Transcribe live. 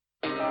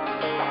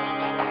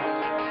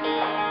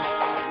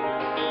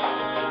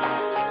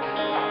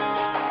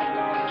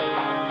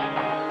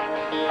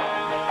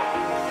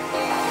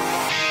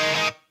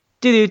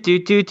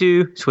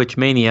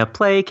Switchmania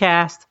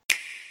Playcast.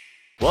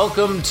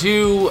 Welcome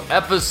to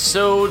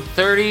episode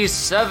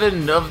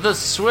 37 of the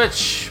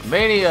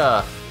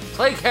Switchmania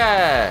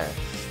Playcast.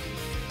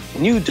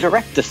 New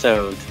direct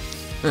episode.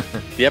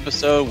 The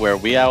episode where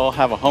we all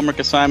have a homework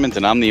assignment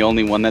and I'm the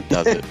only one that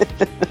does it.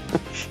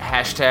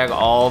 Hashtag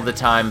all the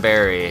time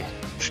Barry.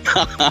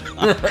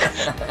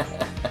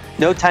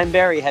 No time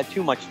Barry had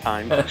too much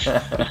time.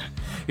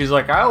 He's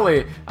like, I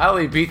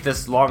only beat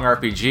this long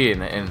RPG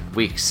in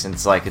weeks. And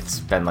it's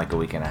been like a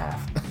week and a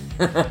half.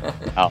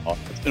 Oh,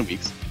 it's been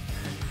weeks.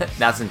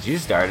 Not since you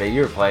started.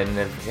 You were playing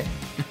it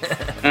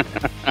again.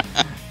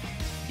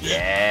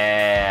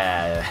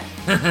 Yeah.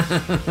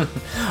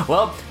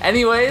 Well,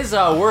 anyways,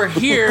 we're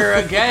here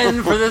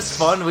again for this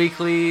fun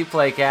weekly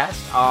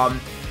playcast.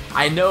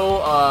 I know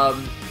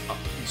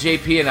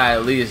JP and I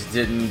at least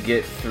didn't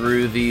get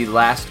through the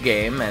last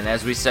game, and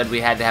as we said, we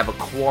had to have a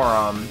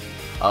quorum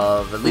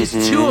of at least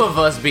two of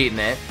us beating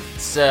it.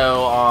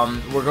 So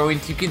we're going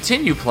to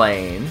continue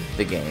playing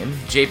the game.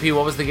 JP,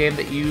 what was the game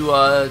that you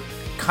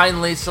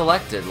kindly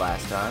selected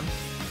last time?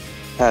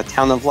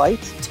 Town of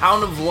Light.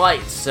 Town of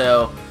Light.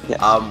 So yes.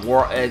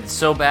 It's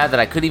so bad that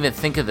I couldn't even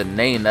think of the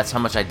name. That's how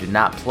much I did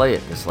not play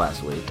it this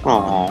last week.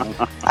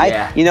 Aww.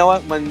 Yeah. You know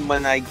what?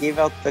 When I gave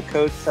out the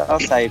codes to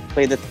us, I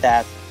played it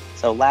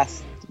so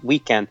last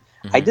weekend.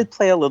 I did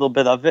play a little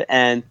bit of it,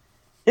 and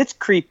it's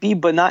creepy,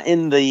 but not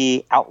in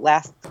the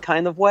Outlast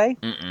kind of way.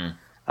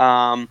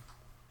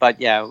 But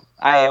yeah,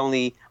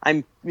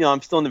 I'm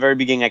still in the very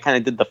beginning. I kind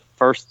of did the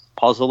first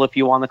puzzle, if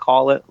you want to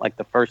call it, like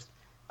the first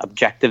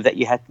objective that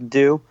you had to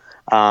do.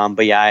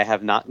 But yeah, I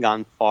have not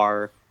gone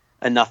far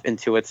enough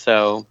into it,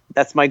 so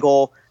that's my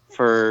goal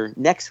for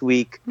next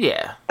week.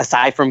 Yeah.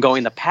 Aside from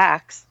going to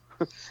PAX.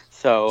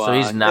 So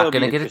he's not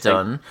going to get it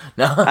done.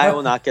 No, I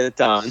will not get it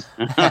done.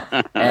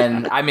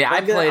 And I mean,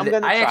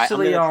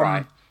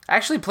 I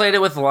actually played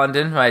it with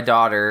London, my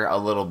daughter, a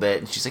little bit,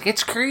 and she's like,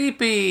 "It's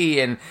creepy."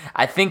 And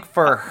I think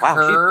for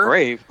her, she's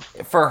brave.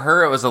 For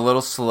her, it was a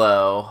little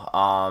slow.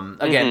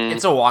 Again,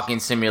 it's a walking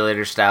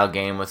simulator style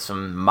game with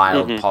some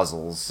mild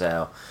puzzles,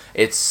 so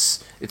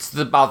it's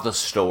about the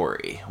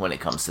story when it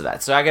comes to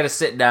that. So I got to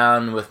sit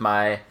down with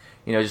my,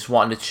 just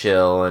wanting to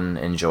chill and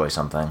enjoy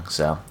something.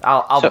 So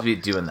I'll be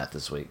doing that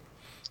this week.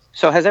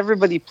 So has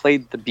everybody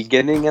played the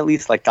beginning at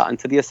least, like gotten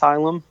to the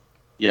asylum?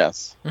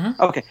 Yes.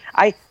 Okay.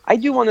 I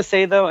do want to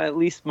say, though, at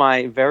least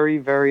my very,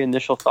 very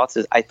initial thoughts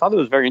is I thought it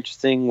was very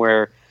interesting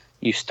where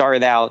you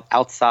started out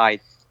outside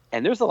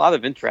and there's a lot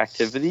of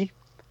interactivity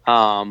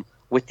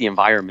with the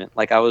environment.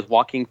 Like I was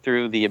walking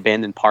through the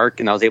abandoned park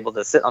and I was able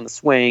to sit on the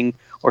swing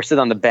or sit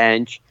on the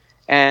bench.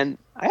 And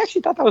I actually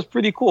thought that was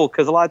pretty cool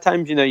because a lot of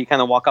times, you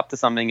kind of walk up to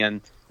something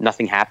and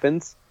nothing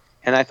happens.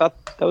 And I thought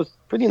that was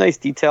pretty nice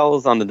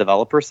details on the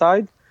developer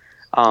side.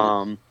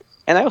 And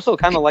I also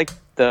kind of liked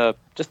the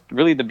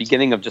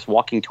beginning of just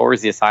walking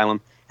towards the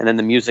asylum, and then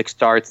the music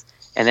starts,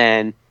 and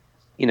then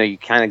you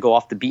kind of go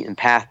off the beaten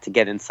path to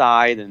get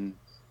inside, and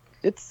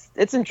it's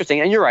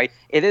interesting. And you're right,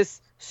 it is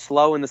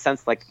slow in the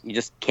sense like you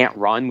just can't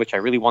run, which I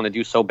really want to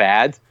do so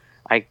bad.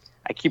 I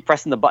keep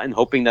pressing the button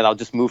hoping that I'll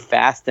just move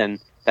fast, and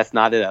that's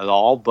not it at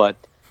all. But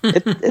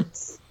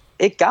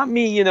it got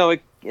me.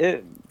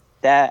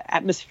 That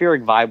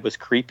atmospheric vibe was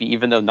creepy,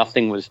 even though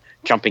nothing was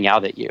jumping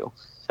out at you.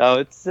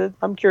 So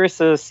I'm curious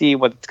to see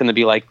what it's going to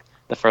be like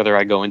the further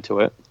I go into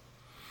it.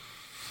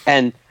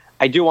 And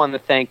I do want to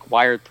thank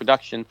Wired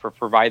Production for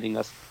providing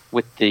us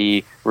with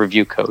the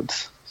review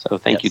codes. So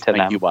thank you to them.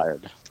 Thank you,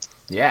 Wired.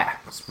 Yeah,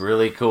 it's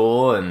really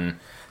cool, and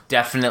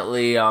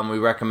definitely we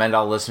recommend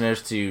all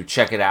listeners to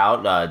check it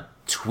out.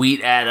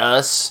 Tweet at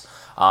us.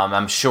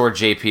 I'm sure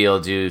JP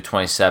will do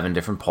 27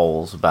 different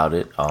polls about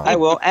it. I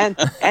will, and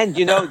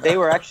they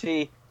were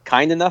actually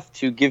kind enough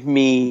to give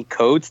me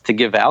codes to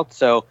give out.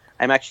 So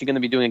I'm actually going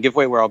to be doing a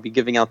giveaway where I'll be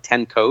giving out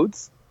 10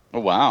 codes. Oh,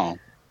 wow.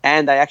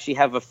 And I actually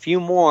have a few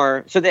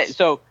more. So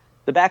the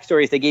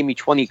backstory is they gave me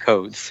 20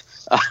 codes.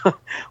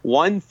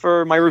 1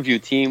 for my review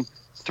team,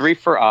 3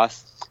 for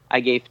us. I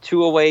gave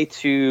 2 away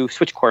to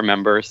SwitchCore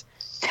members.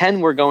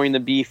 10 were going to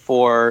be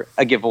for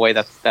a giveaway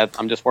that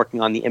I'm just working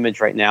on the image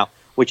right now,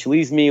 which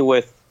leaves me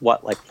with,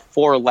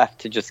 4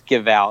 left to just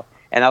give out.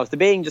 And I was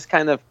debating just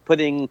kind of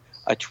putting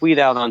a tweet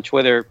out on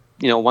Twitter,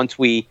 once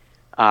we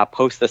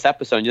post this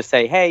episode and just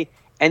say, hey,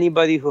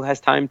 anybody who has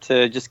time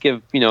to just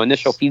give,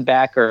 initial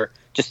feedback or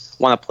just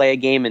want to play a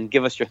game and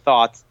give us your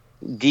thoughts,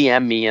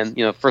 DM me, and,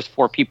 first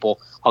 4 people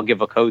I'll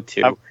give a code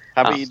to. How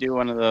about you do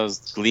one of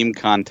those Gleam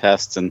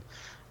contests and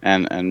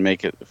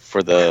make it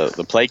for the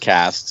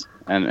Playcast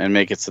and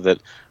make it so that,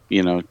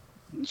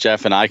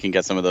 Jeff and I can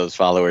get some of those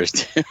followers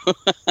too.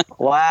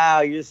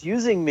 Wow, you're just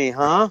using me,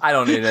 huh? I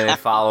don't need any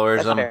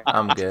followers.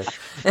 I'm good.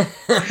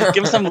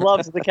 Give some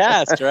love to the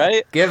cast,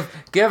 right? Give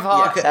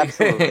Hawk, yes,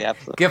 absolutely.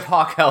 Give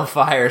Hawk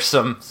Hellfire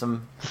some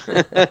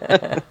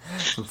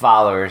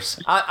followers.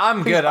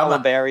 I'm good. I'm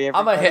a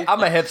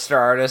hipster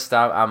artist.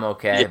 I'm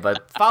okay,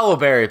 but follow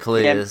Barry,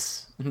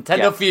 please.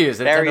 Nintendo Fuse.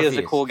 Barry is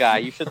a cool guy.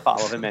 You should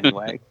follow him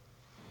anyway.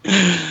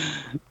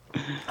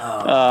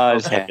 I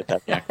just had to get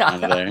that back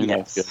out of there.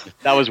 Yes. That was good.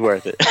 That was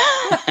worth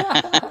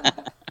it.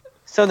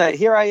 So now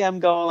here I am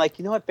going like,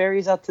 you know what,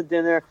 Barry's out to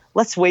dinner.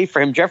 Let's wait for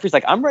him. Jeffrey's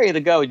like, I'm ready to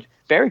go.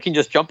 Barry can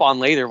just jump on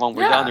later when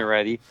we're done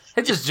already.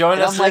 He just join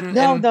And us. I'm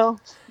like, no.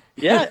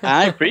 Yeah,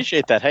 I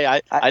appreciate that. Hey,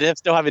 I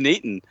still haven't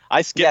eaten.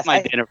 I skipped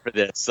my dinner for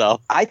this, so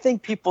I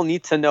think people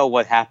need to know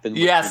what happened.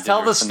 With Yes,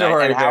 tell the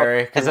story,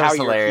 Barry, because it was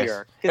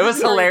hilarious. It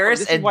was hilarious.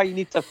 This is why you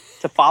need to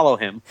follow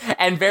him.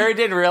 And Barry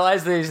didn't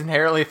realize that he's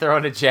inherently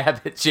throwing a jab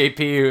at JP,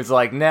 who's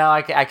like, no,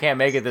 I can't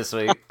make it this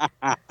week.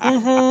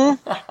 No,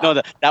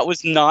 that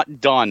was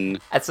not done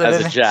as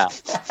a jab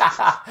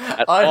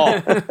at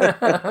all.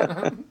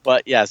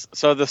 But yes,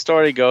 so the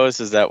story goes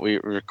is that we're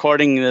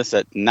recording this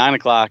at 9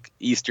 o'clock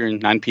Eastern,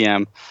 9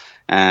 p.m.,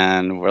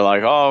 and we're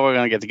like, oh, we're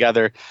going to get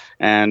together.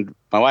 And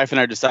my wife and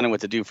I are deciding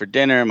what to do for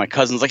dinner. My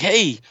cousin's like,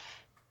 hey,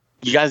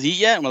 you guys eat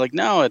yet? And we're like,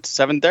 no, it's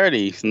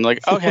 7:30. And I'm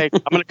like, okay,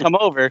 I'm going to come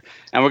over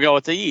and we're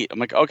going to eat. I'm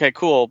like, okay,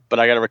 cool. But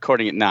I got a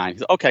recording at 9.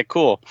 He's like, okay,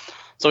 cool.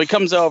 So he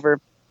comes over,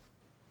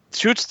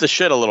 shoots the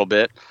shit a little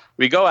bit.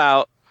 We go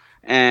out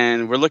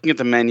and we're looking at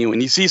the menu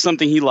and he sees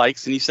something he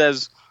likes and he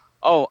says,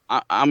 oh,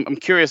 I'm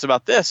curious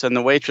about this. And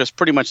the waitress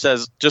pretty much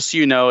says, just so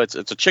you know, it's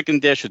a chicken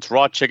dish. It's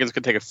raw chicken. It's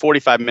going to take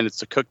 45 minutes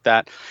to cook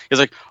that. He's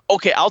like,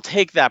 okay, I'll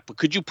take that, but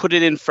could you put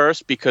it in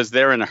first because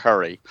they're in a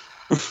hurry?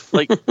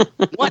 Like,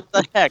 what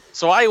the heck?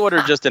 So I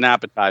ordered just an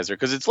appetizer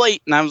because it's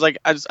late. And I was like,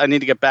 I need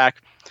to get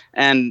back.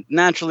 And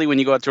naturally, when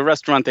you go out to a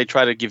restaurant, they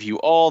try to give you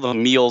all the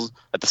meals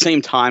at the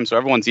same time. So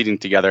everyone's eating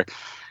together.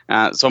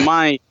 So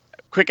my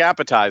quick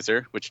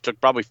appetizer, which took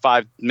probably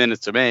 5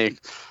 minutes to make,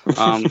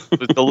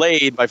 was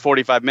delayed by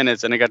 45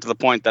 minutes. And it got to the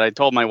point that I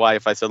told my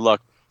wife, I said, look,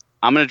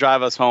 I'm going to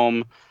drive us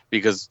home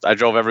because I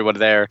drove everybody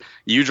there.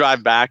 You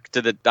drive back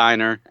to the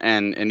diner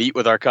and eat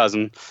with our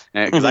cousin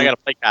because I got a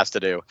Playcast to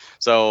do.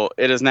 So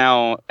it is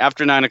now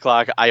after 9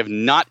 o'clock. I have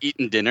not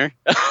eaten dinner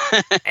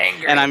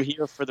and I'm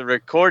here for the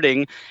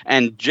recording.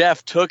 And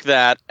Jeff took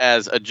that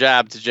as a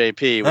jab to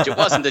JP, which it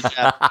wasn't a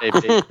jab to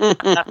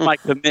JP. That's my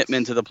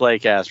commitment to the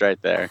Playcast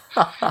right there.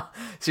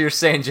 So you're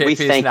saying JP We is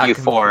thank not you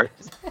for it.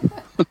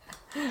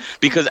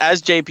 Because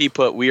as JP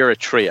put, we are a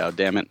trio,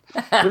 damn it.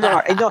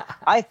 No,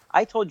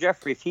 I told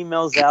Jeffrey if he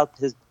mails out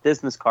his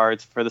business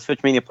cards for the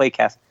Switchmania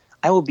Playcast,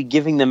 I will be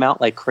giving them out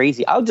like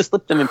crazy. I'll just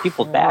slip them in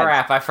people's bags.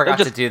 Crap, I forgot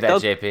to do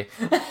that, JP.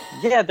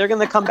 Yeah, they're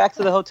going to come back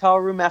to the hotel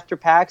room after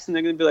PAX, and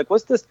they're going to be like,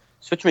 what's this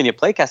Switchmania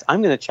Playcast?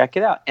 I'm going to check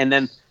it out, and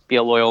then be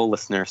a loyal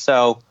listener.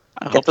 So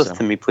get those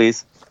to me,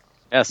 please.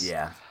 Yes.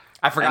 Yeah.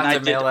 I forgot to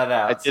mail that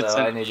out. I did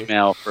send an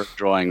email for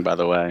drawing, by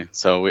the way.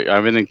 So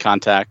I've been in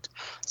contact.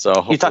 So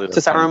hopefully you talked to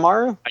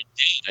Saramaru?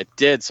 I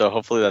did. So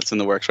hopefully that's in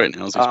the works right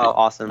now.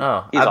 Awesome.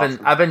 Oh,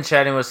 I've been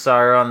chatting with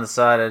Saru on the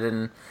side. I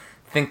didn't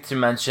think to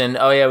mention.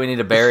 Oh yeah, we need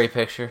a Barry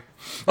picture.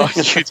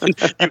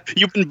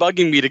 You've been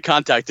bugging me to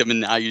contact him,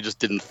 and now you just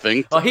didn't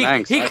think. Well,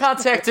 he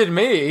contacted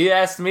me. He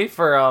asked me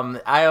for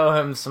I owe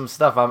him some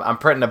stuff. I'm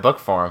printing a book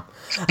for him.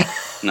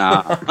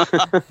 Nah.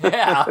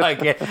 Yeah,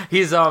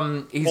 he's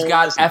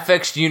got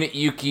FX Unit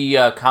Yuki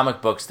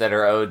comic books that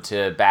are owed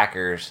to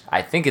backers.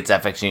 I think it's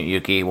FX Unit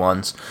Yuki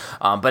ones.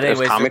 But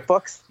anyways, comic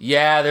books?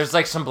 Yeah, there's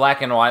like some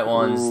black and white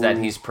ones that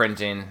he's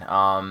printing.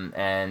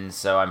 And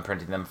so I'm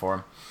printing them for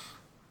him.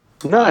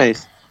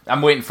 Nice.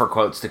 I'm waiting for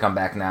quotes to come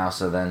back now,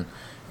 so then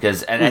I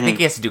think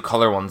he has to do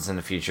color ones in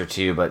the future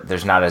too, but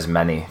there's not as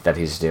many that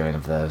he's doing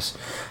of those.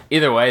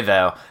 Either way,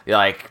 though,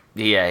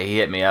 he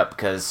hit me up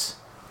because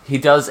he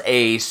does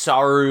a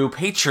Saru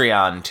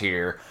Patreon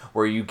tier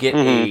where you get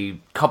a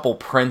couple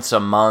prints a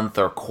month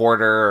or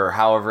quarter or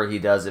however he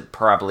does it,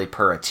 probably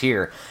per a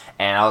tier.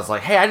 And I was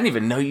like, hey, I didn't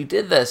even know you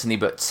did this. And he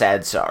put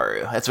sad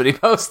Saru. That's what he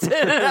posted.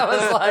 And I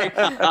was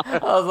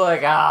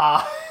like,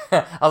 ah.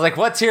 I was like,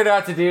 what tier do I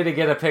have to do to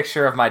get a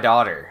picture of my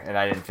daughter? And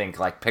I didn't think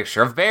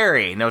picture of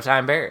Barry, No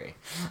Time Barry.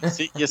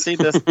 You see,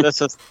 this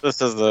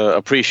is the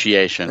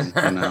appreciation.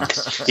 You know?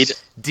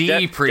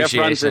 Depreciation. Jeff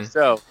runs the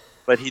show,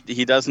 but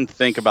he doesn't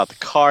think about the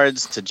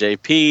cards to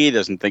JP. He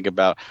doesn't think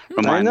about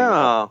reminding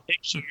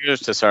pictures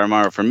to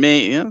Saramaru for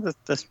me. You know,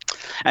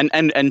 and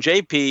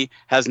JP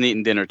hasn't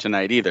eaten dinner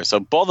tonight either. So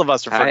both of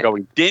us are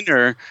foregoing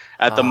dinner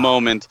at the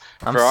moment.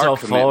 I'm so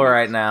full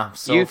right now.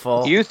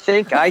 Full. You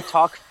think I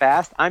talk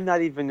fast? I'm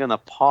not even going to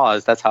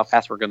pause. That's how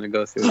fast we're going to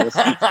go through this.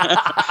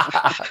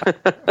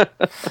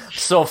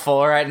 So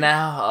full right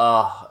now.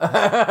 Oh.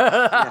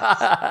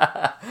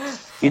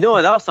 Yes. You know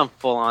what else I'm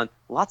full on?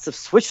 Lots of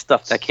Switch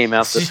stuff that came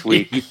out this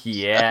week.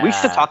 Yeah. We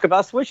should talk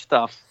about Switch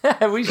stuff.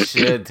 We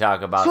should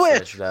talk about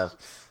Switch stuff.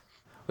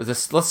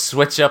 Let's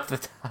switch up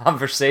the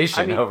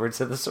conversation over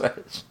to the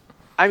Switch.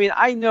 I mean,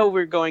 I know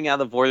we're going out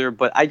of order,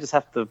 but I just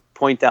have to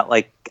point out,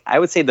 I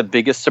would say the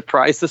biggest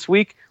surprise this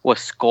week was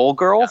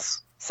Skullgirls,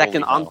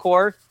 second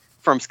Encore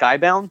from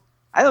Skybound.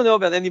 I don't know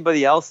about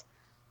anybody else,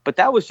 but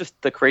that was just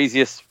the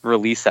craziest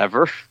release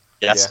ever.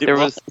 Yes, there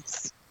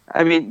was.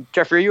 I mean,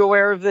 Jeffrey, are you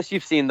aware of this?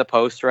 You've seen the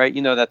post, right?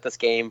 You know that this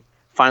game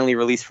finally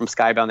released from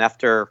Skybound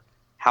after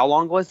how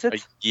long was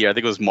it? Yeah, I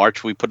think it was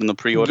March we put in the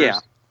pre-orders. Yeah.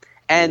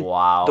 And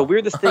the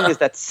weirdest thing is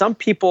that some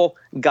people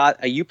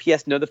got a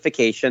UPS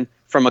notification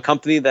from a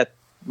company that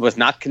was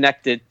not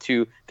connected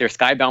to their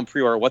Skybound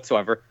pre-order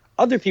whatsoever.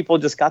 Other people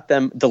just got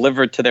them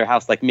delivered to their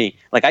house like me.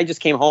 Like I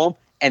just came home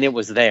and it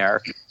was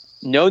there.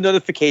 No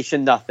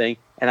notification, nothing.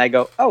 And I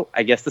go, oh,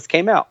 I guess this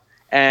came out.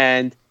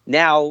 And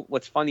now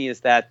what's funny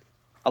is that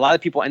a lot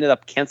of people ended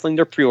up canceling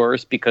their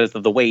pre-orders because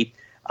of the wait,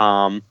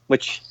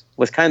 which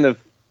was kind of,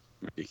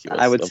 ridiculous.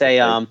 I would say,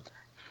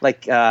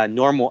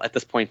 normal at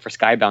this point for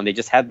Skybound. They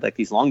just had like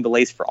these long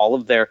delays for all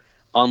of their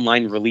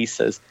online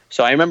releases.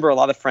 So I remember a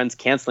lot of friends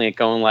canceling it,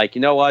 going like,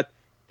 you know what?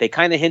 They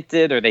kind of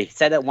hinted, or they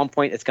said at one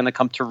point it's going to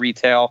come to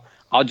retail.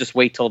 I'll just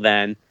wait till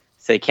then.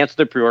 So they canceled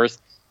their pre-orders.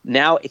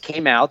 Now it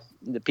came out.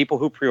 The people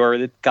who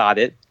pre-ordered it got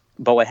it.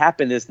 But what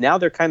happened is now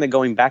they're kind of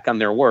going back on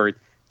their word.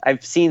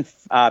 I've seen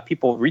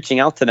people reaching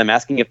out to them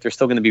asking if they're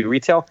still going to be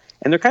retail,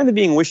 and they're kind of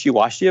being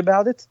wishy-washy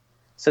about it.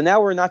 So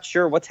now we're not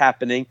sure what's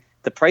happening.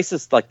 The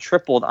prices like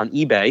tripled on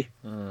eBay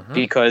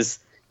because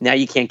now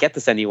you can't get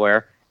this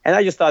anywhere. And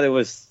I just thought it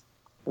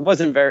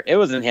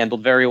wasn't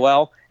handled very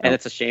well. And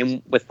it's a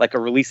shame with like a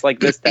release like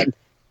this that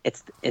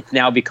it's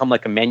now become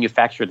like a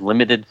manufactured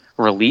limited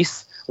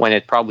release when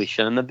it probably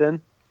shouldn't have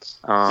been.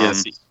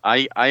 Yes,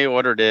 I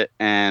ordered it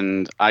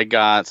and I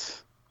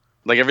got,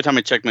 like, every time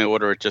I checked my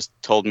order, it just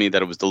told me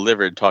that it was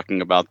delivered,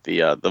 talking about the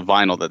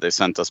vinyl that they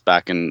sent us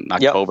back in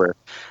October. Yep.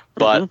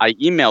 But I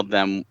emailed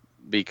them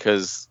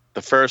because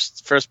the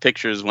first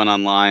pictures went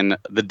online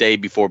the day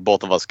before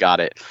both of us got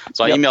it.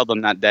 So I emailed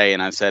them that day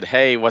and I said,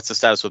 hey, what's the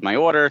status with my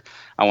order?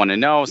 I want to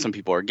know. Some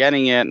people are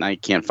getting it and I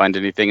can't find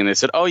anything. And they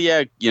said, oh,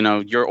 yeah,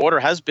 your order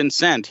has been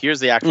sent. Here's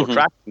the actual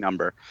tracking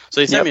number. So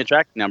they sent me a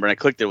tracking number and I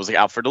clicked it. It was like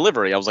out for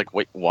delivery. I was like,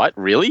 wait, what?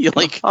 Really?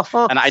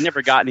 And I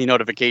never got any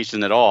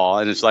notification at all.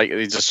 And it's like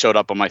it just showed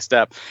up on my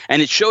step.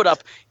 And it showed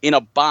up in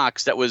a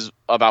box that was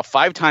about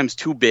 5 times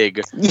too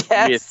big.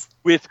 Yes.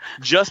 With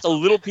just a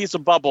little piece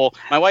of bubble.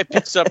 My wife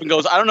picks it up and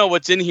goes, I don't know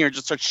what's in here, and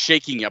just starts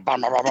shaking it.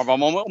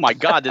 Oh my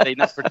God, did they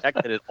not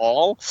protect it at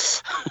all?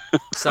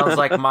 Sounds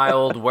like my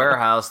old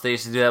warehouse. They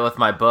used to do that with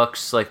my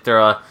books. Like,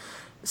 throw a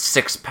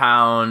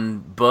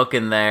 6-pound book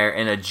in there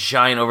in a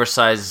giant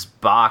oversized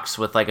box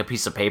with like a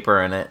piece of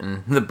paper in it,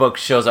 and the book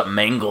shows up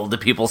mangled to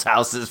people's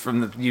houses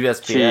from the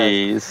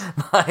USPS.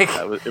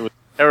 Jeez. It was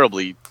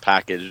terribly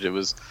packaged. It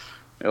was...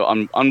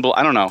 I don't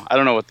know. I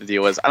don't know what the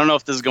deal is. I don't know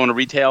if this is going to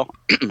retail.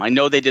 I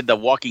know they did the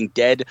Walking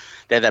Dead.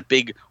 They had that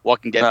big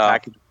Walking Dead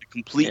package, the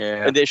complete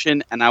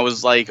edition, and I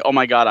was like, oh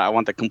my God, I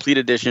want the complete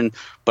edition,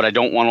 but I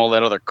don't want all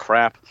that other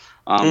crap.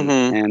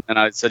 And then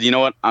I said, you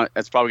know what?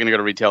 It's probably going to go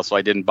to retail, so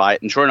I didn't buy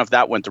it. And sure enough,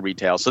 that went to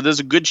retail. So there's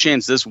a good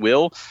chance this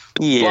will.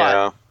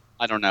 Yeah.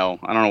 But I don't know.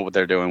 I don't know what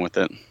they're doing with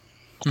it.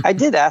 I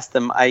did ask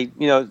them.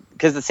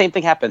 Because the same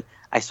thing happened.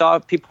 I saw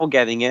people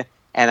getting it,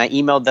 and I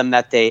emailed them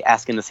that day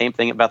asking the same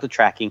thing about the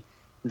tracking.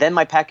 Then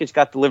my package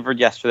got delivered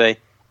yesterday,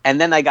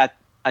 and then I got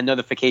a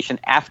notification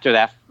after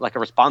that, like a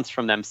response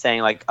from them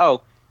saying like,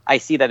 oh, I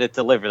see that it's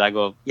delivered. I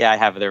go, yeah, I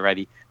have it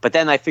already. But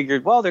then I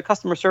figured, well, their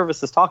customer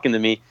service is talking to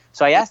me.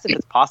 So I asked if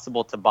it's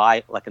possible to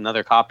buy like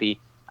another copy.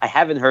 I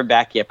haven't heard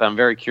back yet, but I'm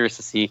very curious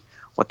to see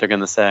what they're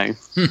going to say.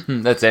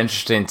 That's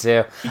interesting,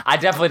 too. I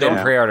definitely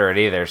didn't pre-order it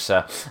either.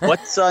 So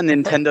what's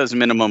Nintendo's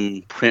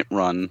minimum print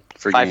run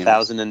for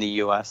 5,000 in the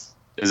U.S.?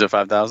 Is it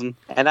 5,000?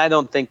 And I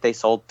don't think they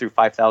sold through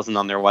 5,000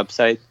 on their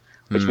website,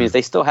 which means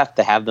they still have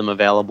to have them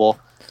available.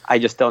 I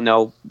just don't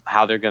know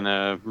how they're going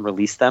to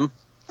release them.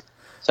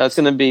 So it's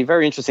going to be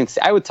very interesting to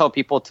see. I would tell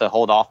people to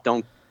hold off.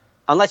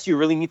 Unless you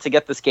really need to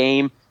get this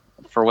game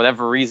for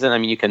whatever reason. I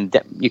mean, you can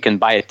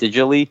buy it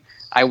digitally.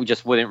 I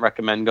just wouldn't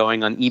recommend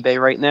going on eBay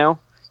right now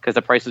because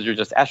the prices are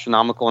just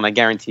astronomical. And I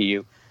guarantee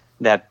you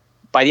that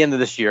by the end of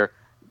this year,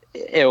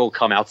 it will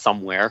come out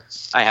somewhere.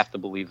 I have to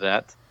believe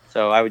that.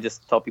 So I would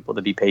just tell people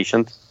to be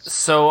patient.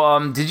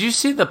 So did you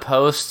see the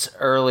post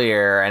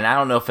earlier? And I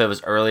don't know if it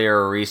was earlier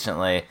or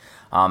recently.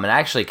 And I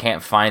actually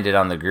can't find it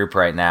on the group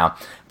right now.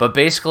 But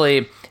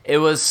basically, it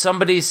was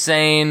somebody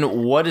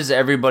saying, what is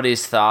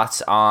everybody's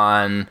thoughts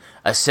on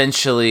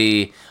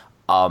essentially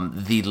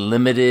the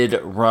limited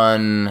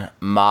run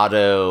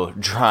motto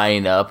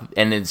drying up?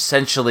 And it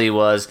essentially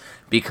was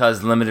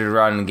because limited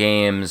run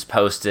games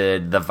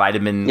posted the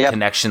Vitamin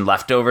Connection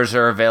leftovers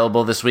are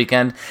available this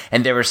weekend.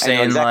 And they were saying,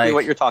 I know exactly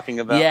what you're talking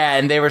about. Yeah,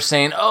 and they were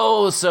saying,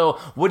 oh, so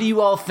what do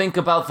you all think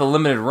about the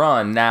limited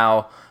run?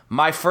 Now,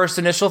 my first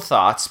initial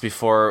thoughts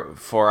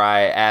before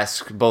I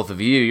ask both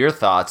of you your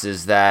thoughts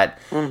is that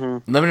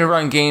limited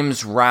run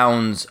games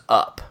rounds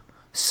up.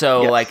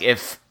 So like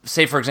if,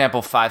 say for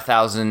example,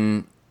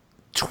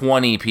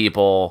 5,020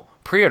 people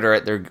pre-order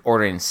it, they're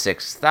ordering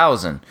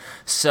 6,000.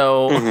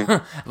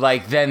 So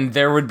like then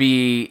there would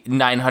be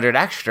 900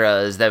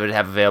 extras that would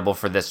have available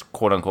for this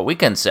quote unquote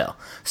weekend sale.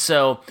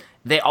 So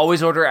they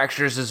always order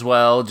extras as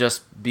well,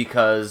 just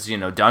because,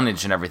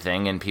 dunnage and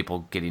everything, and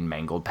people getting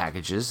mangled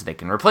packages, they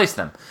can replace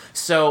them.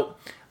 So,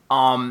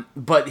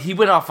 but he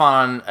went off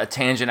on a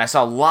tangent. I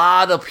saw a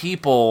lot of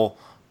people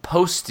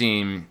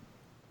posting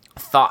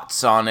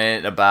thoughts on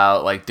it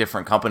about, like,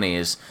 different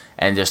companies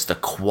and just the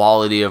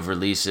quality of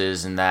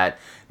releases, and that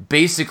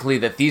basically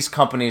that these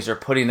companies are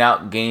putting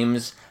out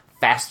games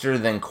faster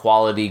than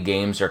quality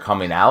games are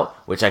coming out,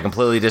 which I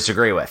completely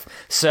disagree with.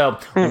 So,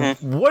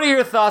 what are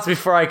your thoughts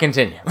before I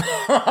continue?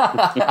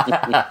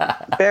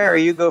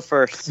 Barry, you go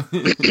first.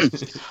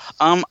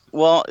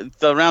 Well,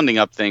 the rounding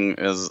up thing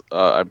is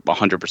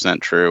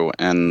 100% true,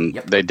 and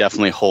they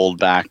definitely hold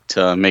back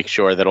to make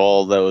sure that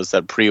all those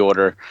that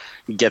pre-order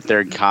get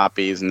their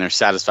copies and they're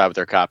satisfied with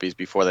their copies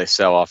before they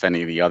sell off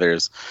any of the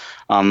others.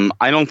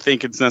 I don't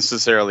think it's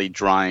necessarily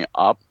drying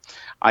up.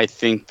 I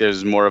think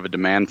there's more of a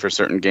demand for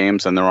certain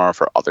games than there are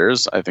for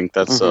others. I think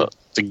that's a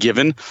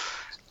given.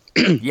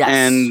 Yes.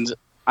 And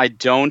I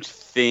don't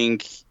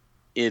think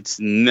it's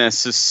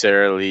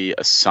necessarily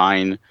a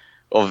sign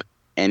of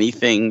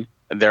anything.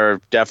 There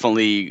are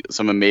definitely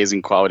some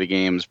amazing quality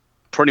games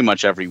pretty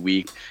much every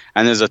week,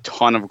 and there's a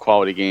ton of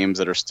quality games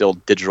that are still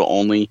digital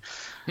only.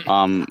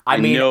 I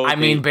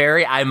mean,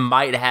 Barry, I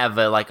might have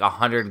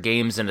 100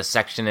 games in a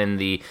section in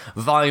the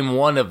volume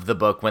 1 of the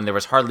book when there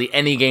was hardly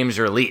any games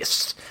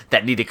released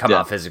that need to come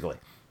out physically.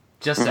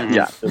 Just saying.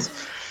 Yeah,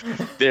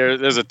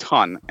 there's a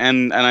ton,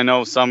 and I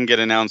know some get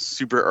announced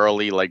super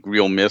early, like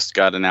Real Mist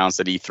got announced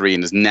at E3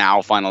 and is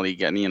now finally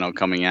getting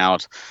coming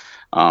out.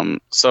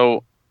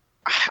 So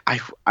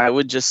I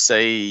would just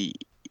say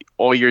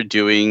all you're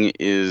doing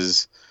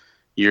is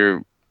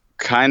you're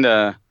kind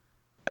of,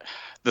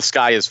 the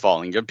sky is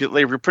falling. You're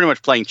pretty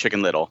much playing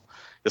Chicken Little.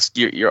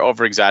 You're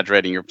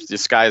over-exaggerating. The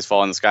sky is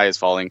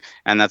falling,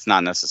 and that's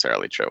not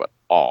necessarily true at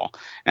all.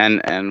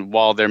 And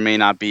while there may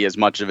not be as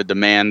much of a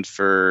demand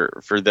for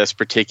this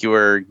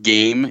particular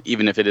game,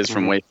 even if it is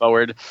from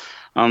WayForward,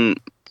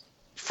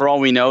 for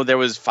all we know, there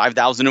was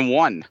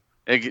 5,001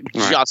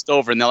 just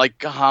over, and they're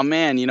like, oh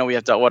man, we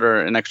have to order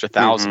an extra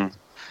 1,000.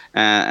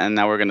 And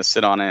now we're going to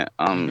sit on it.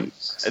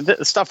 The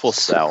stuff will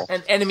sell.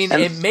 And I mean,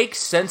 it makes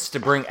sense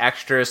to bring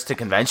extras to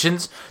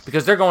conventions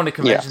because they're going to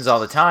conventions all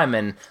the time.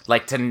 And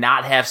to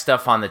not have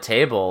stuff on the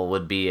table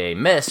would be a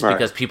miss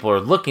because people are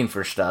looking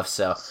for stuff.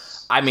 So,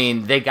 I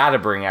mean, they got to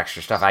bring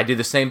extra stuff. I do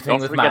the same thing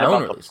with my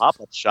own releases. The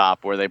pop-up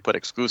shop where they put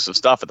exclusive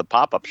stuff at the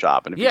pop-up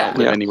shop. And if you don't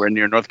live anywhere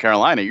near North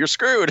Carolina, you're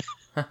screwed.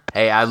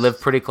 Hey, I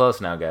live pretty close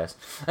now, guys.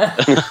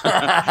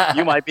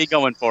 You might be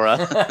going for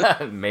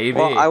us. Maybe.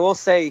 Well, I will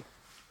say,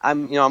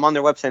 I'm on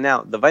their website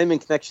now. The Vitamin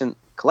Connection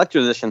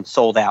Collector's Edition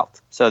sold out.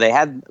 So they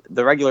had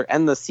the regular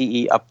and the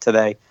CE up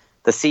today.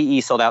 The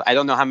CE sold out. I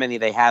don't know how many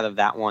they had of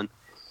that one.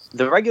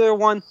 The regular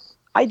one,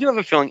 I do have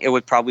a feeling it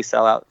would probably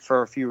sell out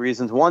for a few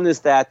reasons. One is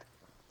that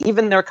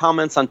even their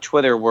comments on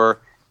Twitter were,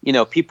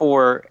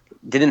 people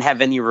didn't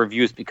have any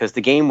reviews because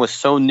the game was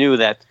so new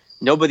that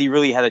nobody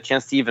really had a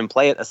chance to even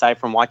play it aside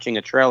from watching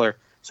a trailer.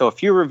 So a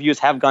few reviews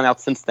have gone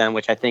out since then,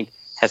 which I think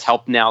has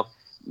helped now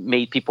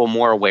made people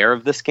more aware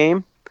of this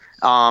game.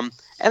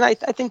 And I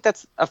think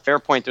that's a fair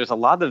point. There's a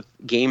lot of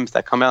games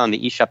that come out on the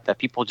eShop that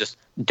people just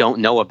don't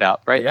know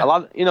about, right? Yeah. A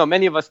lot,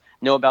 many of us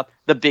know about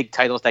the big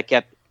titles that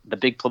get the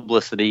big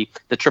publicity,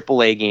 the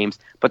AAA games,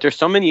 but there's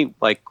so many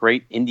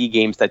great indie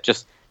games that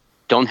just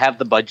don't have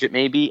the budget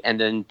maybe, and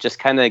then just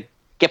kind of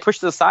get pushed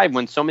to the side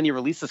when so many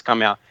releases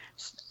come out.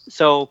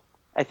 So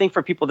I think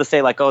for people to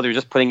say they're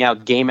just putting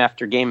out game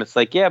after game, it's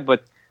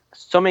but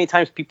so many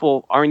times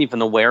people aren't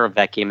even aware of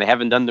that game. They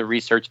haven't done the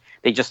research.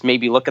 They just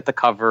maybe look at the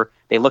cover.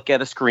 They look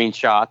at a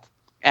screenshot.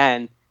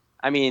 And,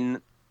 I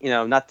mean,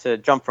 not to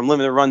jump from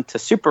Limited Run to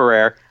Super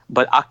Rare,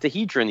 but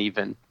Octahedron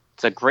even.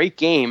 It's a great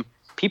game.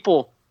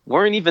 People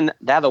weren't even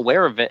that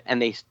aware of it,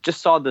 and they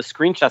just saw the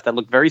screenshots that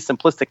look very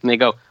simplistic, and they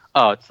go,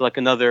 oh, it's like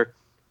another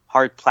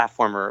hard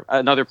platformer,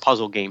 another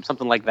puzzle game,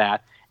 something like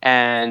that.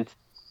 And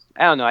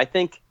I don't know. I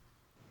think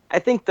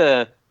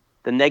the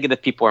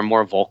negative people are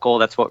more vocal.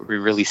 That's what we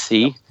really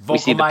see. Vocal we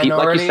see the minority,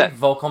 people, like you said.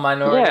 Vocal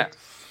minority. Yeah,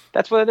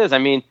 that's what it is. I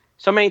mean,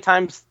 so many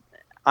times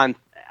on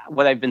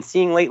what I've been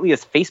seeing lately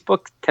is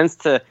Facebook tends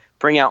to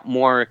bring out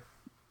more,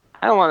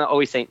 I don't want to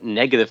always say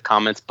negative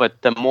comments,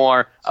 but the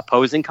more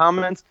opposing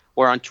comments,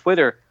 where on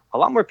Twitter, a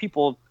lot more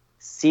people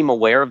seem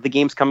aware of the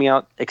games coming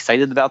out,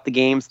 excited about the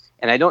games.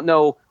 And I don't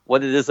know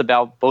what it is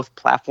about both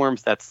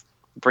platforms that's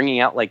bringing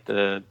out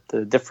the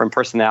different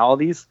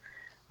personalities.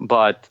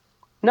 But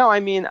no, I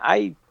mean,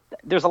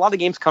 there's a lot of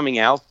games coming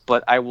out,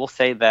 but I will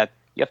say that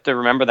you have to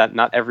remember that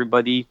not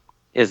everybody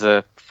is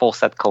a full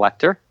set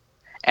collector,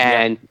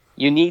 and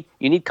you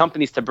need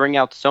companies to bring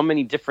out so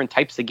many different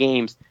types of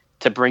games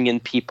to bring in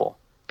people,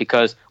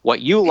 because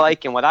what you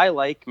like and what I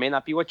like may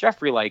not be what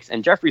Jeffrey likes,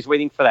 and Jeffrey's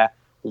waiting for that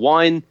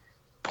one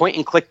point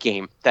and click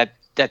game that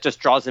just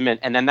draws him in,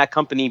 and then that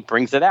company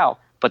brings it out,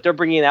 but they're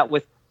bringing it out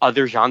with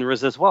other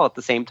genres as well at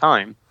the same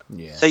time.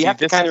 Yeah. So you have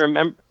to kind of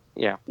remember.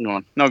 Yeah.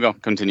 No, go.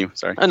 Continue.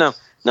 Sorry. Oh, no,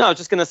 I was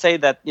just going to say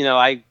that,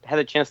 I had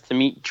a chance to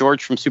meet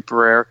George from Super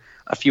Rare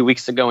a few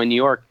weeks ago in New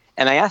York,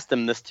 and I asked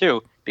him this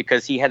too,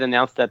 because he had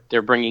announced that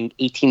they're bringing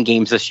 18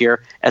 games this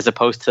year as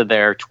opposed to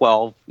their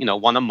 12,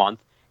 one a month.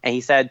 And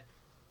he said,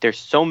 there's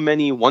so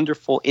many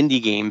wonderful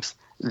indie games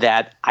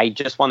that I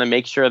just want to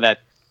make sure that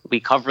we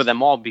cover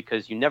them all,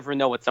 because you never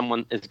know what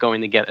someone is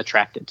going to get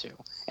attracted to.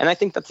 And I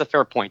think that's a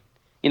fair point.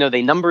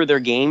 They number their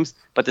games,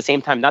 but at the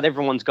same time, not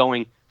everyone's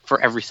going for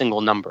every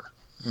single number.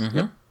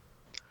 Mm-hmm.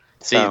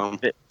 See,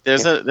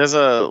 there's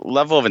a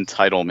level of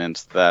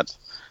entitlement that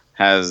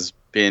has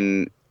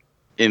been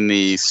in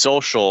the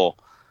social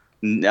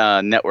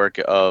network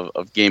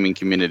of gaming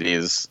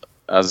communities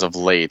as of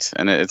late,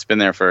 and it's been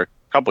there for a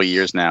couple of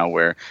years now,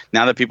 where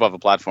now that people have a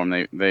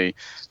platform, they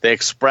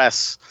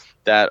express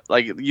that,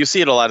 like, you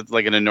see it a lot,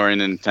 like in a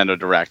Nintendo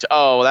Direct.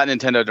 Oh, that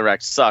Nintendo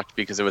Direct sucked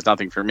because it was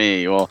nothing for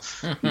me. Well,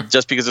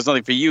 just because there's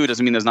nothing for you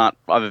doesn't mean there's not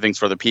other things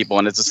for other people.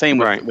 And it's the same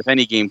with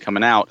any game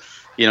coming out.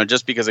 You know,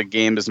 just because a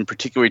game isn't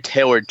particularly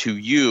tailored to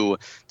you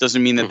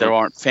doesn't mean that there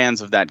aren't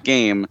fans of that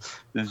game.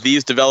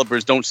 These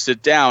developers don't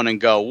sit down and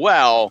go,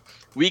 well,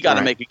 we got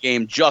to make a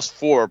game just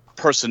for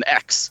person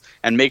X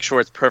and make sure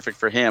it's perfect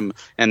for him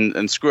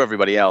and screw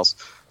everybody else.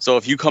 So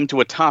if you come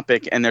to a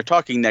topic and they're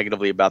talking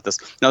negatively about this,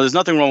 now there's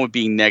nothing wrong with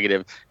being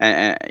negative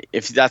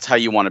if that's how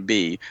you want to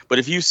be. But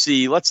if you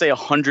see, let's say,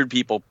 100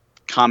 people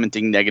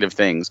commenting negative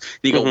things,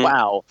 and you go,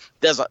 wow,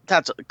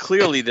 that's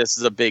clearly this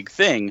is a big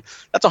thing.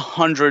 That's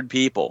 100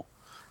 people.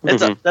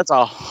 That's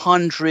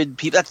 100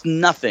 people. That's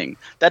nothing.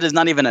 That is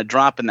not even a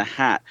drop in the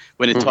hat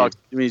when you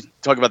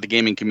talk about the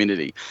gaming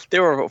community.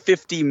 There are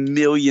 50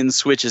 million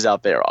Switches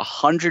out there.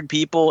 100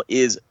 people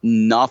is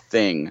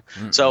nothing.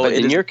 So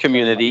in your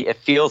community, it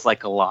feels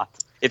like a lot.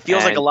 It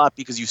feels like a lot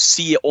because you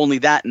see only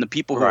that, and the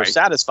people who are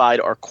satisfied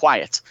are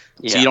quiet,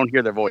 so you don't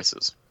hear their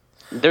voices.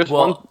 There's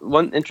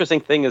one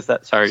interesting thing is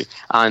that,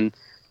 on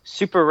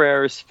Super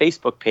Rare's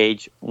Facebook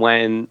page,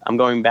 when I'm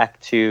going back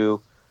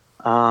to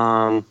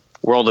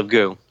World of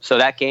Goo. So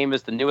that game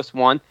is the newest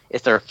one.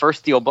 It's their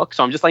first Steelbook.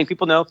 So I'm just letting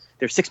people know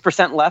there's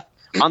 6% left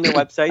on their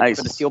website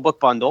for the Steelbook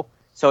bundle.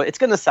 So it's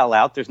going to sell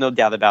out. There's no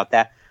doubt about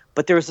that.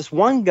 But there was this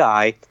one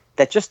guy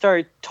that just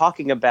started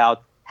talking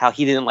about how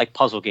he didn't like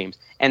puzzle games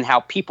and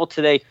how people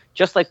today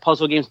just like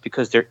puzzle games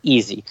because they're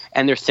easy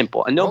and they're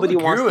simple and nobody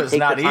wants to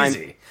take the time.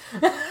 Easy.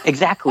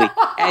 Exactly.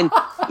 And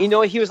you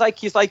know, he's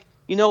like,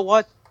 you know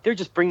what? They're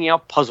just bringing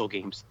out puzzle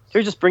games.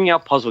 They're just bringing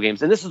out puzzle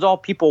games. And this is all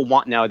people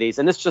want nowadays.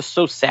 And it's just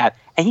so sad.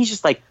 And he's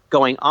just like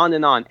going on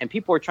and on. And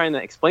people are trying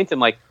to explain to him,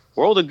 like,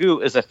 World of Goo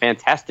is a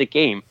fantastic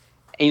game.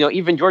 And, you know,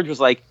 even George was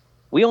like,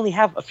 we only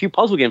have a few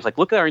puzzle games. Like,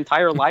 look at our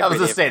entire library. I was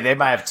going to say, they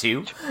might have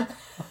 2.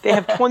 They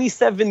have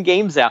 27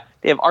 games out.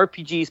 They have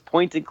RPGs,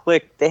 point and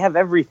click. They have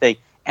everything.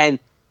 And,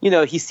 you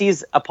know, he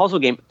sees a puzzle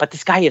game. But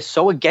this guy is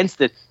so against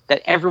it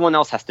that everyone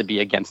else has to be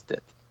against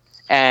it.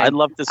 And I'd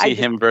love to see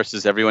him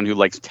versus everyone who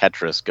likes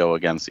Tetris go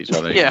against each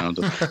other. Yeah. You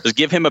know? Just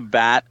give him a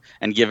bat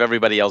and give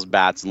everybody else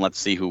bats, and let's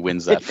see who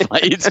wins that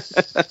fight.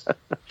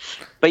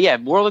 But yeah,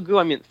 World of Goo,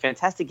 I mean,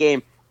 fantastic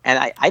game. And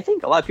I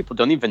think a lot of people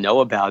don't even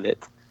know about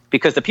it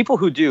because the people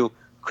who do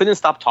couldn't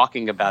stop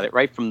talking about it,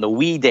 right? From the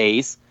Wii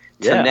days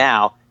to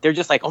now. They're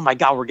just like, oh my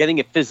God, we're getting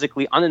it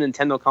physically on a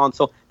Nintendo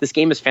console. This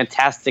game is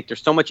fantastic.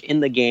 There's so much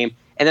in the game.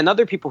 And then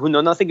other people who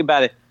know nothing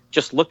about it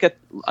just look at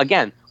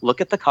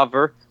the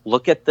cover,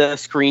 look at the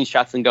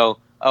screenshots and go,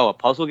 oh, a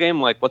puzzle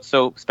game? Like, what's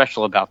so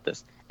special about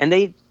this? And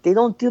they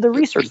don't do the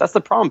research. That's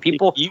the problem.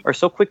 People are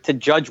so quick to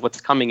judge what's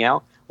coming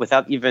out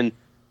without even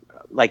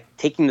like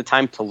taking the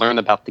time to learn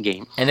about the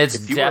game. And it's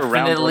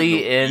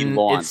definitely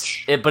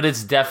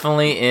it's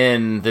definitely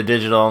in the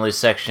digital only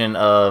section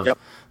of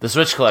the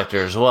Switch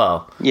Collector as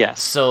well.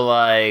 Yes. So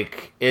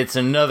like it's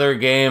another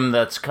game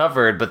that's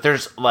covered, but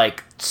there's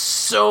like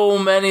so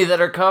many that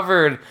are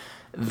covered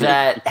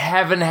that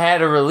haven't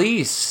had a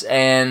release,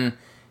 and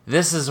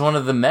this is one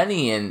of the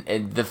many.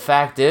 And the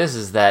fact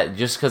is that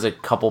just because a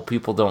couple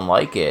people don't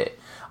like it,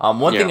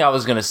 one thing I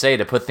was going to say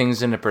to put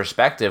things into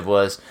perspective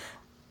was,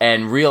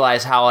 and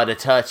realize how out of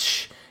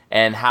touch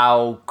and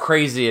how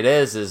crazy it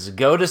is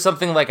go to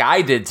something like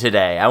I did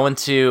today. I went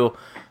to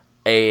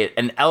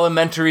an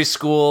elementary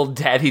school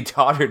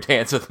daddy-daughter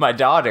dance with my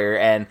daughter,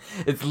 and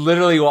it's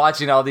literally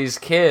watching all these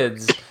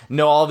kids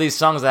know all these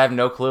songs I have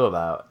no clue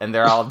about, and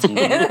they're all dancing,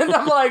 and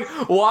I'm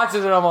like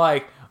watching it, I'm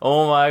like,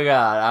 oh my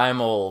God, I'm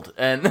old.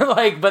 And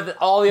like, but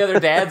all the other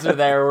dads are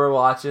there, we're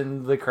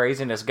watching the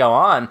craziness go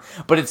on.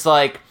 But it's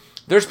like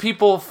there's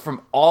people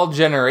from all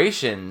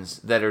generations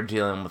that are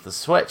dealing with the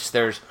Switch.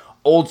 There's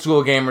old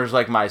school gamers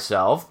like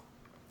myself,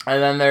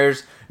 and then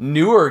there's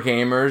newer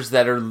gamers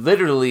that are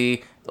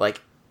literally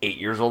like 8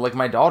 years old like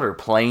my daughter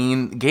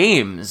playing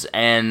games.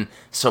 And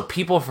so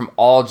people from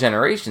all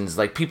generations,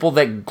 like people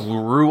that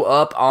grew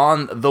up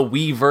on the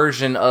Wii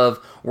version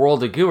of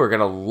World of Goo, are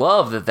gonna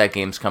love that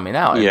game's coming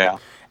out.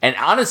 And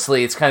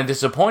honestly, it's kind of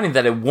disappointing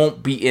that it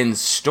won't be in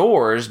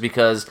stores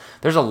because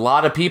there's a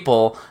lot of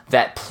people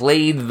that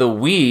played the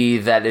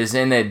Wii that is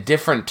in a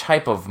different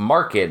type of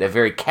market, a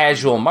very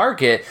casual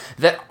market,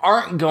 that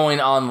aren't going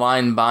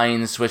online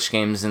buying Switch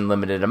games in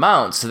limited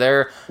amounts. So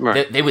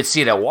they would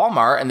see it at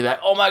Walmart and they'd be like,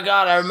 oh my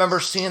God, I remember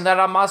seeing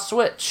that on my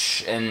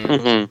Switch.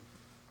 And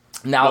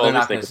now they're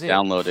not going to see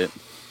download it.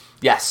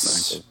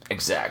 Yes,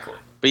 exactly.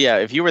 But yeah,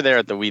 if you were there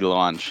at the Wii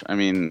launch, I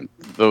mean,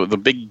 the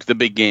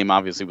big game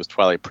obviously was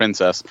Twilight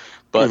Princess,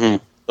 but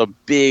the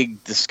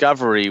big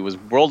discovery was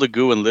World of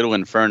Goo and Little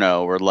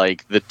Inferno were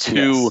like the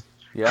two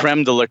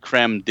creme de la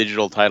creme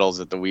digital titles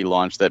at the Wii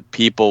launch that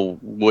people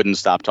wouldn't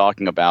stop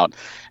talking about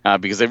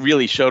because they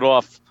really showed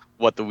off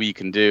what the Wii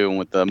can do and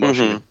with the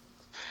motion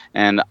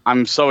And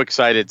I'm so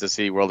excited to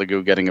see World of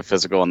Goo getting a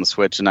physical on the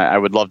Switch, and I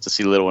would love to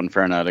see Little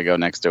Inferno to go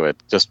next to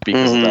it, just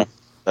because of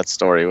that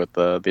story with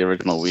the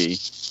original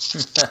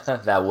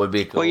Wii. That would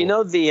be cool.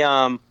 Well,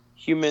 the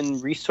Human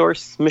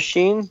Resource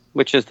Machine,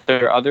 which is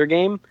their other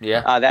game,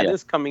 that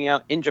is coming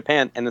out in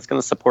Japan, and it's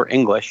going to support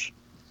English.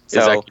 So,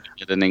 is that going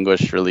to get an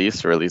English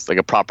release, or at least like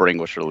a proper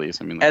English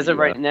release? I mean, as of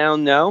right now,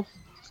 no.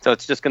 So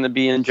it's just going to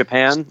be in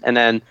Japan. And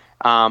then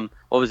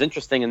what was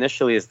interesting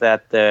initially is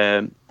that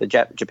the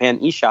Japan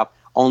eShop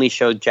only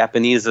showed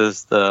Japanese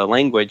as the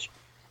language.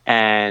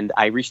 And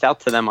I reached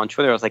out to them on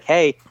Twitter. I was like,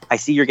 hey, I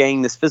see you're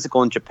getting this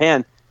physical in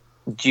Japan.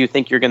 Do you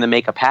think you're going to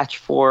make a patch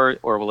for it,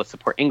 or will it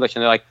support English?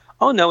 And they're like,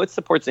 oh, no, it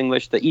supports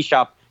English. The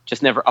eShop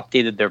just never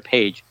updated their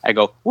page. I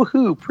go,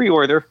 woohoo,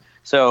 pre-order.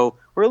 So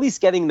we're at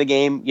least getting the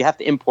game. You have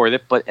to import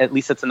it, but at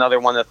least it's another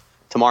one of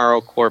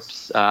Tomorrow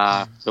Corp's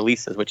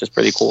releases, which is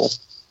pretty cool.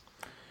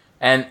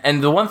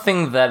 And the one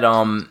thing that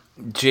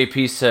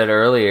JP said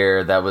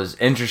earlier that was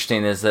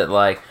interesting is that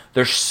like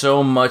there's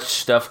so much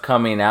stuff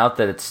coming out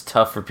that it's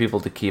tough for people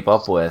to keep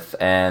up with.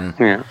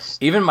 And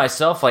even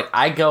myself, like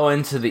I go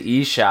into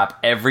the eShop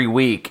every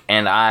week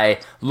and I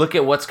look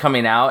at what's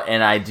coming out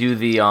and I do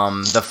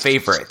the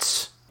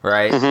favorites,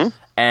 right? Mm-hmm.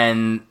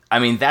 And I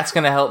mean that's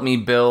gonna help me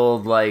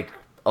build like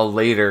a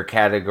later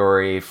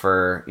category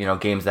for, you know,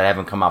 games that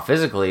haven't come out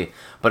physically,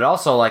 but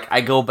also like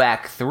I go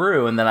back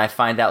through and then I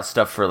find out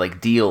stuff for like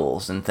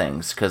deals and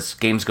things because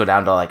games go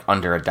down to like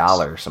under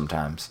 $1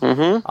 sometimes.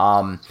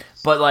 Mm-hmm.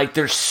 But like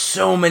there's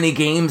so many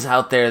games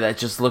out there that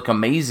just look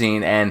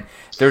amazing, and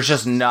there's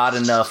just not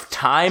enough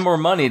time or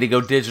money to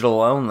go digital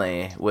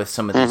only with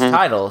some of these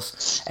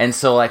titles. And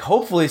so like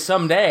hopefully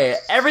someday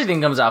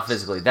everything comes out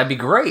physically. That'd be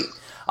great.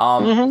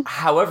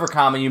 However,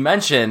 Common, you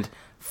mentioned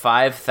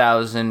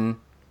 5,000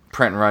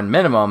 print run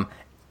minimum,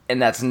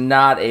 and that's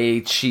not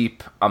a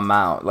cheap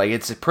amount. Like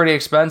it's pretty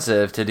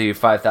expensive to do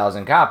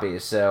 5,000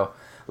 copies. So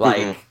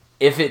like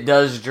if it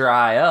does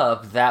dry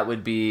up, that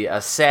would be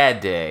a sad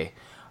day,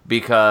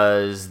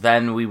 because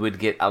then we would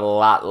get a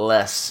lot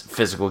less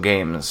physical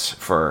games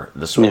for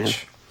the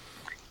Switch.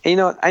 And, you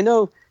know, I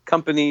know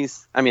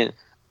companies, I mean,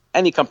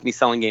 any company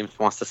selling games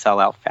wants to sell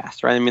out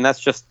fast, right? I mean, that's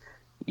just,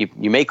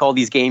 you make all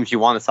these games, you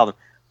want to sell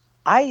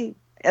them.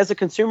 As a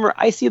consumer,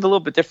 I see it a little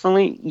bit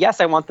differently.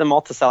 Yes, I want them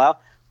all to sell out,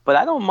 but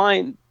I don't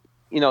mind,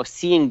 you know,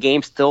 seeing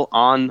games still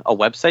on a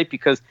website,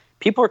 because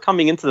people are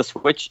coming into the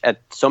Switch at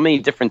so many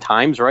different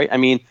times, right? I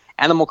mean,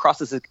 Animal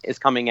Crossing is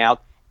coming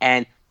out,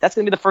 and that's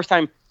going to be the first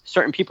time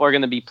certain people are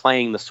going to be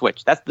playing the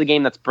Switch. That's the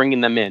game that's bringing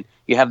them in.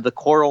 You have the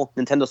Coral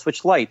Nintendo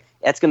Switch Lite.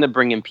 That's going to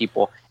bring in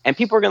people. And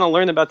people are going to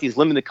learn about these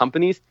limited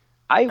companies.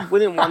 I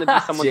wouldn't want to be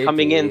someone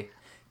coming in.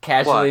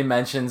 Casually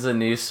mentions a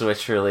new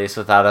Switch release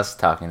without us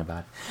talking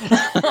about it.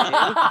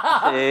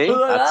 See?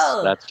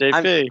 That's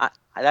JP.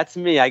 That's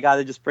me. I got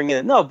to just bring it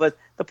in. No, but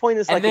the point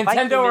is, like, and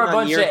Nintendo are a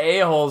bunch of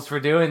a-holes for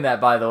doing that,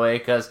 by the way,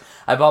 because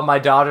I bought my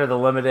daughter the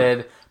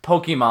limited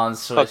Pokemon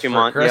Switch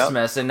for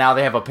Christmas, and now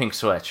they have a pink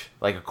Switch,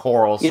 like a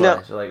coral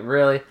Switch. Like,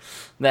 really?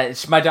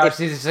 My daughter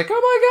sees it, she's like, oh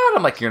my god.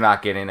 I'm like, you're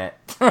not getting it.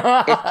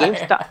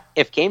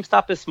 If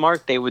GameStop is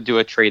smart, they would do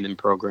a trade-in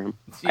program.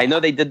 Yeah. I know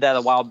they did that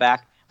a while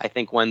back, I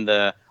think when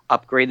the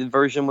upgraded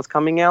version was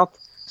coming out.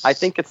 I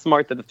think it's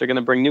smart that if they're going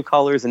to bring new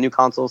colors and new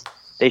consoles,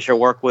 they should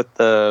work with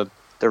the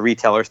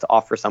retailers to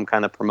offer some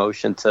kind of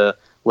promotion to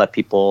let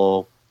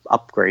people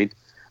upgrade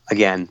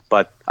again.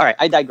 But all right,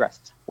 I digress.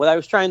 What I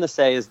was trying to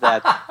say is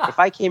that if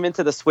I came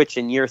into the Switch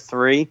in year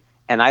 3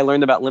 and I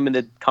learned about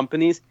limited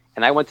companies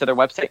and I went to their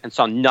website and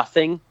saw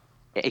nothing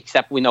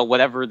except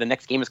whatever the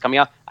next game is coming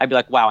out, I'd be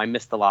like, wow, I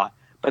missed a lot.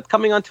 But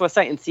coming onto a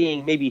site and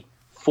seeing maybe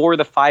 4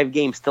 to 5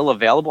 games still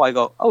available, I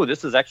go, oh,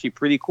 this is actually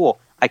pretty cool.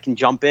 I can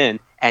jump in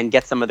and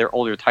get some of their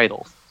older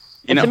titles.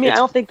 To me, I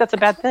don't think that's a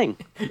bad thing.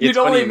 You'd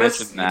only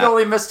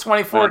miss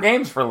 24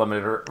 games for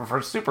limited or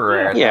for super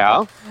rare.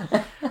 Yeah.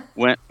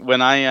 when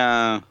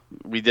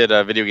we did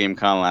a video game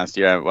con last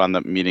year, I wound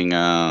up meeting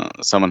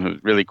someone who's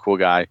a really cool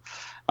guy.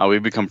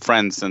 We've become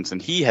friends since,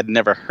 and he had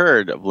never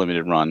heard of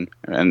Limited Run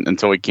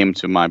until he came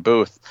to my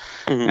booth,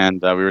 and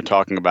we were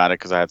talking about it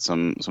because I had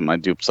some of my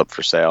dupes up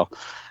for sale,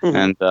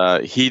 and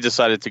he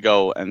decided to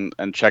go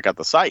and check out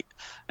the site,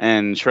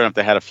 and sure enough,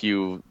 they had a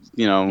few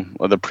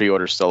the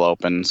pre-orders still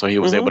open, so he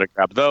was able to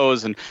grab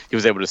those, and he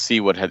was able to see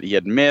what he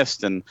had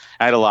missed, and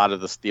I had a lot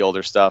of the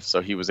older stuff,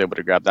 so he was able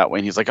to grab that way,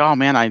 and he's like, oh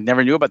man, I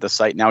never knew about the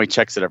site. Now he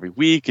checks it every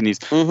week, and he's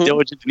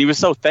diligent, and he was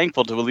so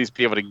thankful to at least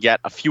be able to get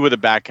a few of the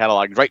back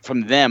catalog right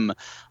from them,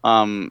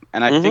 and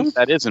I think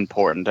that is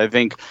important. I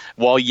think,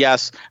 well,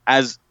 yes,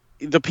 as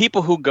the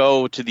people who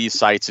go to these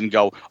sites and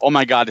go, oh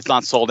my God, it's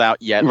not sold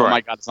out yet. Right. Oh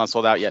my God, it's not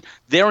sold out yet.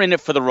 They're in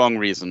it for the wrong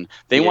reason.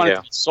 They want it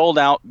to be sold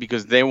out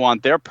because they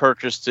want their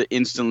purchase to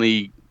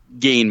instantly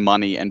gain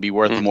money and be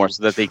worth more,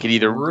 so that they can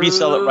either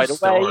resell it right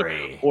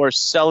away or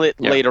sell it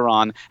later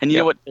on. And you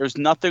know what? There's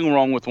nothing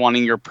wrong with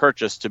wanting your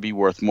purchase to be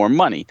worth more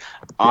money,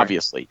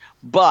 obviously.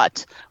 Right.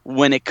 But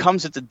when it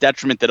comes at the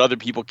detriment that other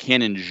people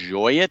can't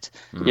enjoy it,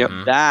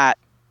 that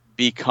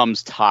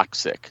becomes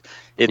toxic.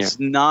 It's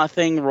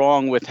nothing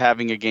wrong with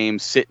having a game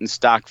sit in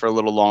stock for a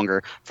little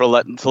longer to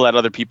let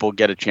other people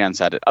get a chance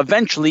at it.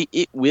 Eventually,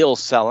 it will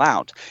sell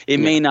out. It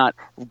may not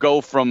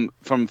go from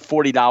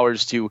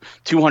 $40 to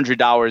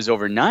 $200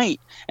 overnight.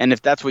 And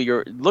if that's what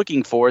you're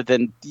looking for,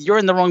 then you're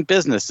in the wrong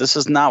business. This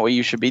is not what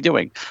you should be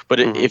doing. But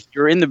if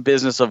you're in the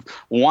business of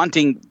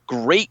wanting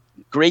great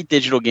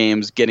digital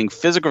games, getting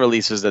physical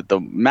releases that the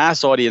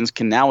mass audience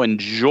can now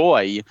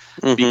enjoy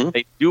because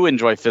they do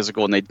enjoy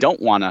physical and they don't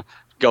want to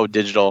go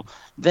digital,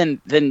 then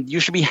you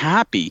should be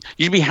happy.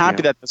 You should be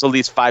happy that there's at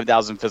least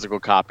 5,000 physical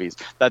copies.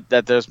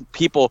 That there's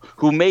people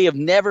who may have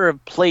never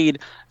played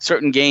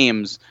certain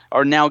games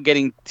are now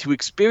getting to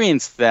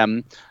experience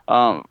them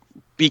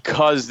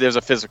because there's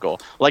a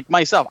physical. Like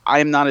myself, I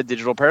am not a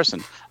digital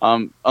person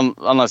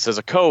unless there's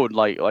a code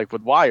like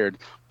with Wired.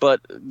 But,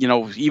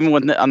 even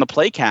on the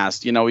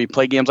Playcast, we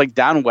play games like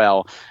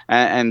Downwell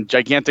and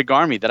Gigantic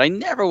Army that I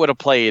never would have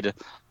played.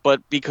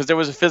 But because there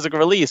was a physical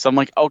release, I'm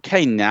like,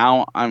 okay,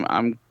 now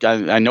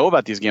I know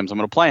about these games. I'm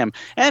going to play them.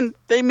 And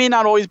they may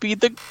not always be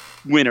the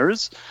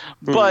winners,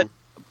 but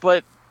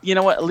you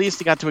know what? At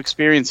least you got to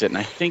experience it. And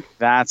I think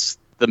that's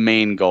the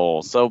main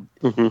goal. So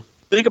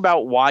think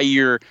about why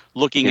you're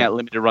looking at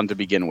limited run to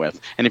begin with.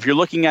 And if you're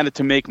looking at it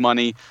to make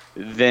money,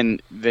 then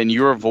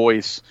your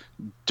voice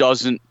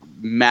doesn't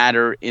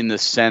matter in the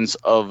sense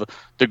of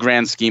the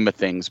grand scheme of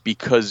things,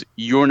 because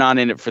you're not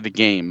in it for the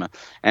game.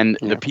 And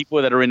the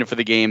people that are in it for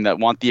the game, that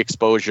want the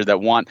exposure, that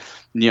want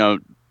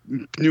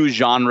new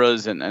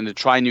genres and to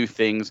try new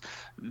things,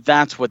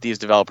 that's what these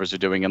developers are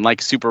doing. And like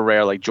Super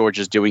Rare, like George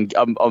is doing,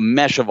 a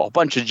mesh of a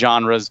bunch of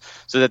genres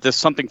so that there's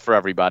something for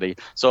everybody.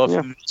 So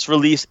if this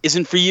release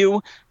isn't for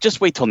you, just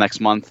wait till next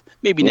month.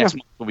 Maybe next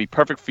month will be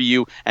perfect for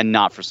you and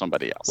not for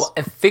somebody else. Well,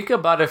 and think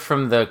about it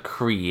from the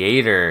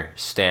creator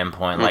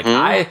standpoint. Like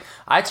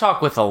I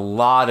talk with a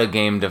lot of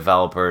game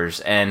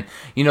developers, and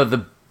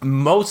the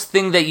most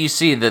thing that you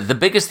see, the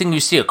biggest thing you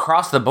see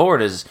across the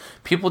board is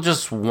people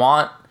just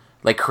want,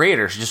 like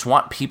creators just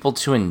want people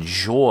to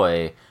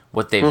enjoy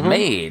what they've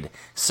made.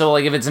 So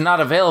like if it's not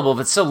available, if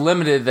it's so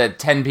limited that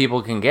 10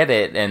 people can get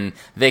it and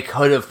they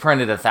could have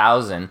printed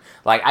 1,000,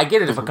 like I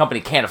get it if a company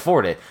can't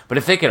afford it, but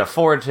if they can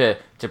afford to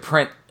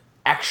print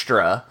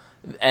extra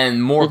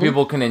and more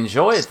people can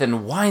enjoy it,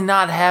 then why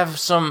not have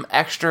some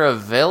extra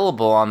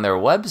available on their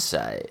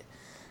website?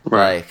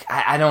 Right. Like,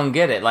 I don't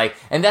get it. Like,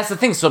 and that's the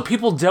thing. So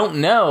people don't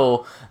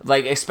know,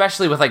 like,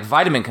 especially with like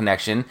Vitamin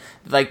Connection,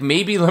 like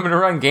maybe Limited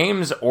Run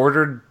Games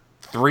ordered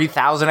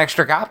 3,000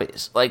 extra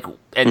copies, like,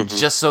 and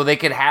just so they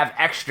could have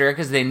extra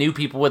because they knew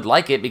people would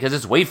like it because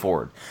it's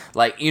WayForward.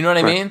 Like, you know what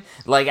I mean?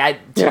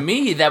 Like, to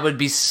me, that would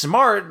be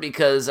smart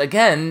because,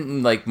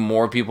 again, like,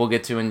 more people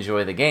get to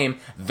enjoy the game.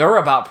 They're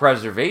about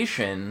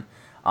preservation.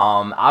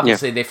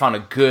 Obviously, they found a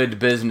good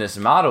business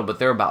model, but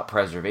they're about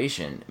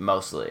preservation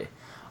mostly.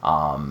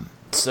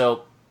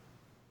 So,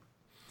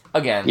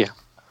 again. Yeah.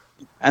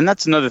 And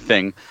that's another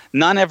thing.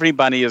 Not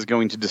everybody is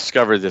going to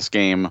discover this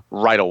game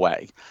right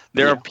away.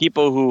 There are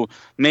people who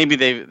maybe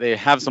they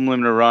have some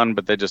limited run,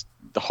 but they're just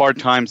the hard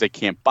times. They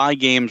can't buy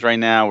games right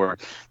now, or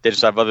they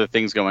just have other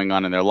things going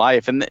on in their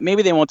life. And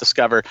maybe they won't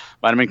discover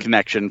Vitamin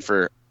Connection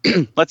for,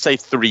 let's say,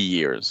 3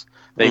 years.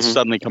 They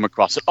suddenly come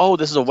across it. Oh,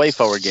 this is a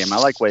WayForward game. I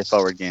like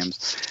WayForward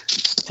games.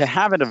 To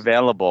have it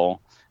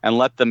available and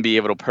let them be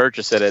able to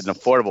purchase it at an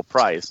affordable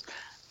price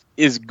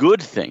is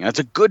good thing. That's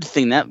a good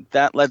thing.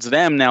 That lets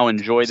them now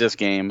enjoy this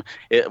game.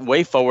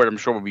 WayForward, I'm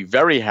sure, will be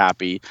very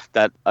happy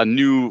that a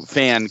new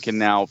fan can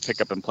now pick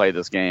up and play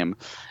this game.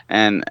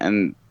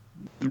 And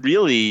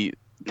really,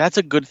 that's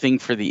a good thing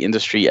for the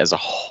industry as a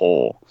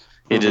whole.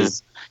 It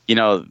is,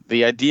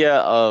 the idea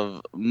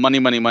of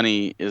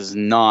money is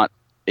not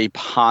a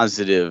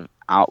positive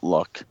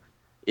outlook.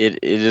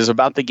 It is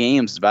about the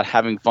games. It's about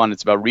having fun.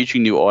 It's about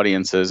reaching new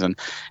audiences and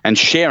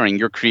sharing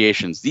your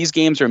creations. These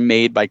games are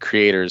made by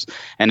creators,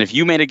 and if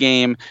you made a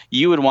game,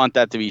 you would want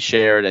that to be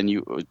shared, and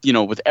you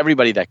with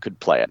everybody that could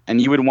play it,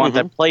 and you would want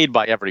that played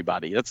by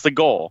everybody. That's the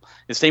goal.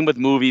 The same with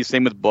movies,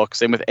 same with books,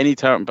 same with any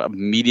type of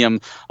medium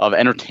of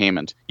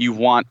entertainment. You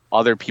want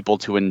other people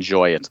to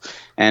enjoy it,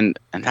 and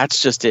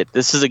that's just it.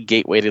 This is a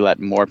gateway to let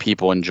more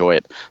people enjoy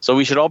it. So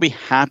we should all be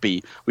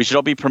happy. We should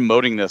all be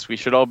promoting this. We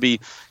should all be,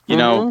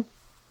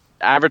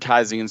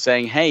 advertising and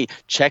saying, hey,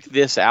 check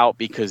this out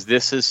because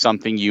this is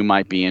something you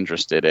might be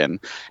interested in.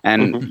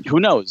 And who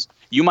knows,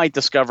 you might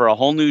discover a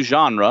whole new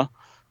genre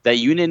that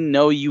you didn't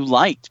know you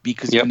liked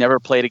because you never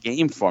played a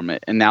game from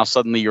it, and now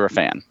suddenly you're a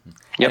fan.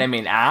 And I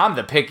mean, I'm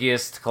the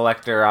pickiest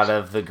collector out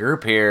of the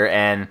group here,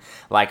 and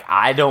like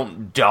I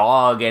don't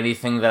dog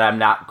anything that I'm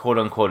not quote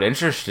unquote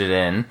interested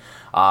in.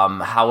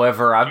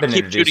 However, I've been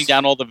introduced... shooting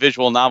down all the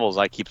visual novels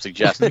I keep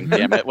suggesting.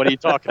 Damn it! What are you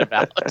talking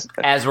about?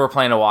 As we're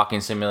playing a walking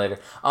simulator.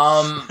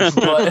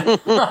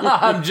 But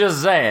I'm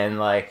just saying,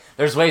 like,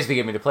 there's ways to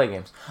get me to play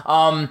games.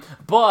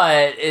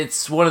 But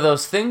it's one of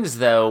those things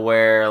though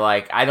where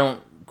like I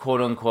don't quote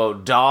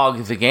unquote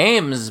dog the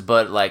games,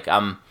 but like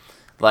I'm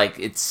like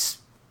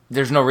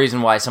there's no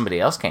reason why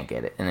somebody else can't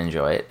get it and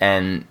enjoy it,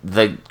 and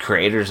the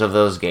creators of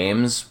those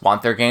games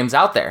want their games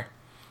out there,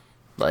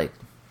 like.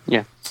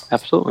 Yeah,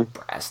 absolutely.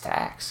 Brass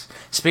tacks.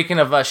 Speaking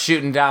of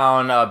shooting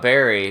down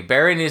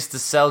Barry needs to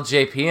sell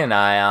JP and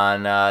I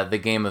on the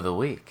game of the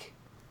week.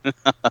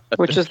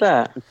 Which is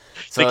that?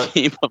 So, the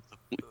game of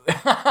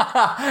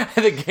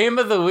the game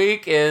of the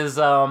week is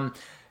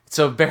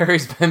so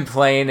Barry's been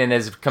playing and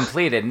has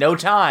completed No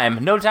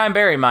Time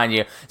Barry, mind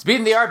you. It's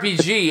beating the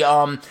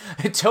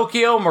RPG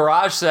Tokyo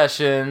Mirage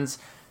Sessions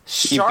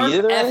Sharp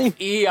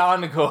FE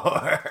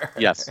Encore.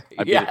 Yes.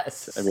 I beat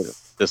it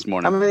this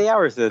morning. How many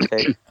hours did it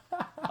take?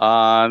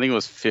 I think it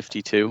was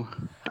 52.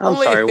 I'm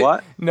sorry,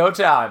 what? No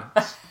time.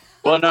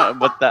 Well, no,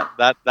 but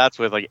that's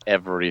with like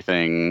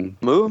everything.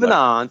 Moving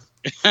on.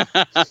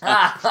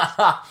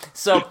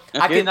 So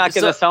you're not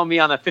going to sell me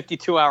on a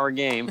 52-hour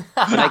game when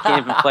I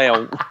can't even play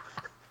a.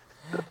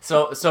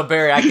 So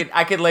Barry,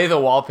 I could lay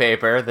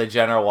the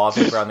general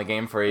wallpaper on the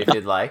game for you if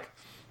you'd like.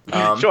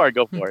 Sure,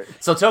 go for it.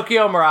 So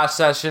Tokyo Mirage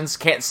Sessions,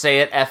 can't say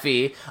it,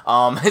 FE.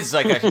 It's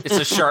like it's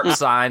a sharp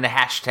sign, a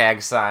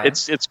hashtag sign.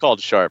 It's called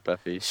Sharp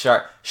FE.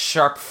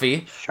 Sharp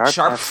FE.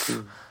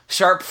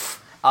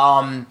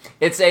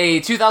 It's a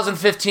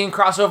 2015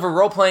 crossover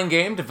role-playing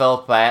game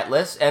developed by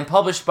Atlas and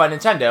published by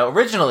Nintendo,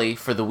 originally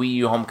for the Wii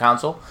U home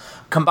console.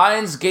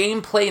 Combines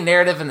gameplay,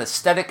 narrative, and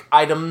aesthetic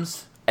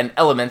items and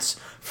elements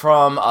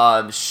from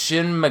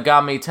Shin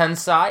Megami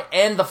Tensei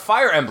and the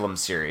Fire Emblem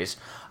series.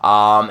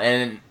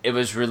 And it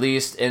was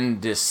released in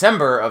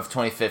December of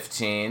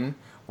 2015,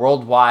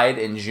 worldwide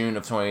in June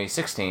of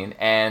 2016,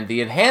 and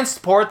the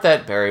enhanced port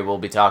that Barry will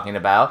be talking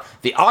about,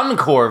 the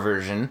Encore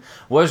version,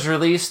 was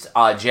released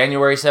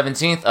January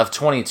 17th of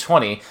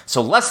 2020,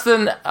 so less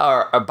than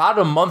about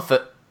a month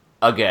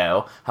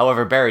ago.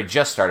 However, Barry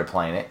just started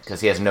playing it because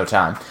he has no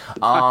time.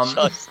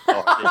 It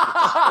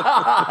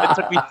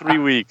took me 3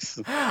 weeks.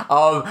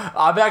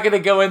 I'm not going to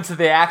go into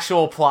the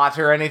actual plot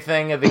or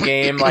anything of the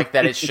game like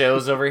that it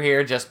shows over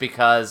here, just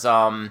because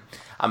I'm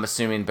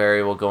assuming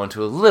Barry will go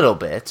into a little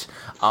bit.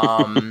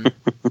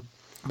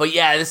 But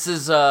yeah, this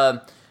is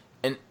an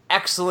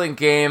excellent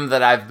game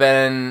that I've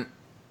been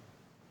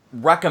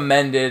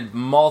recommended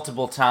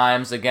multiple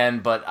times again,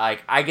 but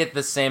I get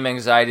the same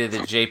anxiety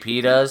that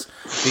JP does,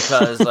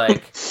 because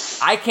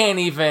I can't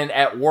even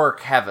at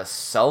work have a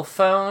cell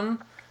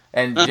phone,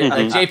 and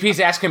JP's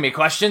asking me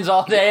questions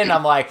all day, and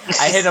I'm like,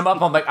 I hit him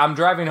up, I'm like, I'm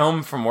driving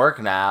home from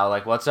work now,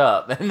 like, what's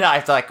up? And I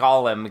have to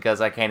call him because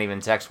I can't even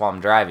text while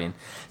I'm driving.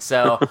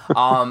 So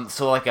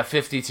so like a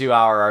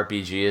 52-hour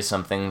RPG is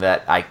something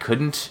that I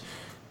couldn't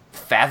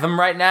fathom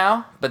right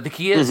now, but the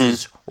key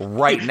is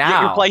right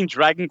now. You're playing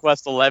Dragon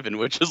Quest XI,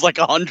 which is like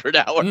 100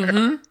 hours.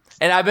 Mm-hmm.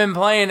 And I've been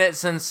playing it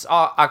since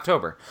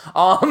October.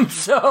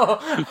 So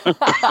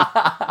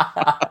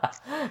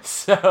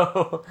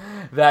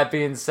that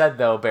being said,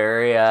 though,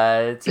 Barry,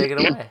 take it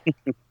away.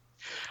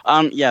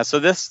 Yeah. So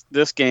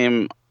this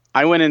game,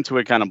 I went into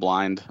it kind of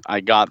blind. I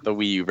got the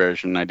Wii U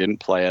version. I didn't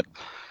play it,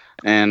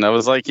 and I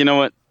was like, you know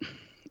what?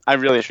 I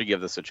really should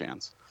give this a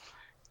chance.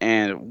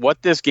 And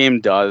what this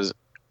game does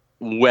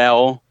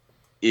well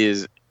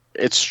is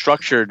it's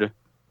structured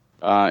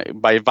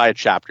via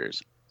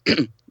chapters.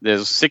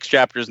 There's 6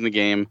 chapters in the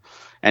game,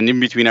 and in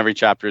between every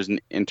chapter is an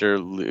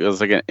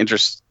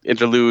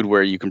interlude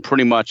where you can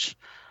pretty much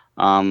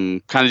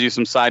kind of do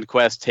some side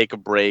quests, take a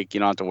break. You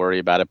don't have to worry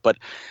about it. But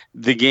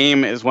the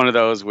game is one of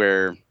those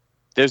where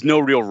there's no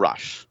real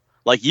rush.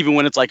 Like, even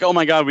when it's like, oh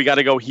my god, we got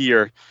to go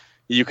here,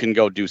 you can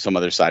go do some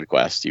other side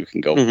quest. You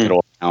can go get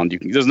around.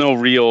 There's no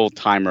real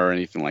timer or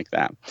anything like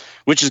that,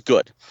 which is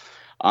good.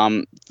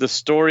 The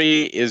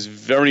story is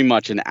very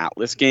much an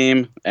Atlas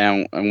game,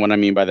 and what I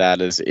mean by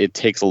that is it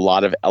takes a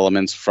lot of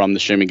elements from the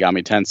Shin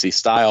Megami Tensei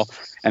style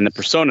and the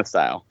Persona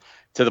style,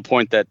 to the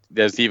point that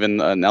there's even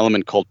an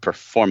element called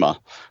Performa,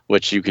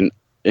 which you can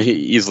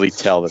easily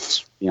tell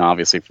that's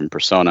obviously from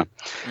Persona.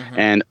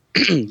 And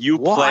you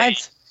play.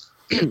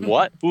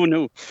 What? Who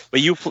knew?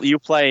 But you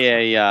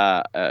play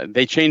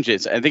they changed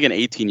it. I think an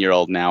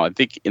 18-year-old now. I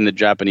think in the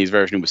Japanese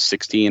version it was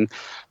 16.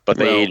 But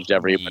they aged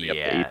everybody up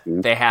to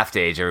 18. They have to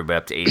age everybody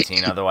up to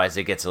 18, otherwise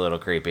it gets a little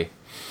creepy.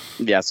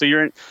 Yeah, so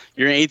you're an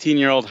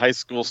 18-year-old high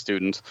school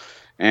student,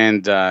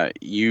 and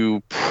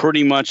you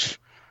pretty much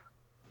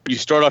you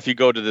start off. You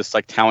go to this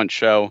like talent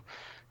show,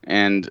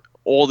 and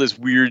all this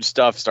weird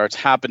stuff starts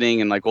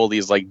happening, and like all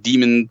these like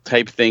demon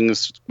type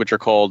things, which are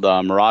called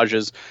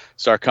mirages,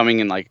 start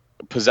coming and like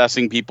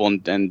possessing people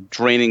and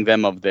draining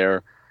them of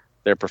their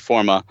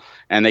performa,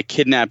 and they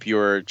kidnap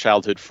your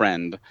childhood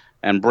friend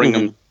and bring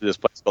them to this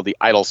place called the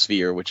Idol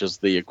Sphere, which is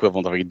the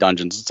equivalent of like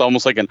dungeons. It's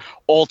almost like an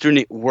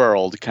alternate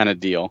world kind of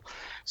deal.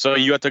 So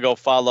you have to go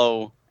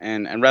follow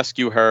and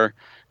rescue her,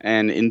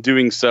 and in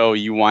doing so,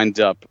 you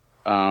wind up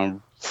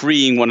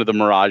freeing one of the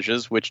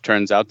Mirages, which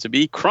turns out to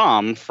be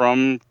Chrom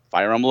from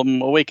Fire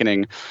Emblem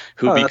Awakening,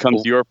 who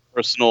becomes your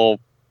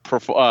personal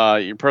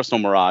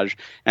Mirage,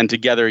 and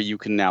together you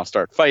can now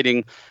start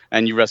fighting,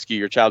 and you rescue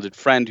your childhood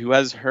friend who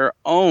has her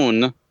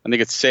own, I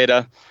think it's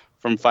Seda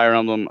from Fire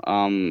Emblem,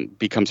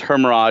 becomes her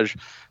Mirage.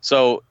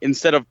 So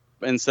instead of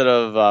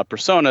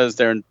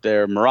personas,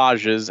 they're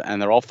Mirages, and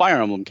they're all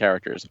Fire Emblem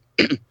characters.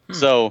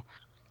 So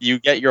you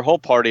get your whole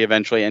party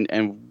eventually,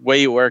 and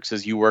way it works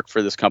is you work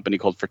for this company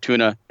called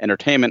Fortuna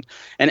Entertainment,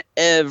 and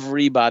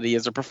everybody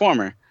is a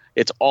performer.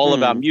 It's all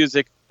about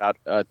music, about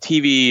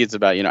TV, it's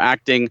about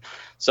acting.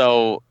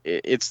 So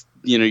it's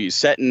you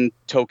set in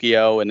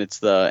Tokyo, and it's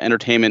the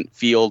entertainment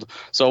field.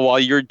 So while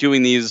you're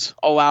doing these,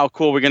 oh wow,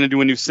 cool, we're gonna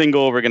do a new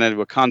single, we're gonna do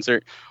a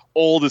concert,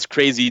 all this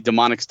crazy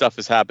demonic stuff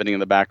is happening in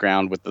the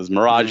background with those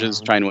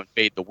mirages trying to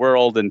invade the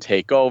world and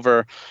take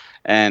over.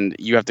 And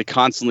you have to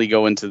constantly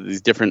go into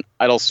these different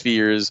idol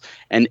spheres,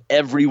 and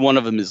every one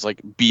of them is like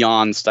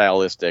beyond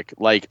stylistic.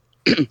 Like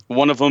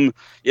one of them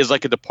is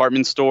like a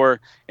department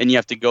store, and you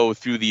have to go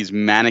through these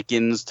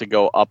mannequins to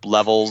go up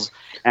levels,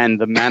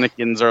 and the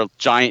mannequins are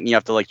giant, and you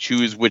have to like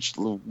choose which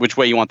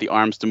way you want the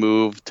arms to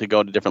move to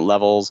go to different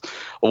levels.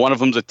 One of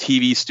them's a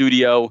TV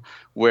studio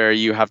where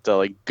you have to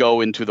like go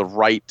into the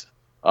right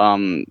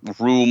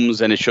rooms,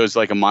 and it shows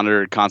like a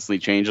monitor constantly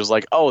changes,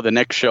 like, oh, the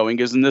next showing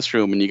is in this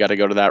room, and you got to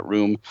go to that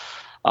room.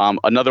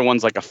 Another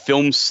one's like a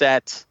film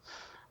set.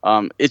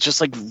 It's just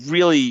like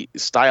really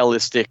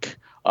stylistic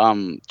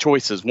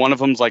choices. One of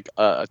them's like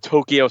a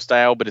Tokyo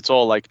style, but it's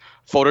all like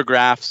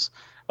photographs,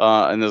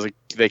 and there's like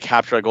they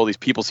capture like all these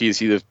people, so you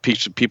see the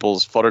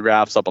people's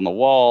photographs up on the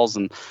walls,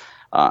 and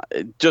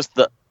it's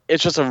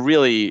just a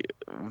really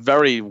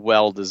very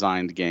well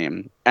designed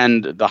game.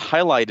 And the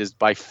highlight is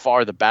by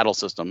far the battle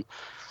system.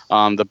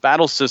 The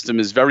battle system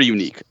is very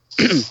unique.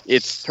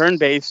 It's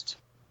turn-based.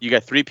 You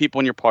got 3 people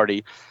in your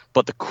party.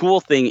 But the cool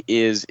thing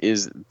is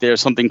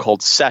there's something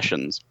called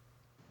sessions.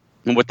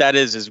 And what that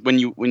is when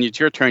it's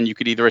your turn, you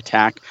could either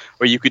attack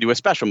or you could do a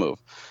special move.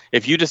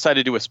 If you decide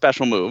to do a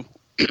special move,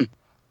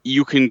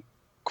 you can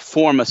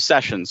form a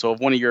session. So if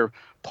one of your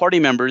party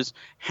members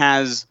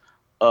has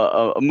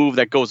a move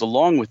that goes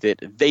along with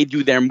it, they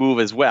do their move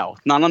as well.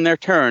 Not on their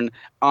turn,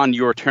 on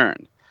your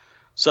turn.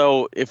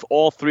 So if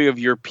all 3 of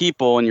your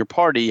people in your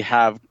party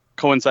have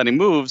coinciding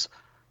moves,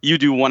 you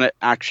do one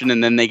action,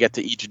 and then they get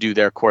to each do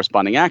their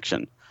corresponding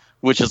action,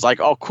 which is like,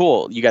 oh,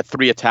 cool, you got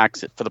 3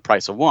 attacks for the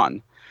price of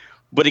 1.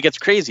 But it gets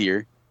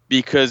crazier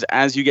because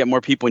as you get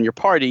more people in your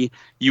party,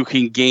 you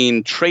can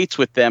gain traits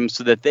with them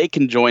so that they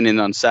can join in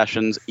on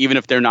sessions, even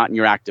if they're not in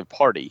your active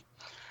party.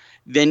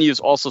 Then use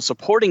also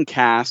supporting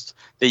cast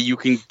that you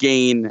can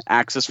gain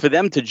access for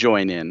them to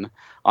join in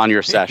on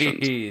your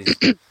sessions.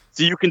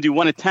 So you can do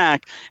 1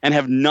 attack and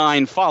have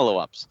 9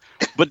 follow-ups.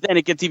 But then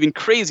it gets even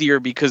crazier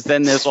because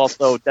then there's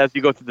also, as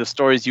you go through the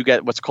stories, you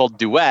get what's called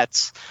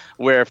duets,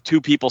 where if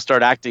 2 people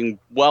start acting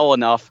well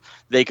enough,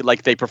 they could,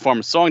 like, they perform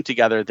a song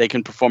together, they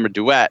can perform a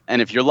duet.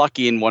 And if you're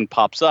lucky and one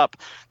pops up,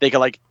 they can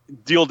like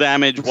deal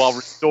damage while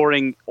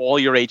restoring all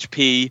your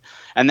HP.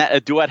 And that a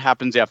duet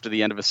happens after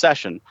the end of a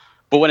session.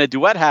 But when a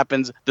duet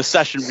happens, the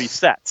session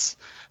resets.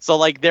 So,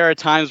 like, there are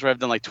times where I've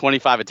done, like,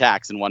 25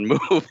 attacks in one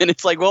move, and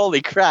it's like,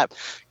 holy crap,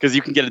 because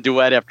you can get a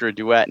duet after a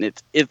duet, and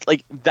it's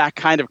like that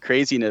kind of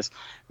craziness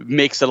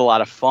makes it a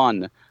lot of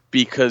fun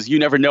because you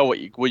never know what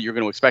you're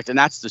going to expect, and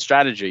that's the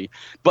strategy.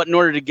 But in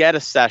order to get a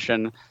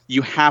session,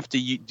 you have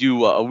to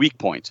do a weak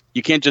point.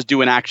 You can't just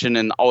do an action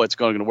and, oh, it's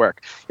going to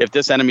work. If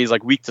this enemy is,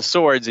 like, weak to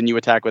swords and you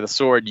attack with a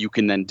sword, you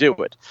can then do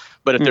it.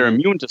 But if they're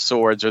immune to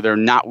swords or they're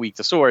not weak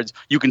to swords,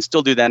 you can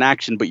still do that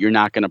action, but you're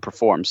not going to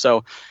perform.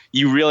 So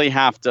you really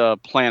have to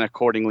plan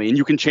accordingly, and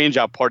you can change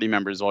out party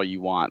members all you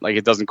want. Like,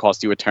 it doesn't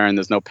cost you a turn.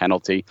 There's no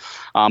penalty.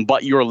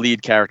 But your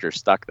lead character is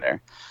stuck there.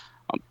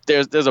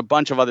 There's a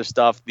bunch of other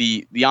stuff.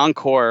 The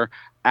Encore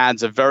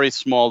adds a very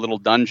small little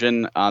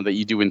dungeon that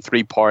you do in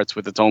 3 parts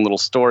with its own little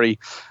story.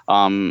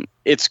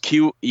 It's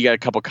cute. You got a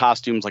couple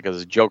costumes, like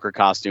a Joker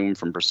costume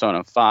from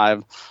Persona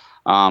 5.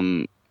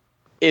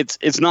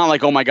 It's not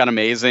like, oh my god,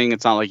 amazing.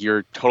 It's not like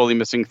you're totally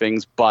missing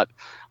things, but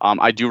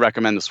I do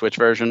recommend the Switch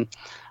version.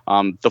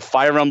 The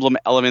Fire Emblem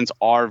elements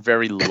are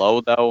very low,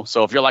 though.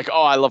 So if you're like,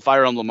 oh, I love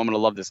Fire Emblem, I'm going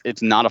to love this.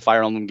 It's not a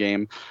Fire Emblem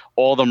game.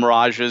 All the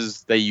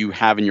Mirages that you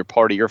have in your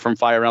party are from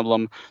Fire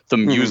Emblem. The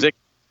music,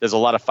 there's a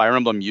lot of Fire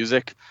Emblem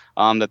music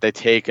that they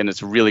take, and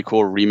it's really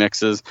cool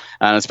remixes.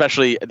 And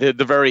especially the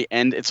very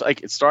end, it's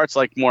like it starts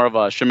like more of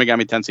a Shin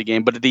Megami Tensei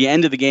game, but at the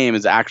end of the game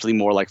is actually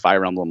more like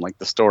Fire Emblem. Like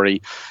the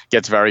story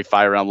gets very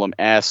Fire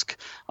Emblem-esque.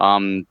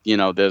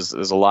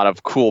 There's a lot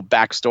of cool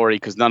backstory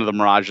because none of the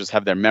Mirages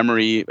have their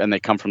memory, and they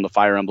come from the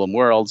Fire Emblem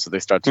world, so they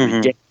start to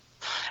begin.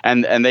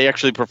 And they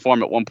actually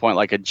perform at one point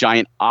like a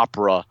giant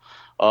opera.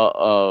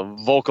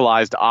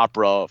 Vocalized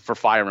opera for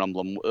Fire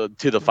Emblem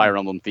to the Fire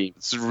Emblem theme.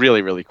 It's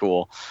really, really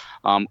cool.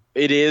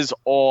 It is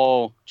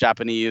all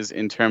Japanese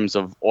in terms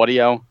of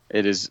audio.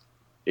 It is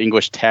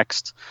English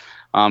text.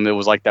 It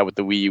was like that with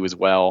the Wii U as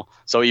well.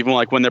 So even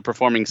like when they're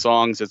performing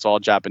songs, it's all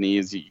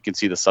Japanese. You can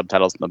see the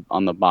subtitles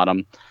on the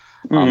bottom.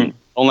 Don't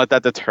let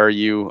that deter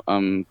you.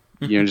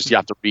 You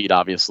have to read,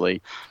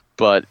 obviously.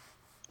 But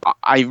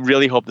I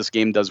really hope this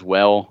game does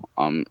well.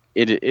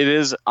 It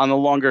is on the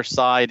longer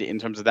side in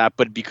terms of that,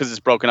 but because it's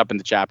broken up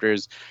into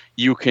chapters,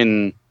 you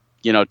can,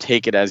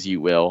 take it as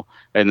you will,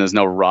 and there's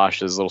no rush.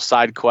 There's little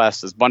side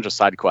quests. There's a bunch of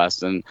side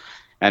quests, and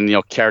and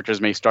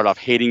characters may start off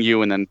hating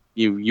you, and then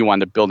you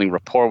wind up building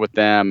rapport with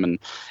them, and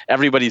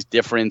everybody's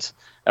different.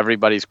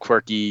 Everybody's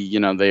quirky,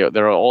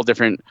 they're all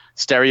different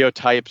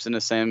stereotypes in the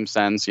same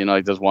sense.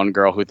 Like there's one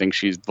girl who thinks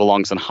she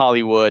belongs in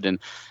Hollywood,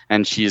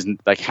 and she's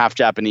like half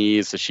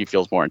Japanese, so she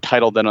feels more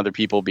entitled than other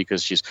people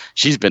because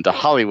she's been to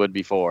Hollywood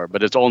before,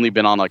 but it's only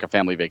been on like a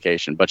family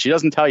vacation. But she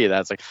doesn't tell you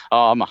that. It's like,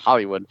 oh, I'm a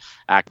Hollywood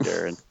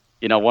actor, and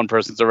one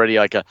person's already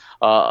like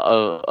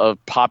a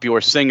popular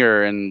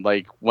singer, and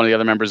like one of the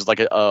other members is like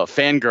a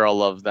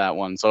fangirl of that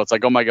one. So it's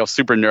like, oh my God,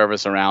 super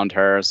nervous around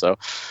her. So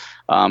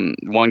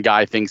one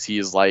guy thinks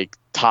he's like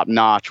top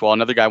notch, while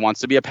another guy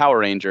wants to be a Power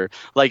Ranger.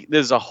 Like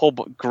there's a whole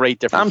great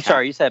different. I'm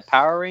sorry, you said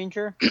Power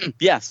Ranger?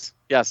 Yes.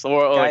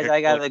 Or guys,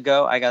 I gotta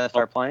go. I gotta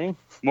start playing.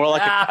 More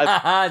like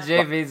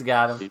JP's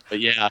got him. But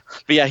yeah,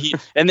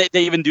 they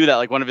even do that.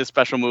 Like one of his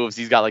special moves,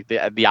 he's got like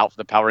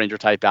the Power Ranger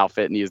type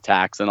outfit, and he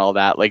attacks and all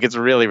that. Like it's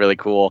really really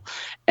cool,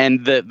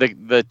 and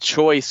the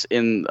choice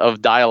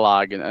of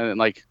dialogue and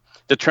like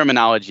the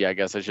terminology, I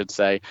guess I should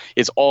say,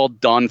 is all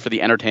done for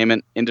the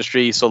entertainment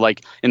industry. So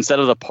like instead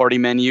of the party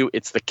menu,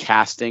 it's the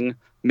casting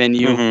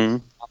menu.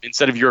 Mm-hmm.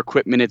 Instead of your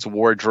equipment, it's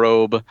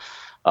wardrobe.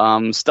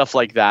 Stuff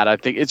like that. I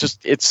think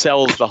it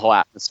sells the whole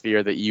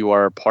atmosphere that you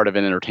are part of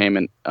an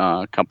entertainment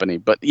company.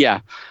 But yeah,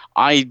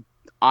 I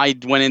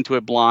went into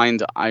it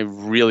blind. I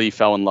really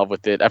fell in love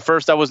with it. At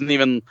first, I wasn't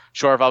even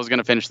sure if I was going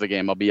to finish the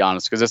game, I'll be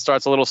honest, because it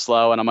starts a little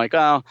slow, and I'm like,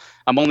 oh,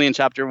 I'm only in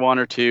chapter 1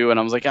 or 2, and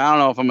I was like, I don't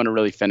know if I'm going to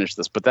really finish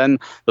this. But then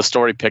the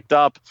story picked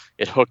up,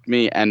 it hooked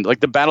me, and like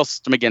the battle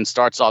system again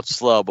starts off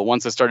slow, but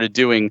once I started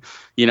doing,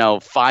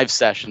 5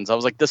 sessions, I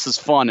was like, this is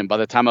fun. And by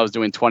the time I was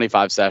doing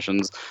 25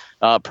 sessions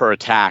per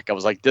attack, I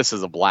was like, this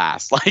is a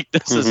blast. Like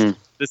this is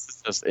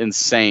just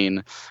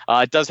insane.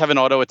 It does have an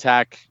auto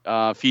attack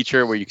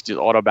feature where you can just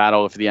auto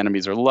battle if the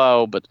enemies are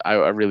low, but I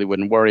really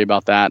wouldn't worry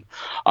about that.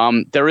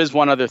 There is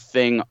one other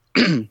thing.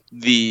 When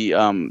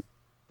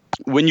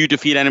you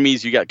defeat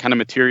enemies, you get kind of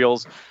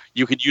materials.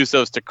 You could use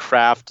those to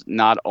craft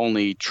not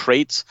only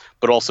traits,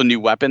 but also new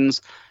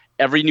weapons.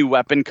 Every new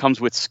weapon comes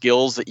with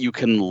skills that you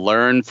can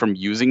learn from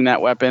using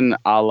that weapon,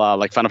 a la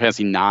like Final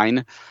Fantasy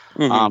IX.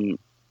 Mm-hmm.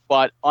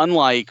 But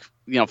unlike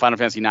Final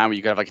Fantasy IX, where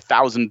you could have like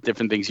 1,000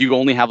 different things, you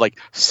only have like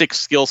 6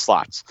 skill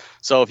slots.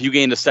 So if you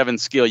gain a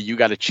 7th skill, you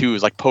got to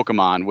choose, like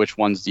Pokemon, which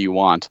ones do you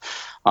want?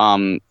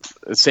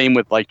 Same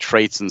with like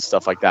traits and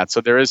stuff like that.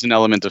 So there is an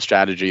element of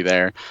strategy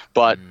there.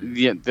 But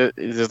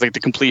there's like the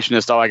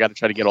completionist, I got to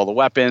try to get all the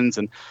weapons.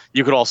 And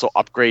you could also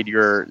upgrade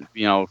your,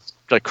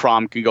 like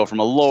Crom can go from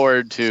a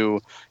Lord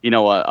to,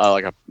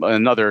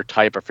 another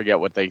type. I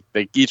forget what they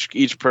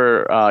each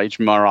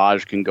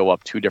Mirage can go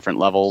up 2 different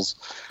levels.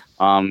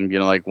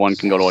 Like one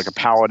can go to like a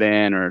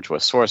paladin or to a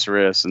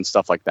sorceress and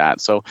stuff like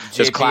that. So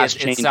just class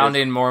changes. It's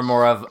sounding more and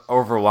more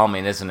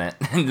overwhelming, isn't it?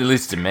 At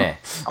least to me.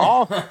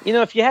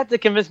 If you had to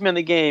convince me on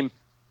the game,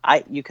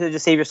 you could have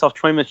just saved yourself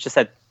 20 minutes. Just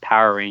said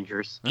Power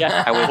Rangers.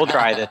 Yeah, I would have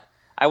tried it.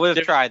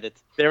 Tried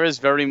it. There is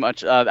very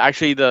much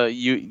actually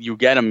you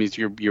get him. He's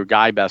your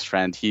guy best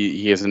friend.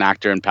 He is an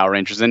actor in Power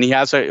Rangers, and he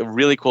has a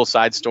really cool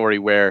side story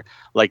where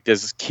like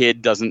this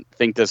kid doesn't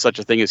think there's such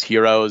a thing as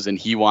heroes, and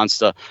he wants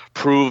to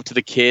prove to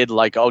the kid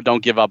like, oh,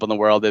 don't give up on the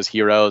world, there's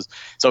heroes.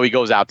 So he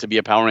goes out to be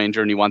a Power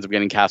Ranger, and he winds up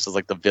getting cast as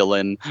like the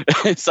villain.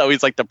 So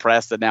he's like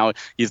depressed that now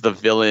he's the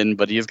villain,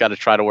 but he's got to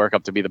try to work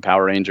up to be the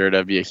Power Ranger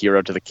to be a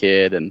hero to the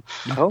kid, and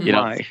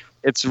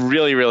it's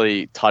really,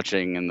 really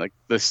touching, and like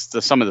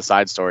some of the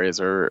side stories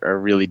are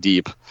really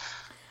deep.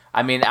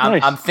 I mean,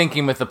 I'm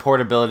thinking with the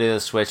portability of the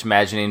Switch,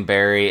 imagining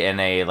Barry in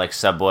a like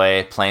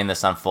subway playing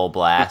this on full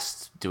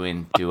blast,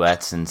 doing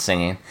duets and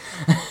singing.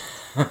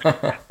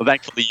 Well,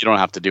 thankfully, you don't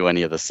have to do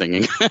any of the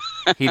singing.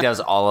 He does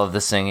all of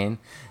the singing.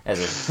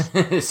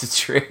 It's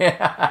true.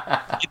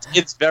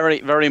 It's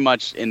very, very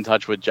much in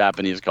touch with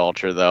Japanese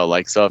culture, though.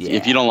 Like, so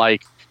if you don't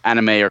like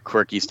anime or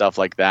quirky stuff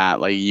like that,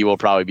 like you will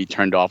probably be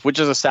turned off, which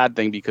is a sad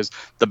thing because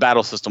the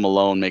battle system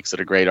alone makes it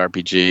a great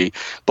RPG.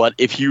 But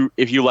if you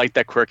like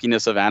that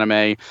quirkiness of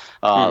anime,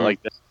 like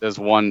there's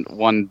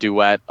one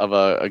duet of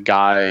a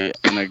guy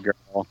and a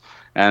girl,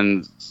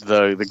 and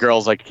the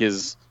girl's like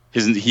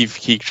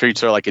he treats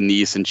her like a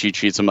niece, and she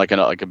treats him like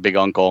a big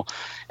uncle,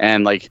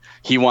 and like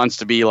he wants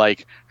to be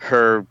like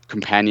her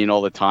companion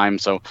all the time.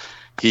 So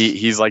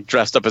he's like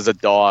dressed up as a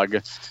dog,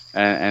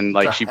 and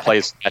like she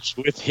plays fetch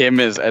with him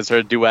as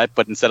her duet,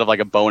 but instead of like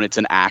a bone, it's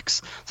an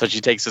axe. So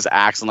she takes this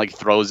axe and like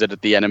throws it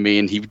at the enemy,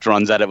 and he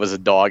runs at it as a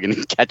dog and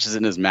he catches it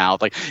in his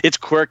mouth. Like it's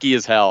quirky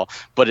as hell,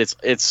 but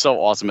it's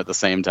so awesome at the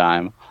same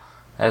time.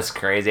 That's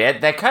crazy.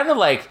 That kind of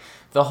like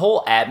the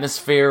whole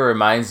atmosphere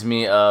reminds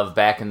me of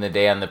back in the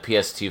day on the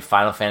PS2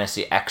 Final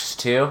Fantasy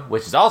X2,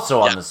 which is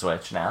also on the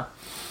Switch now.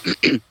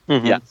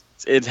 Yeah,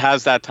 it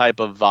has that type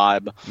of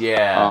vibe.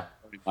 Yeah.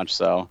 Very much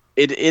so.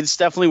 It's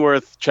definitely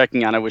worth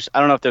checking out. I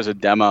don't know if there's a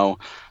demo,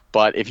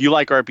 but if you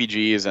like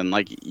RPGs and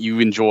like you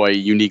enjoy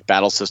unique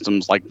battle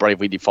systems like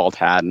Bravely Default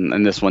had,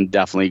 and this one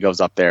definitely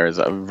goes up there as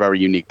a very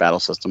unique battle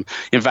system.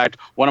 In fact,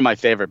 one of my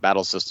favorite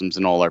battle systems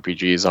in all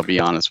RPGs, I'll be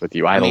honest with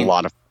you. I had a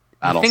lot of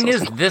battle system. The thing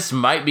system. is, this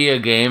might be a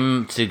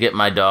game to get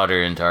my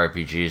daughter into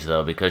RPGs,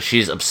 though, because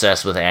she's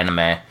obsessed with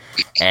anime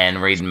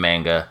and reading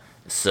manga.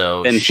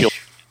 So,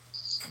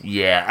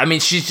 yeah, I mean,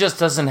 she just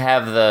doesn't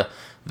have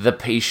the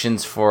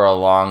patience for a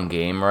long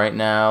game right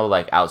now,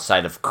 like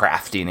outside of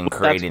crafting and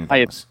creating That's why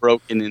things. It's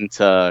broken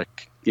into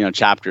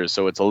chapters,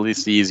 so it's at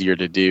least easier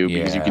to do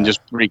because you can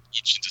just break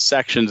each into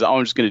sections. Oh,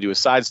 I'm just going to do a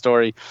side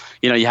story.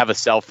 You have a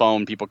cell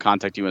phone. People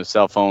contact you with a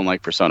cell phone,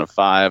 like Persona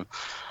 5.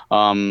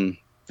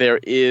 There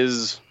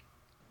is,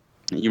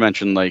 you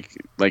mentioned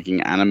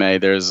liking anime.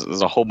 There's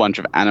a whole bunch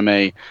of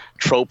anime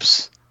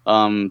tropes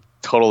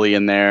totally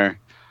in there,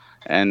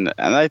 and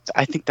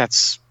I think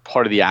that's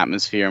part of the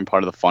atmosphere and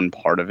part of the fun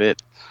part of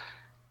it.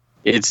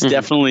 It's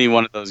definitely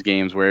one of those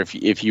games where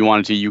if you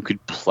wanted to, you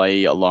could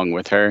play along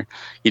with her.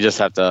 You just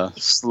have to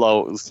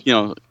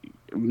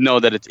know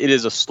that it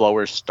is a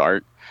slower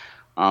start.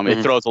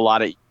 It throws a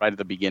lot at you right at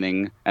the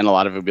beginning, and a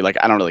lot of it would be like,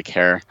 I don't really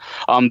care.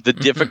 The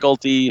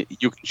difficulty,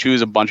 you can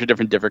choose a bunch of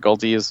different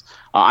difficulties.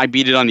 I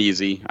beat it on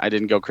easy. I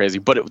didn't go crazy.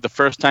 But the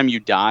first time you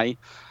die,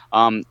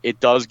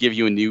 it does give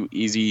you a new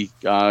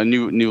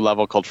new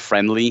level called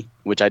friendly,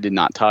 which I did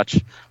not touch,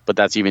 but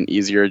that's even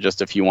easier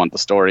just if you want the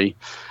story.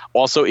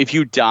 Also, if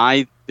you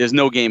die, there's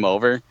no game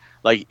over.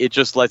 Like, it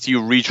just lets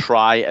you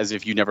retry as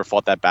if you never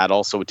fought that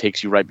battle, so it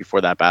takes you right before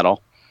that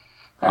battle.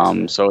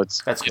 So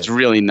it's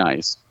really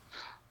nice.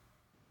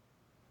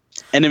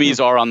 Enemies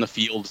are on the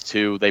field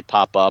too; they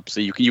pop up, so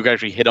you can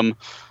actually hit them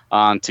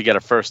to get a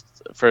first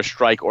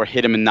strike, or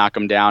hit them and knock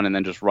them down, and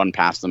then just run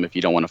past them if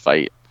you don't want to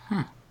fight.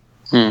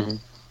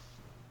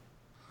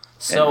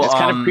 So it's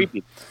kind of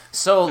creepy.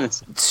 So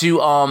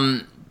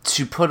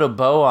to put a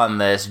bow on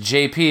this,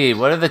 JP,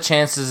 what are the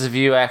chances of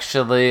you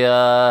actually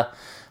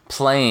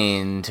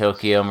playing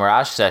Tokyo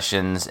Mirage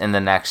Sessions in the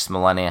next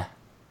millennia?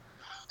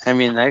 I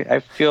mean,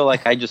 I feel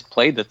like I just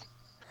played it.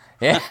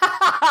 Yeah.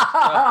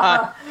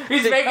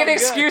 He's making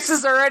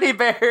excuses already,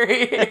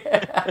 Barry.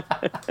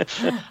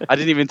 I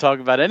didn't even talk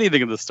about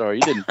anything in the story.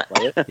 You didn't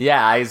play it.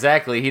 Yeah,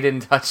 exactly. He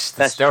didn't touch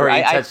the story.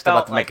 He touched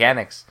about the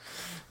mechanics.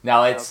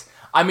 No, it's...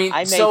 I mean,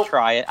 I may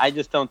try it. I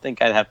just don't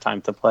think I'd have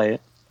time to play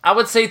it. I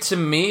would say, to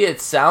me,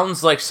 it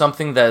sounds like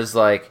something that is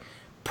like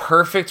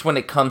perfect when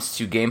it comes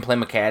to gameplay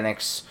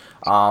mechanics.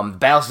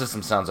 Battle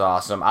system sounds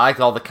awesome. I like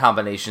all the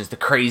combinations, the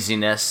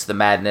craziness, the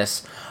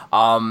madness.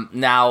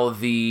 Now,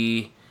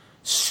 the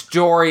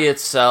story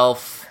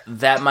itself,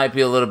 that might be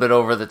a little bit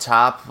over the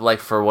top, like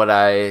for what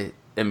I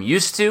am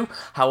used to.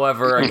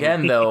 However,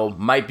 again, though,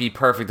 might be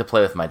perfect to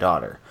play with my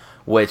daughter,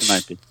 which...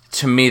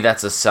 To me,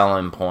 that's a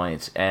selling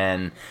point,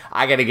 and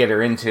I got to get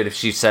her into it. If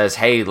she says,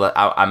 "Hey,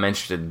 I'm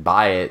interested,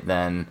 buy it,"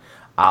 then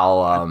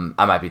I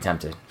might be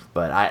tempted.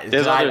 But I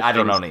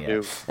don't own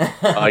it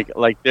yet.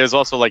 like there's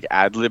also like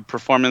ad lib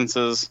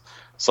performances.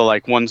 So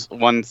like one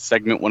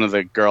segment, one of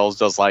the girls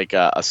does like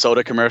a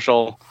soda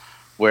commercial,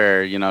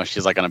 where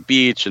she's like on a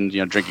beach and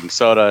drinking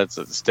soda. It's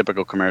a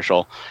typical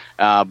commercial.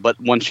 But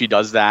once she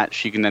does that,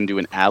 she can then do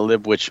an ad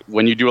lib, which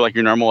when you do like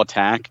your normal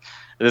attack,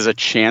 there's a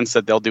chance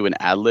that they'll do an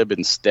ad lib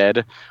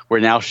instead, where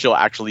now she'll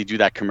actually do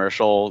that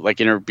commercial,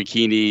 like in her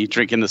bikini,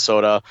 drinking the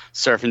soda,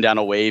 surfing down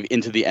a wave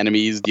into the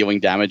enemies, dealing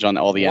damage on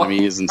all the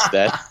enemies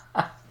instead.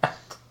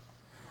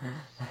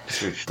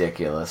 It's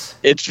ridiculous.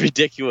 It's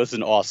ridiculous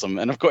and awesome.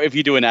 And of course, if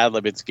you do an ad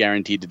lib, it's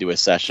guaranteed to do a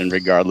session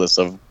regardless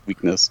of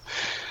weakness.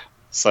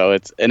 So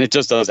it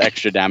just does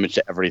extra damage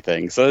to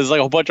everything. So there's like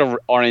a whole bunch of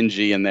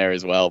RNG in there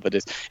as well, but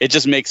it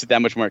just makes it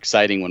that much more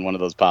exciting when one of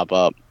those pop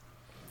up.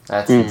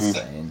 That's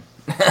insane.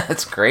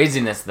 That's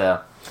craziness, though.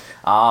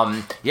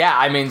 Yeah,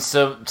 I mean,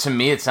 so to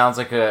me, it sounds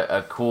like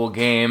a cool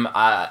game.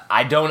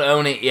 I don't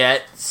own it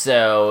yet,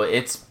 so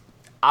it's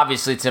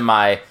obviously to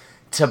my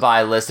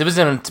to-buy list. It was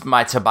in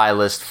my to-buy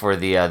list for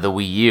the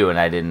Wii U, and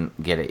I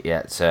didn't get it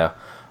yet, so...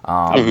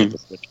 I'll get the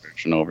Switch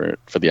version over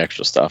for the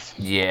extra stuff.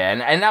 Yeah,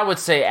 and I would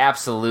say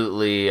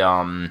absolutely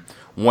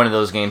one of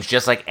those games,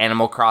 just like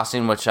Animal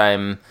Crossing, which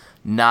I'm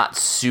not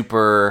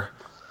super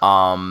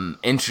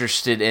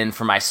interested in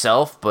for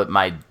myself, but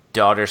my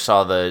daughter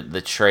saw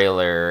the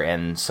trailer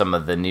and some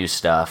of the new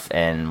stuff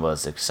and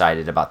was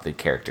excited about the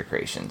character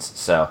creations.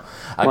 So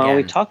again, well,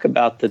 we talk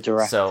about the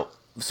Direct.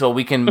 So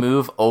we can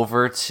move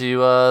over to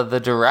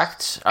the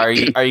Direct. Are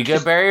you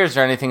good, Barry, or is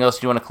there anything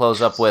else you want to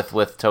close up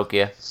with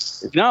Tokyo?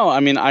 No, I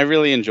mean, I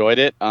really enjoyed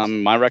it.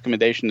 My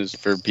recommendation is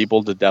for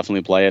people to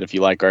definitely play it if you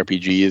like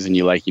RPGs and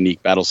you like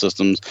unique battle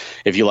systems.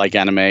 If you like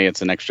anime,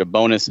 it's an extra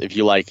bonus. If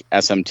you like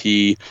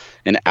SMT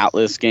and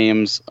Atlas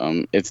games,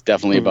 it's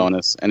definitely a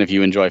bonus. And if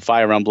you enjoy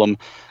Fire Emblem,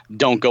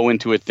 don't go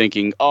into it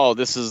thinking, oh,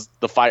 this is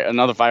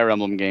another Fire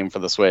Emblem game for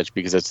the Switch,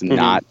 because it's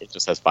not. It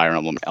just has Fire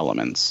Emblem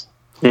elements.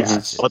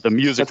 But the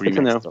music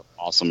remixes are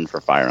awesome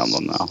for Fire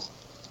Emblem, though.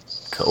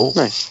 Cool.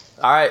 Nice.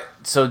 All right,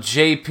 so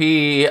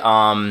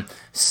JP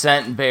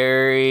sent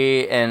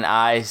Barry and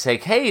I say,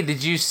 hey,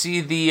 did you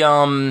see the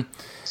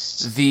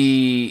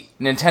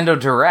Nintendo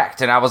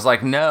Direct? And I was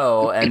like,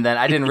 no. And then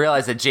I didn't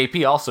realize that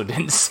JP also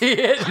didn't see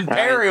it. And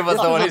Barry was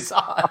the one who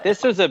saw it.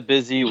 This was a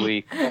busy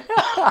week. Couldn't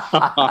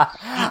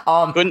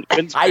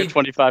spare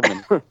 25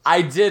 minutes.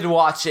 I did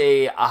watch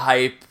a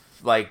hype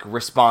like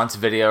response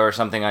video or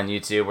something on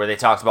YouTube where they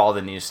talked about all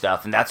the new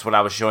stuff, and that's what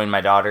I was showing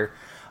my daughter,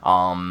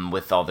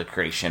 with all the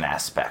creation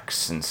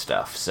aspects and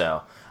stuff.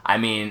 So I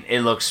mean,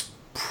 it looks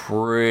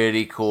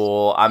pretty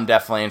cool. I'm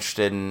definitely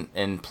interested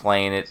in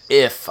playing it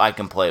if I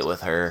can play it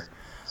with her.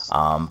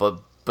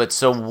 But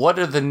so what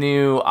are the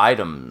new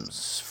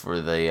items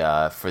for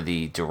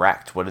the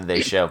direct? What did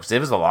they show? Because it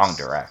was a long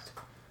direct.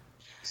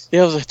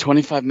 Yeah, it was like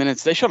 25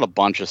 minutes. They showed a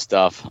bunch of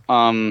stuff.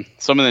 Some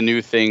of the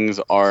new things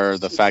are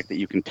the fact that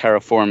you can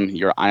terraform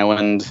your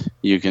island.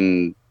 You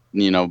can,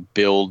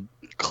 build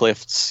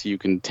cliffs. You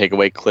can take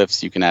away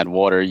cliffs. You can add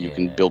water. You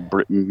can build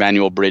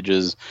manual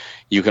bridges.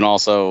 You can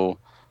also...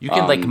 You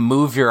can,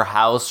 move your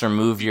house or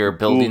move your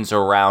buildings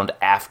around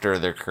after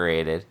they're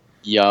created.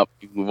 Yup.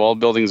 You move all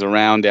buildings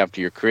around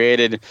after you're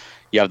created.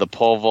 You have the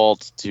pole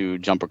vault to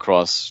jump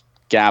across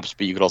gaps,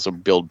 but you could also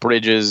build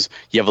bridges.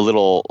 You have a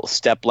little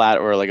step ladder,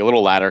 or like a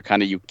little ladder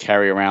kind of you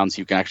carry around so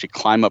you can actually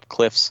climb up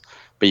cliffs,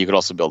 but you could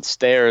also build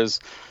stairs.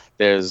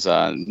 There's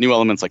new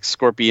elements like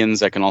scorpions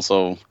that can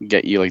also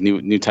get you like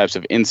new types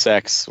of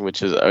insects,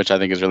 which I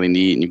think is really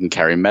neat, and you can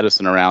carry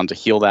medicine around to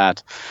heal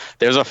that.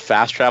 There's a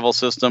fast travel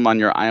system on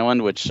your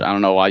island, which I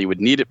don't know why you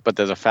would need it, but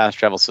there's a fast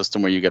travel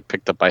system where you get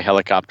picked up by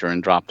helicopter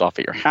and dropped off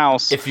at your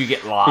house. If you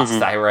get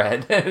lost, I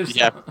read.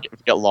 Yeah, if you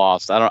get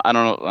lost. I don't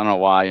know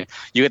why.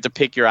 You get to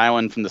pick your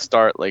island from the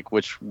start, like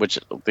which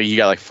you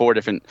got like 4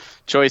 different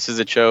choices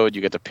it showed.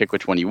 You get to pick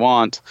which one you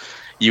want.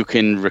 You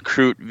can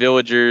recruit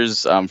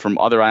villagers from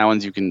other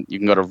islands. You can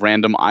go to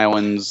random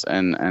islands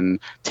and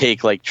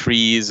take like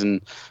trees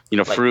and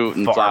fruit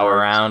and flowers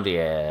around.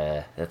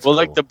 Yeah, that's well. Cool.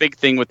 Like the big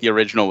thing with the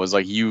original was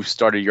like you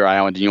started your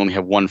island and you only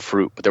have 1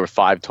 fruit, but there were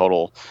 5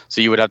 total.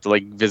 So you would have to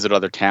like visit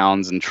other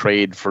towns and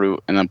trade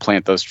fruit and then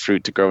plant those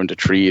fruit to grow into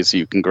trees so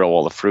you can grow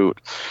all the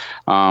fruit.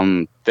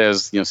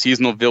 There's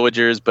seasonal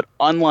villagers, but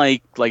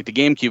unlike like the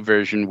GameCube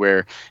version,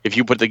 where if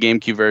you put the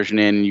GameCube version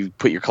in and you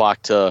put your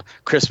clock to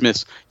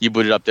Christmas, you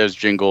boot it up, there's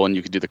Jingle, and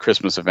you could do the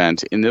Christmas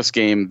event. In this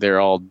game, they're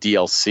all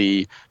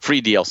DLC,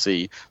 free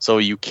DLC, so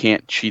you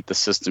can't cheat the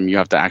system. You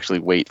have to actually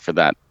wait for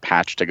that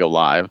patch to go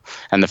live.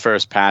 And the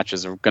first patch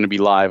is going to be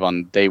live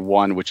on day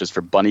 1, which is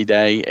for Bunny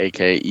Day,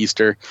 aka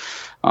Easter.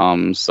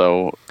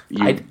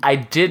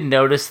 I did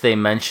notice they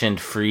mentioned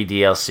free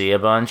DLC a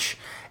bunch.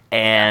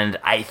 And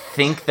I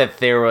think that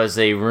there was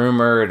a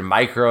rumored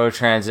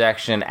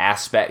microtransaction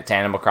aspect to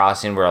Animal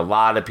Crossing where a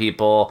lot of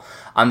people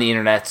on the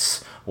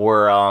internets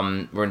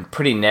were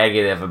pretty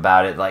negative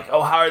about it. Like,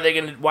 oh, why are they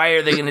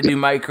gonna do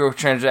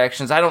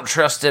microtransactions? I don't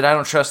trust it. I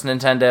don't trust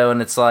Nintendo.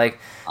 And it's like,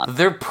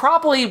 they're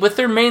probably, with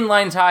their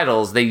mainline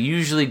titles, they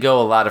usually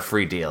go a lot of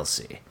free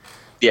DLC.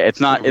 Yeah, it's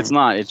not.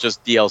 It's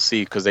just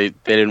DLC because they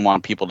didn't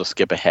want people to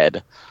skip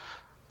ahead,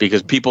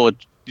 because people.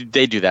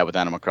 They do that with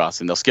Animal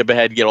Crossing. They'll skip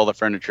ahead, get all the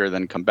furniture,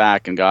 then come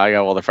back and go, I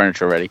got all the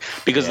furniture ready.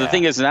 Because the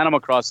thing is, Animal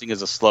Crossing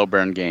is a slow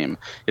burn game.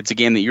 It's a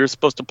game that you're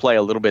supposed to play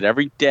a little bit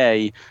every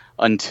day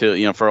until,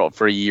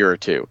 for a year or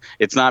 2.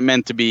 It's not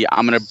meant to be,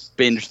 I'm going to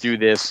binge through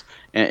this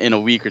in a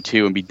week or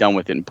 2 and be done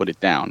with it and put it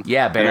down.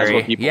 Yeah,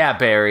 Barry.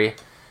 Barry.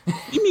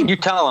 You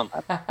tell him.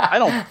 I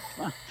don't.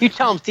 You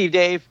tell him, Steve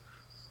Dave.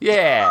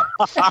 Yeah.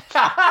 Oh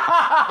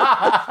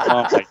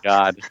my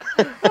God.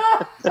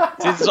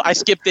 I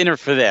skipped dinner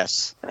for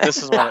this.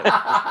 This is what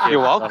you're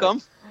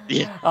welcome.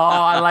 Yeah. Oh,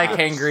 I like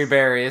Hangry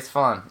Berry. It's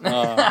fun.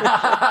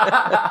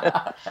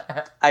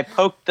 I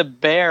poked the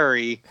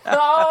berry.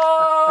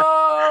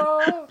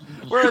 Oh!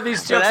 Where are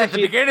these jokes at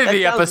the beginning of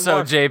the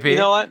episode, JP? You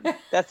know what?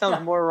 That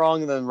sounds more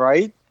wrong than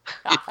right.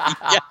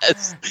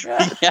 Yes.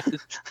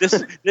 This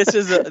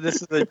is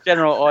a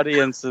general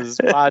audience's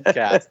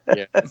podcast.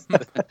 Yes.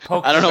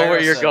 I don't know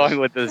where you're going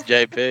with this,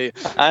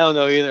 JP. I don't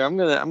know either. I'm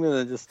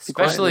gonna just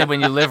especially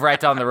when you live right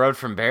down the road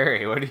from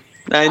Barry. What do you?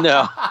 I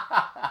know.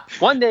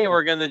 One day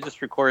we're gonna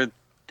just record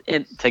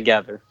it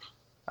together.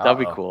 That'd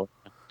be cool.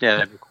 Yeah,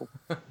 that'd be cool.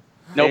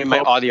 No, my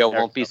audio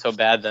won't be so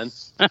bad then.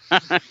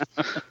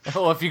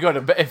 Well,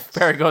 if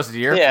Barry goes to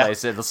your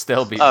place, it'll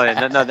still be. Oh,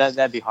 yeah, no,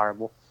 that'd be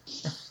horrible.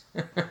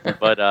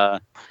 But no.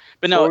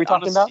 What are we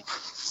talking about?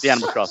 The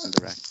Animal Crossing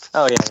Direct.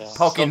 Oh yeah.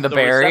 Poking the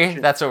berry.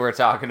 Reception. That's what we're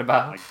talking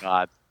about. Oh my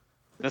God.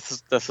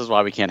 This is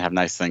why we can't have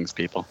nice things,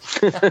 people.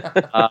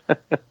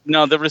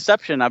 No, the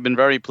reception I've been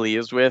very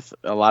pleased with.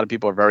 A lot of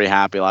people are very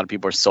happy. A lot of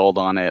people are sold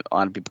on it. A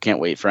lot of people can't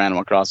wait for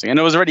Animal Crossing. And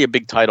it was already a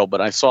big title, but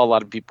I saw a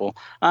lot of people,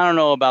 I don't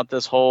know about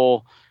this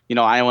whole,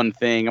 island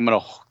thing. I'm going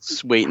to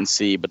wait and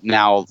see. But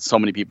now so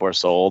many people are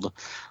sold.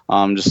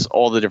 Just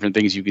all the different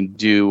things you can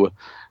do.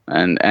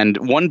 And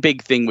one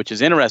big thing which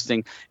is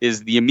interesting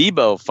is the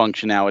amiibo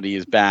functionality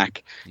is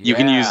back. You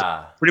can use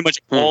pretty much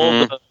all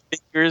the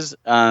figures.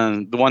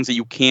 The ones that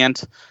you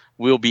can't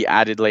will be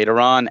added later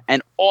on.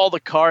 And all the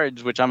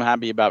cards, which I'm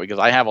happy about because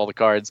I have all the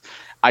cards.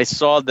 I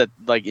saw that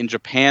like in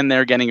Japan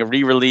they're getting a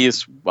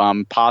re-release,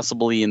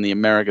 possibly in the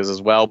Americas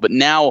as well. But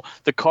now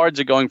the cards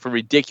are going for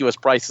ridiculous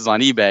prices on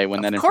eBay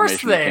when that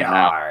information came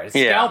out. Of course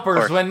they are.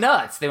 Scalpers went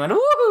nuts. They went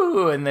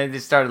woohoo, and then they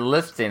started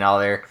listing all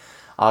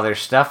their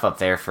stuff up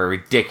there for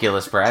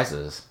ridiculous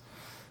prices.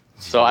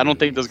 So I don't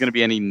think there's going to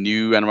be any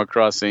new Animal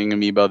Crossing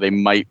amiibo. They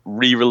might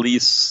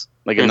re-release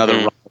like another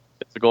run of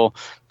physical.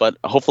 But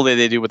hopefully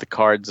they do with the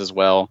cards as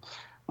well.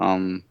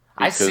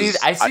 I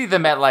see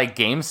them at like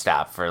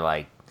GameStop for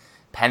like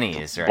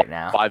pennies right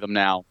now. Buy them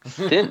now.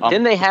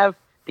 Didn't they have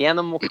the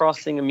Animal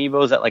Crossing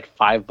amiibos at like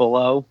 $5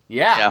 below?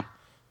 Yeah.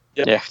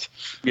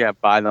 Yeah,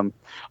 buy them.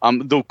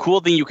 The cool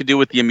thing you could do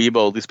with the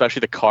amiibo, especially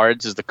the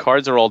cards, is the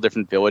cards are all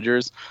different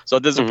villagers. So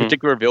if there's a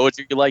particular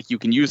villager you like, you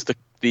can use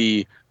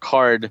the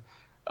card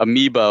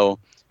amiibo,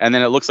 and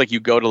then it looks like you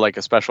go to like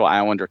a special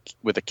island or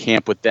with a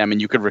camp with them, and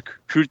you could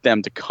recruit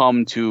them to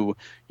come to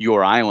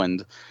your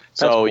island.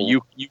 So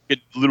you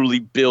could literally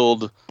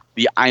build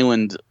the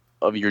island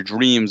of your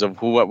dreams of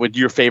what would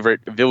your favorite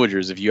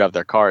villagers if you have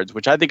their cards,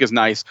 which I think is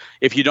nice.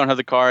 If you don't have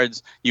the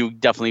cards, you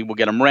definitely will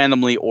get them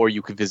randomly, or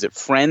you could visit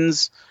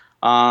friends'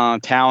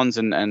 towns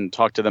and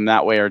talk to them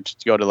that way, or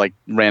just go to like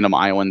random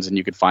islands and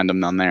you could find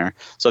them down there.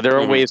 So there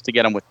are ways to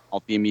get them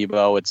without the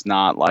amiibo. It's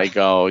not like,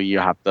 oh, you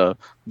have to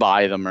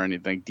buy them or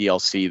anything,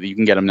 DLC. You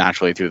can get them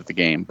naturally through the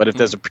game. But if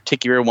there's a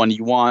particular one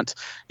you want,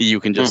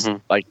 you can just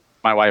like,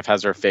 my wife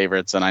has her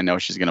favorites, and I know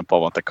she's going to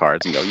pull out the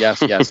cards and go,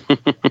 yes.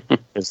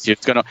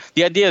 It's gonna.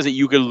 The idea is that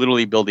you could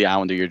literally build the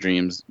island of your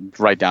dreams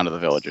right down to the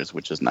villagers,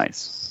 which is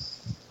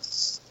nice.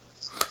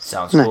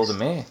 Sounds cool to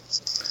me.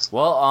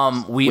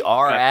 Well, we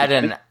are at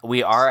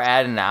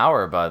an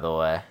hour, by the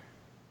way.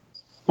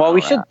 Well,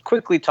 we should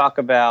quickly talk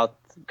about,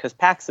 because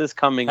PAX is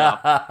coming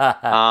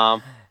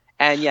up.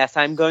 And yes,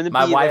 I'm going to be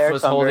there. My wife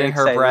was holding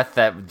her breath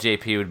that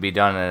JP would be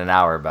done in an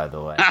hour, by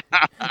the way.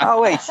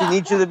 Oh, wait, she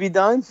needs you to be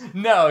done?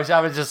 No,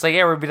 I was just like,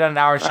 yeah, we'll be done in an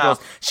hour. And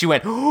she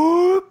went,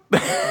 I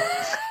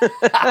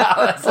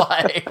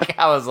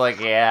was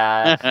like,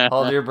 yeah,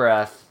 hold your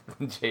breath.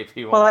 JP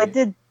won't. Well, I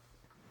did.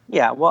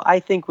 Yeah, well, I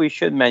think we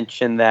should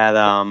mention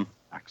that,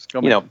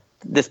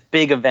 this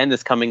big event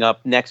is coming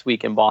up next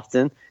week in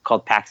Boston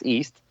called PAX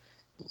East.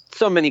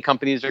 So many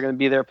companies are going to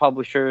be there,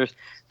 publishers,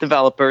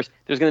 developers.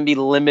 There's going to be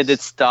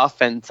limited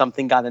stuff, and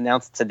something got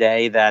announced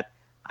today that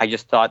I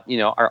just thought,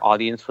 our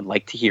audience would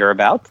like to hear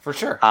about. For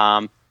sure.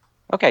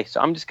 Okay, so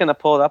I'm just going to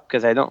pull it up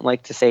because I don't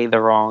like to say the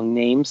wrong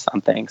names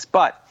on things.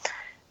 But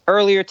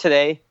earlier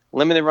today,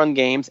 Limited Run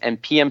Games and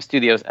PM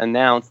Studios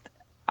announced,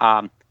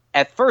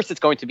 at first it's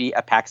going to be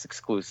a PAX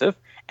exclusive,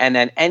 and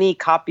then any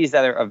copies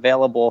that are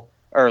available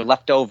or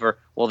left over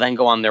will then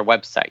go on their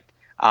website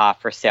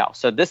for sale.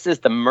 So this is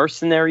the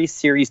Mercenaries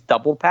Series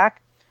Double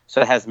Pack.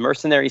 So it has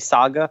Mercenaries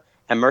Saga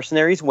and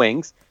Mercenaries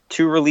Wings,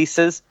 2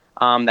 releases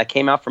that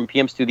came out from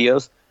PM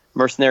Studios.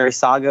 Mercenaries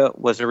Saga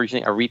was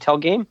originally a retail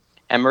game,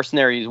 and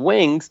Mercenaries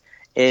Wings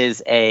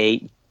is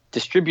a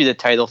distributed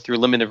title through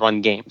Limited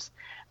Run Games.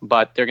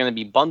 But they're going to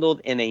be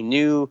bundled in a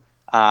new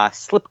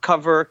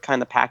slipcover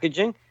kind of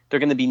packaging. They're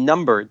going to be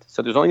numbered.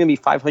 So there's only going to be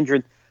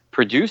 500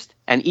 produced,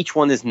 and each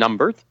one is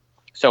numbered.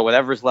 So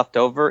whatever's left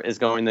over is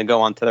going to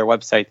go onto their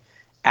website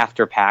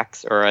after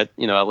PAX or at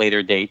a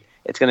later date.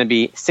 It's going to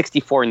be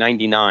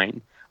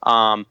 $64.99.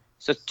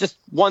 So just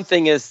one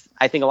thing is,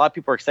 I think a lot of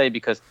people are excited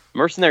because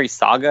Mercenaries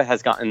Saga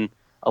has gotten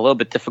a little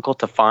bit difficult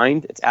to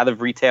find. It's out of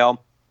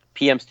retail.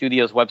 PM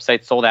Studios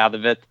website sold out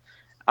of it,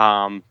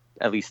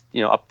 at least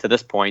up to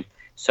this point.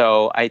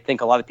 So I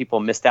think a lot of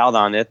people missed out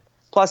on it.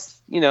 Plus,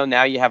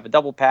 now you have a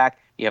double pack.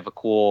 You have a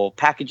cool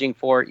packaging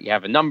for it. You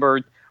have a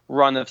numbered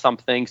run of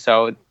something.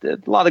 So a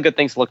lot of good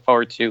things to look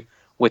forward to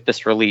with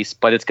this release.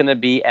 But it's going to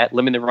be at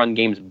Limited Run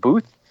Games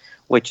booth,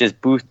 which is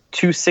booth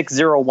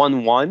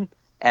 26011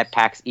 at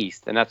PAX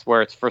East. And that's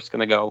where it's first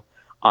going to go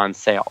on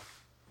sale.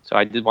 So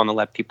I did want to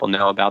let people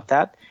know about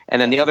that.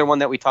 And then the other one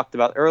that we talked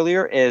about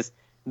earlier is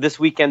this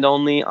weekend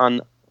only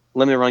on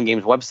Limited Run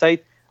Games website.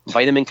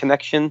 Vitamin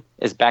Connection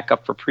is back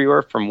up for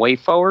pre-order from Way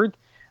Forward.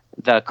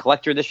 The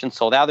collector edition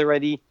sold out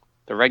already.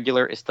 The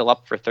regular is still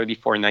up for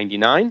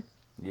 $34.99.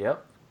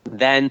 Yep.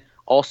 Then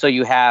also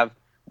you have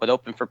what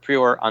opened for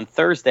pre-order on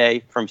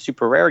Thursday from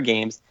Super Rare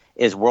Games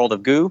is World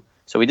of Goo.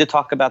 So we did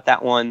talk about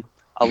that one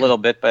a little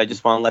bit, but I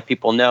just want to let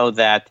people know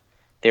that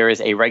there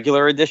is a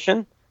regular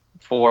edition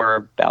for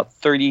about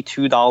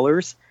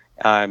 $32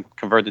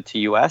 converted to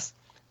US.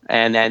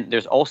 And then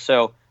there's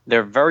also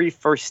their very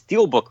first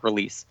Steelbook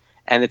release,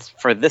 and it's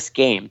for this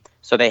game.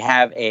 So they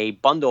have a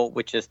bundle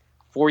which is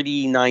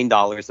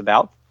 $49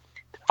 about,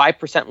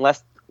 5%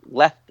 less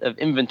left of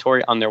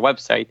inventory on their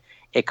website.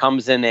 It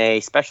comes in a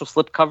special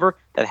slipcover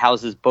that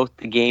houses both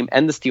the game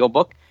and the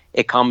Steelbook.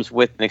 It comes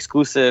with an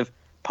exclusive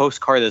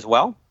postcard as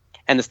well.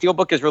 And the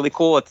Steelbook is really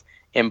cool. It's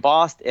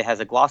embossed. It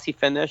has a glossy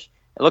finish.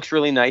 It looks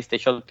really nice. They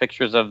show the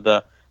pictures of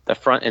the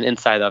front and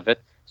inside of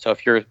it. So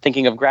if you're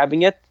thinking of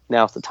grabbing it,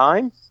 now's the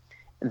time.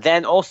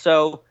 Then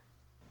also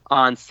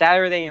on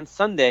Saturday and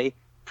Sunday,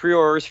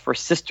 pre-orders for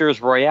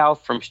Sisters Royale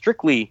from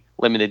Strictly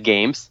Limited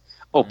Games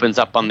opens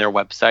up on their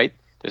website.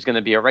 There's going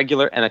to be a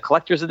regular and a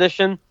collector's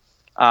edition.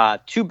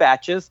 2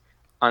 batches.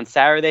 On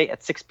Saturday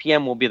at 6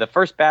 p.m. will be the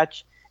first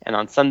batch, and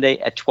on Sunday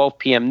at 12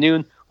 p.m.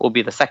 noon will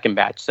be the second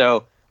batch.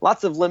 So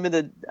lots of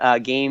limited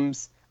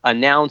games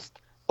announced,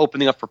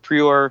 opening up for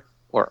pre-order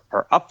or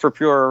up for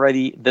pre-order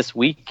already this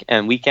week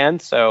and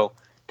weekend. So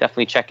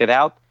definitely check it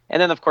out.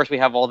 And then, of course, we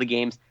have all the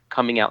games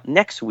coming out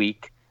next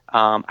week.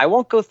 I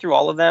won't go through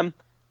all of them.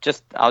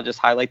 I'll just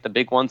highlight the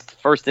big ones. The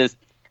first is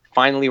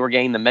finally we're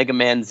getting the Mega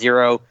Man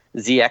Zero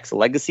ZX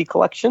Legacy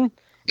Collection,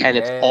 and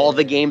it's all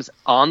the games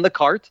on the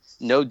cart,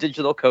 no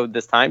digital code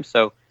this time.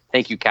 So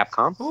thank you,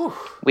 Capcom. Ooh.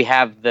 We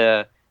have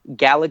the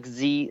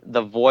Galaxy,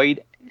 the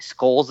Void,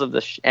 Skulls of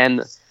the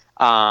and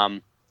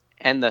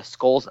the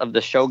Skulls of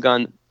the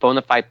Shogun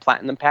Bonafide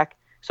Platinum Pack.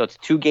 So it's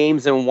 2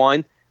 games in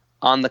one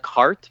on the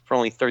cart for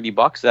only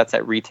 $30. So that's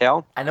at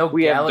retail. I know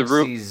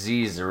Galaxy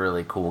Z is a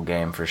really cool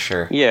game for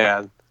sure.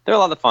 Yeah, they're a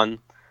lot of fun.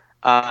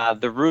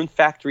 The Rune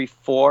Factory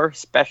 4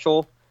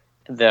 Special,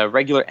 the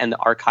regular and the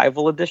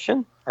archival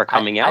edition are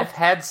coming out. I've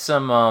had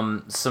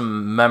some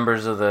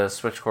members of the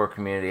Switchcore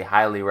community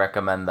highly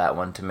recommend that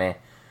one to me.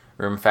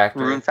 Rune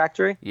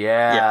Factory?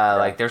 Yeah,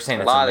 like they're saying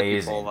it's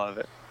amazing. A lot of people love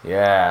it.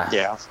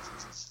 Yeah.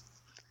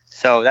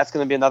 So that's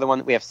going to be another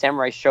one. We have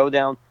Samurai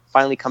Showdown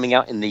finally coming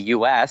out in the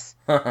U.S.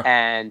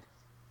 And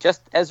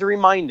just as a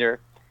reminder,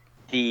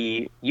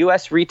 the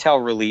U.S. retail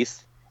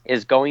release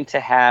is going to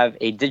have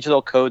a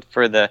digital code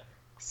for the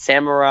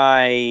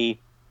Samurai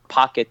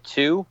Pocket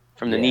 2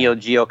 from the Neo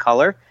Geo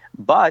Color,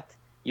 but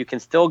you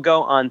can still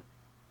go on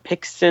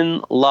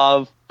Pixin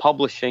Love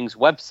Publishing's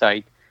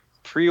website,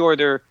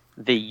 pre-order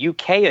the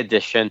UK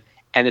edition,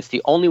 and it's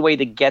the only way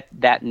to get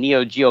that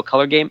Neo Geo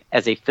Color game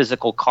as a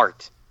physical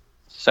cart.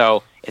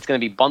 So it's going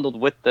to be bundled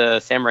with the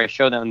Samurai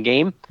Showdown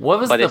game. What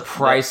was the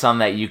price on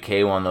that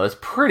UK one, though? It's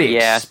pretty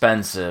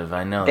expensive.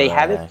 I know they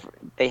had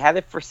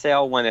it for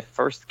sale when it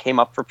first came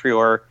up for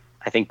pre-order,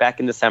 I think back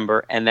in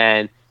December, and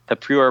then the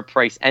pre-order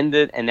price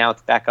ended, and now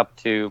it's back up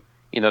to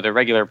the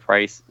regular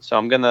price. So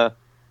I'm going to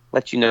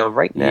let you know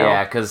right now.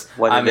 Yeah, because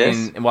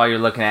while you're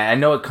looking at it, I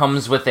know it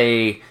comes with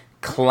a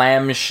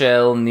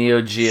clamshell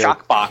Neo Geo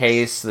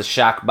case, the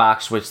shock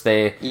box, which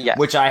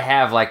I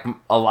have like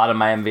a lot of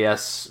my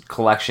MVS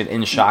collection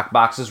in shock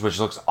boxes, which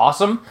looks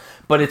awesome,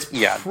 but it's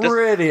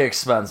pretty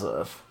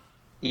expensive.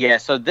 Yeah,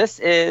 so this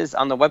is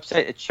on the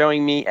website. It's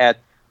showing me at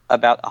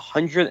about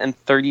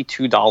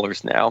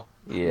 $132 now.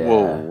 Yeah,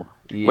 whoa,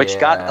 which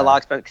got a lot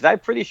expensive because I'm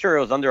pretty sure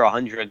it was under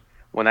 $100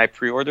 when I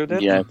pre-ordered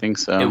it. Yeah, I think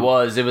so. It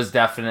was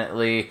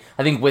definitely.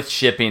 I think with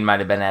shipping might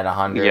have been at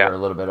 $100 or a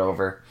little bit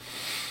over.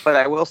 But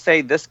I will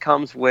say this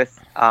comes with,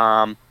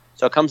 so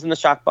it comes in the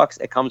shock box.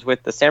 It comes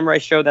with the Samurai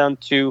Showdown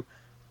 2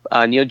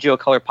 Neo Geo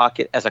Color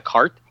Pocket as a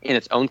cart in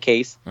its own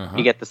case. Mm-hmm.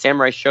 You get the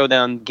Samurai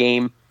Showdown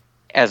game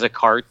as a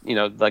cart,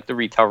 like the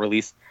retail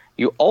release.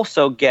 You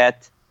also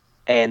get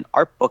an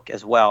art book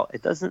as well.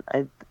 It doesn't,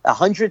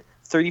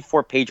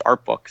 134-page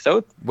art book. So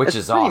it's pretty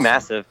awesome.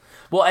 Massive.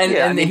 Well,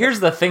 and here's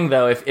the thing,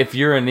 though. If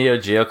you're a Neo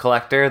Geo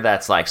collector,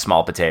 that's like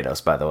small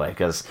potatoes, by the way,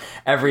 because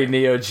every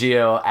Neo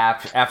Geo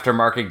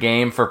aftermarket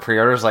game for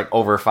pre-order is like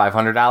over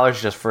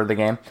 $500 just for the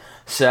game.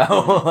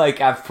 So,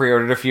 like, I've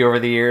pre-ordered a few over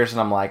the years, and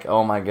I'm like,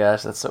 oh my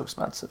gosh, that's so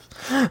expensive.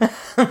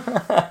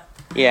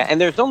 Yeah, and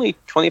there's only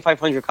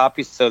 2,500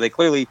 copies, so they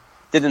clearly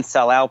didn't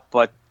sell out,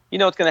 but you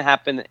know what's going to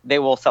happen? They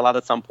will sell out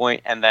at some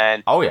point, and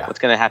then what's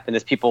going to happen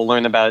is people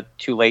learn about it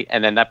too late,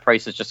 and then that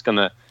price is just going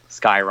to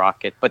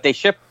skyrocket. But they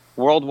ship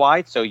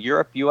worldwide, so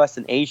Europe, US,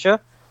 and Asia.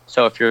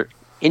 So if you're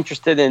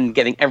interested in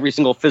getting every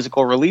single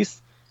physical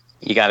release,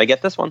 you got to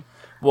get this one.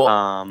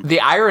 Well, the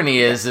irony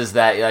is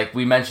that, like,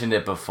 we mentioned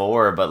it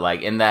before, but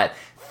like in that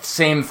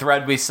same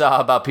thread we saw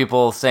about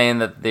people saying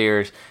that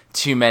there's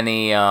too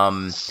many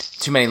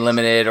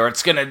limited, or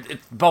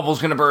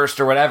bubble's gonna burst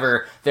or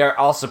whatever. There are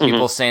also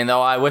people saying,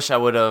 "Oh, I wish I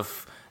would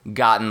have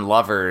gotten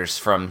Lovers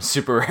from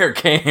Super Rare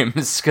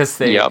Games because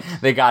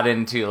they got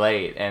in too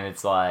late." And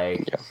it's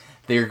like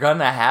they're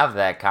gonna have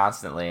that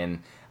constantly,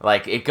 and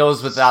like it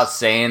goes without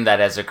saying that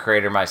as a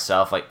creator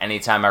myself, like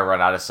anytime I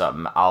run out of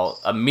something, I'll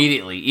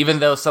immediately, even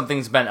though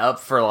something's been up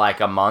for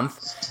like a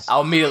month,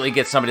 I'll immediately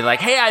get somebody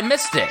like, "Hey, I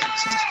missed it."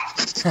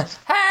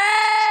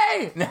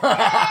 Hey.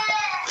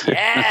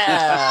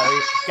 Yeah,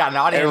 we got an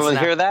audience. Everyone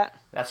now. Hear that?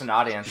 That's an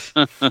audience.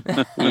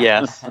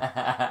 Yes.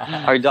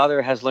 Our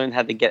daughter has learned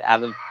how to get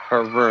out of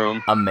her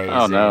room. Amazing.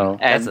 Oh, no.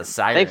 And that's a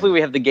siren. Thankfully,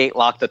 we have the gate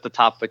locked at the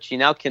top, but she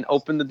now can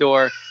open the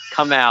door,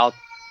 come out,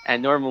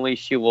 and normally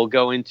she will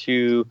go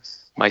into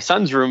my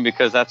son's room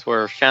because that's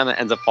where Shanna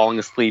ends up falling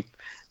asleep.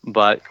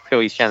 But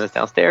clearly Shanna's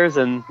downstairs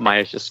and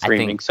Maya's just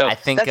screaming. I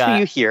think that's what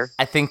you hear.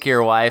 I think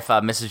your wife,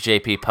 Mrs.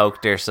 JP,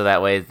 poked her, so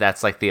that way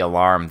that's like the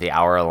alarm, the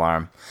hour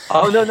alarm.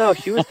 Oh, no.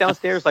 She was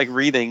downstairs like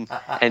reading,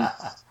 and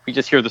we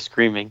just hear the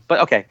screaming. But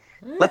okay,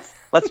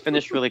 let's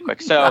finish really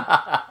quick. So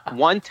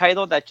one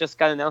title that just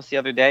got announced the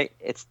other day,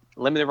 it's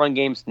Limited Run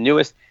Games'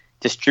 newest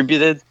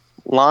distributed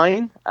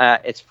line.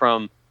 It's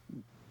from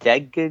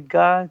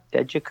Dejica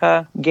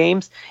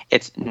Games.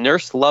 It's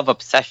Nurse Love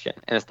Obsession,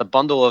 and it's the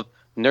bundle of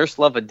Nurse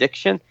Love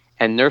Addiction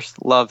and Nurse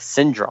Love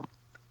Syndrome.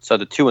 So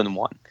the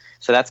 2-in-1.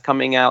 So that's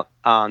coming out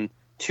on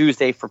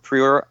Tuesday for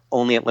pre-order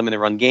only at Limited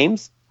Run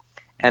Games.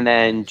 And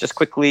then just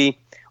quickly,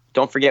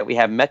 don't forget we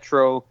have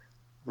Metro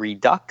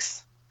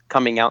Redux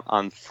coming out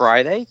on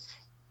Friday.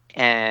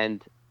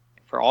 And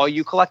for all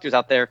you collectors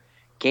out there,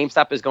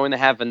 GameStop is going to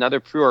have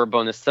another pre-order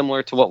bonus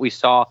similar to what we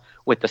saw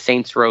with the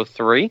Saints Row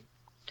 3,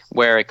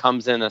 where it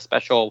comes in a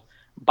special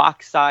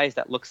box size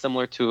that looks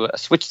similar to a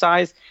Switch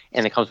size,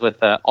 and it comes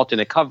with an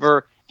alternate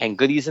cover and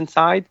goodies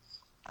inside.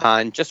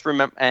 And just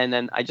remember, and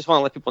then I just want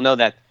to let people know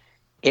that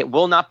it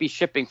will not be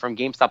shipping from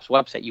GameStop's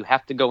website. You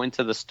have to go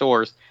into the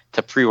stores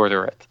to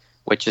pre-order it,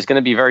 which is going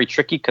to be very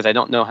tricky because I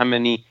don't know how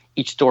many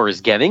each store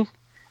is getting,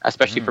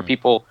 especially for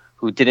people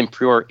who didn't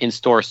pre-order in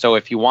store. So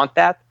if you want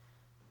that,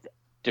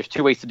 there's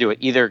two ways to do it.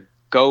 Either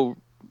go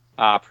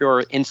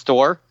pre-order in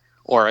store,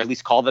 or at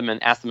least call them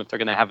and ask them if they're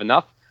going to have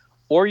enough,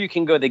 or you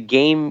can go to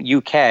Game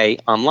UK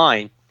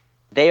online.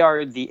 They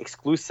are the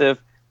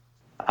exclusive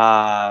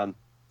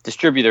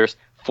distributors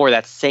for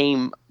that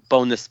same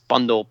bonus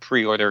bundle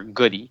pre-order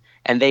goodie,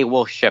 and they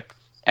will ship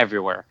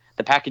everywhere.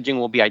 The packaging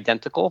will be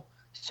identical,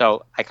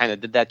 so I kind of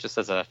did that just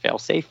as a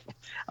fail-safe.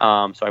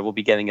 So I will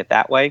be getting it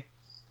that way.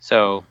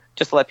 So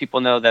just to let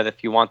people know that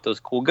if you want those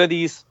cool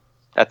goodies,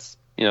 that's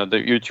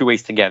your two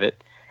ways to get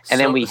it. And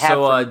then we have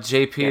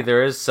JP,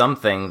 there is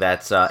something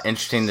that's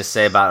interesting to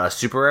say about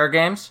Super Rare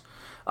games.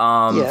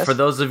 Yes. For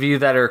those of you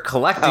that are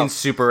collecting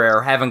Super Rare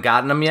or haven't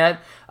gotten them yet,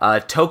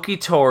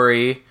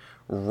 Tokitori,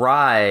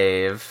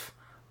 Rive,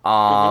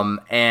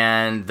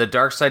 and the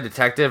Dark Side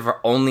Detective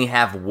only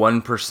have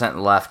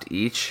 1% left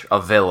each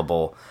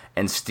available,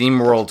 and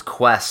SteamWorld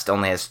Quest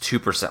only has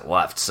 2%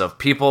 left. So if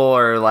people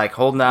are like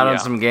holding out on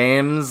some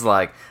games,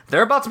 like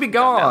they're about to be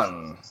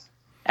gone.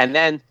 And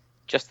then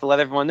just to let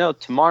everyone know,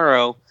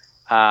 tomorrow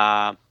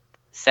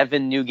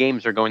 7 new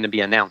games are going to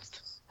be announced.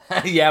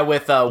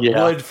 With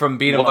Wood from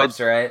Beat 'em Ups,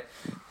 right?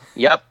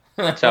 Yep.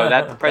 So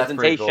that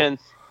presentation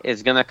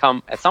is going to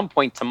come at some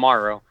point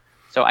tomorrow.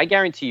 So I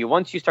guarantee you,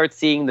 once you start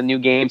seeing the new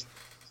games,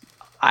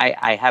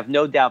 I have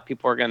no doubt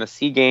people are going to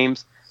see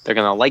games. They're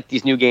going to like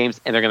these new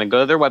games, and they're going to go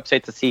to their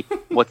website to see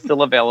what's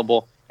still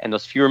available. And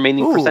those few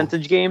remaining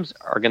percentage games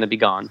are going to be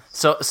gone.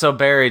 So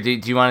Barry, do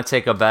you want to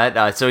take a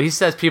bet? So he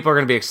says people are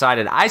going to be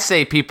excited. I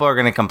say people are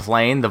going to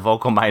complain, the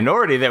vocal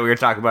minority that we were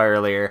talking about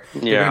earlier.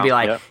 They're going to be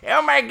like,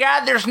 oh my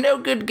God, there's no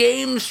good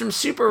games from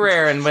Super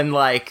Rare. And when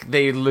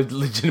they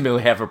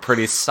legitimately have a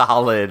pretty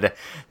solid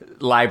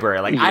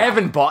library. I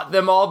haven't bought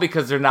them all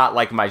because they're not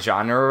like my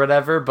genre or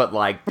whatever, but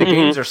the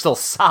games are still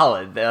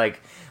solid. They're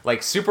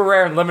like Super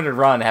Rare and Limited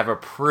Run have a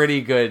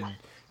pretty good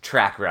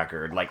track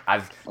record.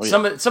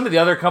 Some of the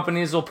other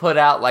companies will put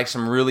out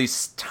some really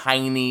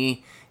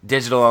tiny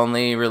digital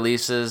only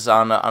releases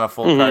on a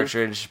full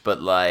cartridge,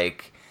 but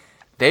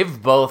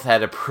they've both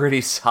had a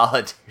pretty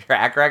solid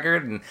track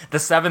record. And the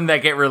 7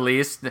 that get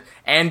released,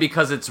 and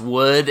because it's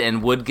Wood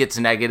and Wood gets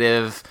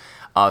negative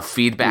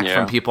feedback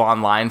from people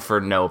online for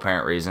no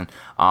apparent reason,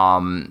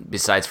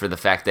 besides for the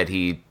fact that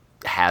he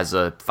has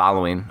a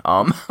following.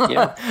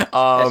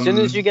 As soon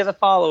as you get a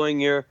following,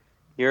 you're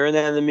an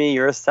enemy,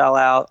 you're a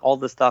sellout, all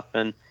this stuff,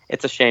 and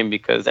it's a shame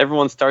because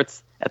everyone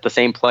starts at the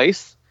same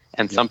place,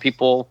 and some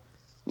people,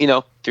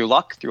 through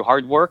luck, through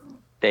hard work,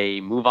 they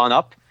move on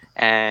up,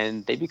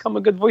 and they become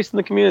a good voice in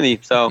the community.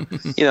 So,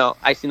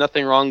 I see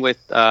nothing wrong with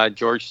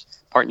George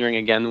partnering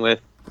again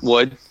with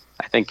Wood.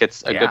 I think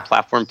it's a good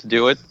platform to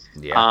do it.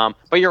 Yeah.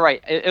 But you're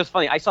right. It was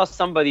funny. I saw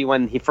somebody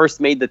when he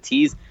first made the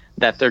tease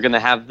that they're going to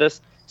have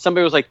this.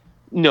 Somebody was like,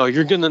 no,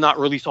 you're going to not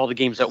release all the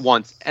games at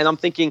once. And I'm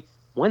thinking,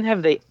 when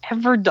have they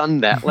ever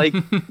done that?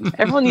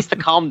 Everyone needs to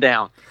calm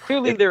down.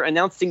 Clearly, they're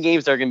announcing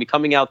games that are going to be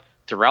coming out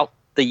throughout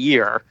the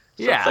year.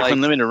 So it's like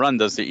when Limited Run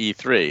does the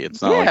E3.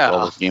 It's not like all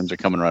those games are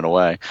coming right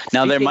away.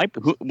 Now,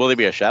 will there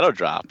be a shadow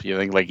drop? You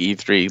think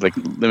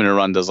E3, Limited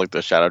Run does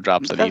the shadow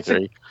drops at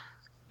E3?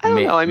 I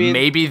don't know. I mean,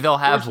 maybe they'll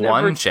have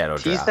one shadow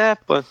drop. That,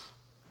 but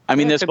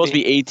there's supposed to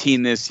be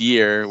 18 this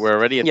year. We're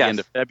already at the end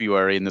of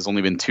February, and there's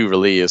only been 2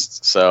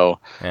 released. So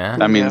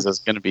that means there's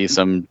going to be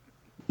some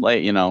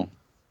late, Well,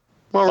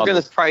 we're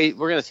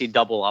gonna see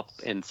double up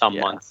in some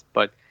months,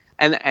 but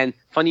and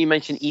funny you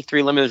mentioned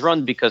E3 Limited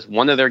Run because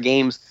one of their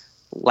games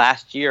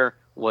last year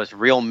was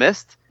Real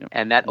Mist,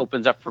 and that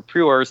opens up for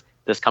pre-orders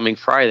this coming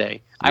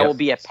Friday. I will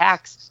be at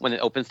PAX when it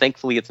opens.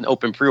 Thankfully, it's an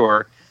open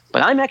pre-order,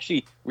 but I'm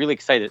actually really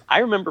excited. I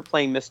remember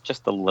playing this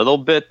just a little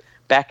bit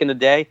back in the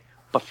day,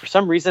 but for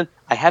some reason,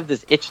 I have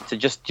this itch to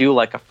just do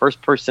a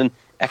first-person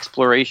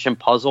exploration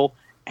puzzle,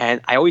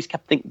 and I always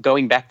kept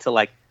going back to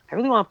I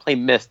really want to play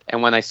Myst,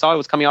 and when I saw it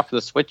was coming out for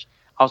the Switch,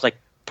 I was like,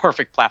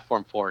 perfect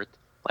platform for it.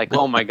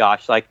 Oh my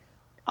gosh,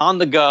 on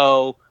the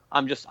go.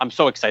 I'm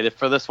so excited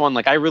for this one.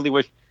 I really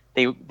wish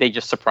they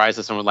just surprised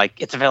us and were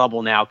like, it's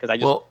available now because I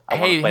want to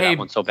play that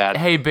one so bad.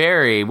 Hey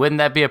Barry, wouldn't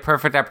that be a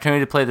perfect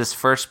opportunity to play this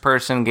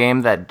first-person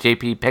game that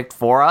JP picked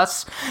for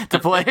us to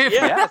play?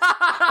 Yes.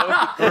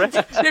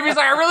 JP's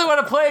like, I really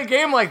want to play a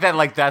game like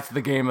that. That's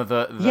the game of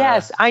the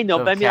yes, I know,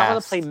 but I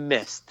want to play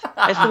Myst.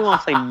 I just really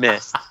want to play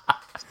Myst.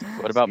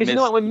 What about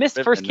Myst? When Myst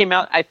first came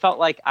out, I felt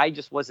like I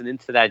just wasn't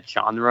into that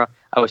genre.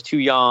 I was too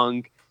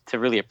young to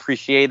really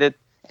appreciate it.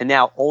 And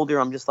now older,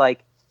 I'm just like,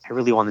 I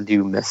really want to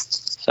do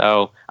Myst.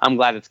 So I'm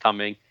glad it's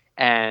coming.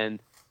 And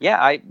we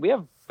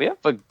have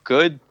a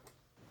good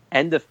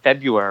end of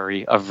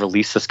February of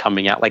releases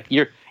coming out.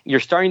 You're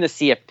starting to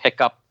see a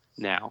pickup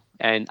now,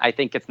 and I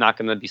think it's not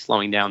going to be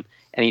slowing down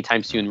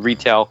anytime soon,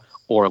 retail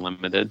or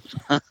limited.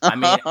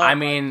 I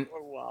mean,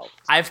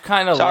 I've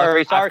kind of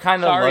sorry,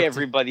 lucked,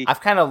 everybody.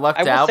 I've kind of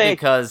lucked out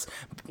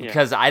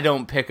because I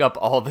don't pick up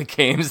all the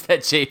games that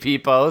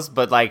JP posts,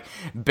 but like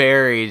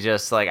Barry,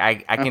 just like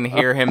I can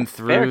hear him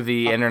through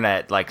the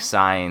internet like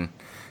sighing.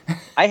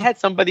 I had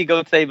somebody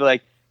go today, be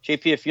like,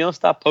 JP, if you don't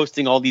stop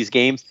posting all these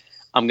games,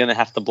 I'm gonna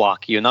have to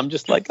block you. And I'm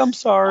just like, I'm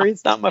sorry,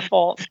 it's not my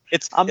fault.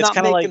 I'm not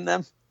making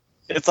them.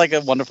 It's like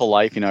A Wonderful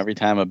Life, every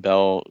time a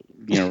bell,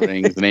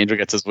 rings, an angel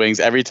gets his wings.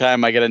 Every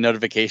time I get a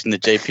notification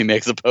that JP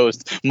makes a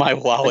post, my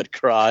wallet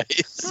cries.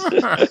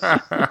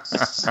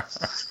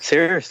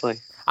 Seriously.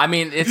 I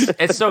mean,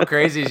 it's so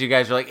crazy as you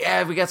guys are like,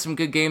 yeah, we got some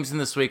good games in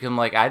this week. I'm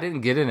like, I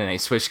didn't get in any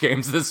Switch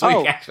games this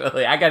week,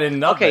 actually. I got in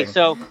nothing. Okay,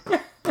 so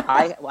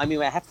I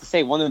have to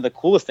say one of the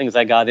coolest things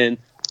I got in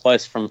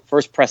was from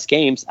First Press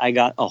Games. I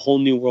got a Whole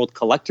New World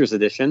Collector's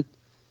Edition.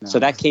 Nice. So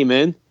that came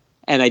in,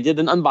 and I did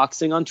an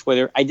unboxing on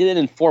Twitter. I did it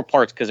in 4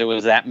 parts because it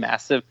was that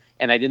massive,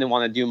 and I didn't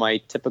want to do my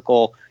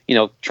typical,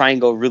 try and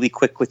go really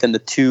quick within the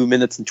 2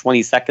 minutes and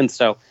 20 seconds.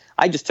 So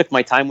I just took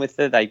my time with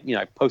it.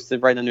 I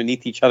posted right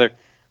underneath each other.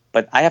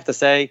 But I have to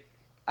say,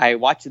 I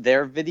watched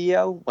their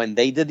video when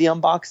they did the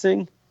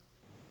unboxing,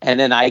 and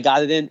then I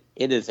got it in.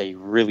 It is a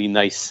really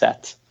nice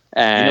set.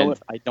 And you know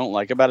what I don't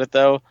like about it,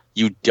 though?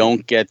 You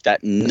don't get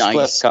that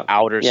nice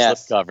outer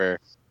slipcover.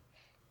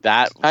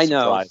 That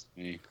surprised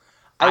me.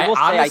 I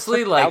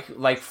honestly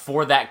like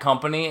for that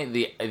company,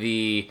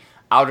 the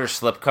outer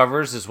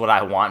slipcovers is what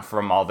I want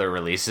from all their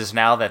releases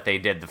now that they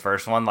did the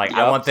first one. Like,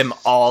 I want them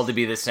all to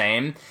be the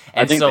same.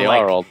 And I think they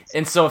are all.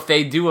 And so if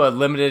they do a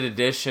limited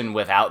edition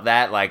without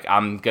that, like,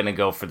 I'm gonna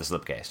go for the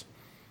slipcase.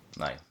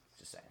 Like,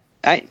 just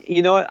saying.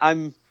 You know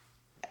what?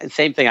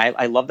 Same thing.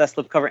 I love that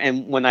slipcover.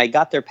 And when I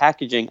got their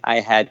packaging, I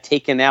had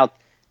taken out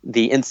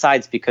the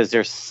insides because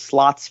there's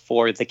slots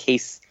for the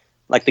case,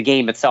 like the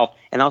game itself.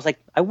 And I was like,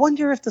 I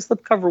wonder if the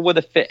slipcover would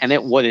have fit, and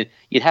it wouldn't.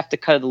 You'd have to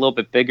cut it a little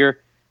bit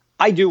bigger.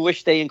 I do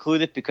wish they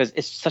include it because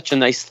it's such a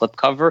nice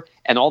slipcover,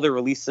 and all the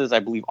releases, I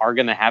believe, are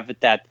going to have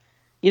it. That,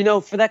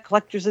 for that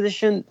collector's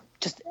edition,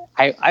 just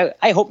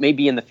I hope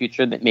maybe in the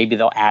future that maybe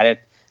they'll add it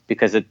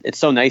because it's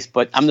so nice.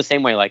 But I'm the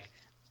same way. Like,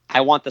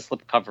 I want the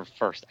slipcover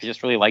first. I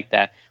just really like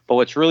that. But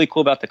what's really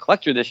cool about the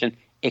collector edition,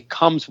 it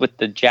comes with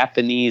the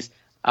Japanese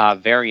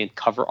variant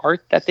cover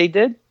art that they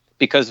did.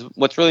 Because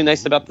what's really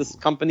nice about this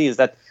company is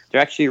that they're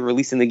actually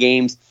releasing the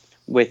games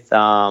with,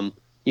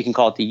 you can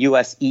call it the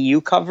US EU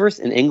covers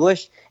in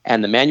English,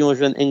 and the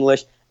manuals are in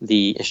English.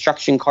 The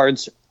instruction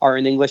cards are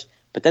in English.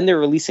 But then they're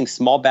releasing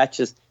small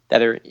batches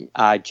that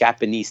are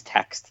Japanese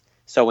text.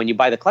 So when you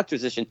buy the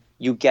collector's edition,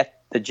 you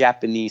get the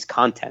Japanese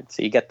content.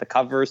 So you get the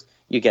covers,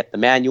 you get the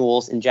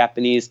manuals in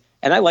Japanese.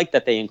 And I like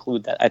that they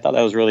include that. I thought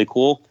that was really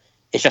cool.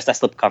 It's just that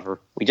slipcover.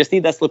 We just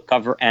need that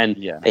slipcover, and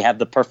they have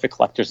the perfect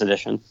collector's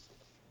edition.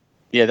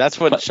 Yeah, that's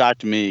what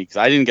shocked me, because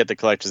I didn't get the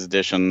collector's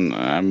edition.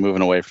 I'm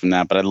moving away from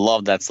that, but I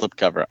love that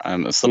slipcover.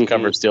 I'm a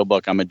slipcover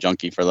steelbook. I'm a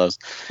junkie for those.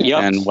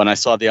 Yep. And when I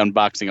saw the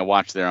unboxing, I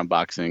watched their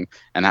unboxing,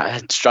 and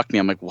it struck me.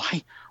 I'm like,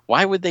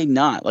 why would they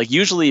not? Like,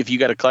 usually if you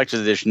got a collector's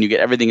edition, you get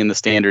everything in the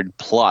standard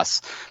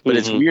plus. But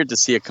it's weird to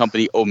see a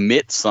company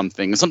omit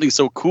something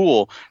so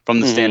cool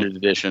from the standard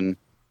edition.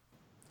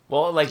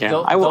 Well, like,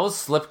 those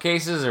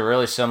slipcases are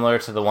really similar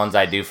to the ones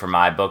I do for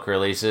my book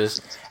releases,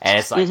 and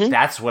it's like,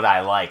 that's what I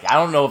like. I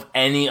don't know of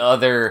any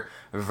other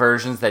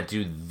versions that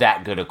do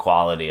that good a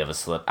quality of a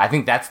slip. I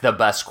think that's the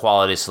best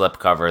quality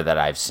slipcover that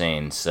I've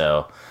seen,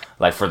 so,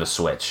 like, for the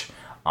Switch.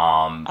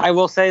 I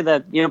will say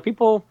that,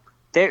 people,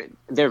 they're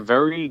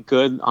very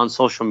good on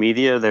social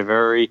media. They're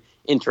very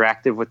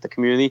interactive with the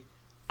community.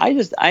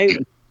 I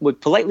would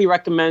politely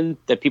recommend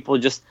that people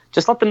just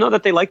let them know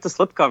that they like the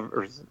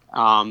slipcovers.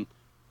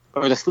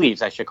 Or the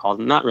sleeves, I should call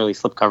them. Not really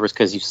slip covers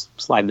because you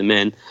slide them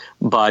in.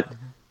 But,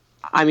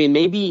 I mean,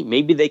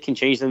 maybe they can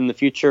change them in the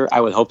future.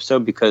 I would hope so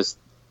because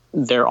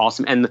they're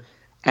awesome.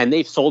 And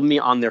they've sold me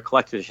on their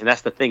collector's edition.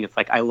 That's the thing. It's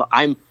like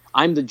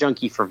I'm the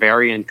junkie for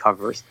variant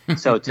covers.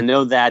 So to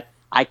know that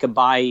I could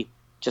buy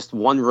just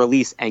one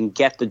release and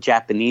get the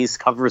Japanese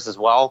covers as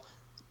well,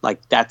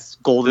 like, that's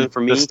golden for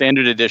me. The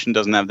standard edition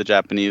doesn't have the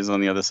Japanese on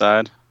the other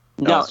side?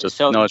 No, it's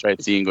right.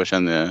 It's the English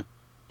and the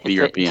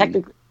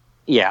European.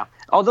 Yeah.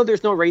 Although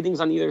there's no ratings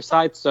on either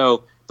side,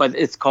 but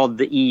it's called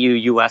the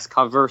EU-US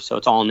cover, so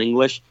it's all in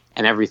English,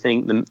 and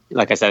everything,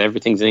 like I said,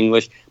 everything's in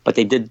English, but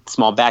they did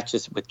small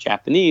batches with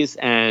Japanese,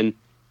 and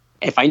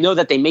if I know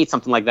that they made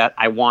something like that,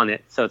 I want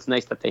it, so it's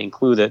nice that they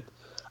include it.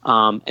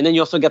 And then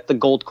you also get the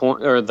gold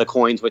or the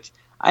coins, which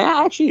I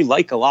actually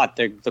like a lot.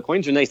 The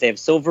coins are nice. They have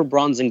silver,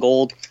 bronze, and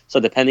gold, so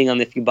depending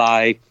on if you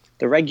buy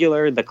the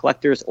regular, the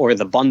collectors, or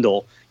the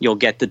bundle, you'll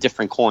get the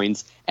different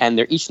coins, and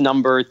they're each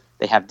numbered.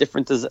 They have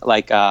different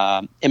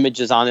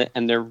images on it,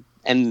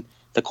 and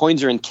the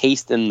coins are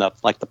encased in the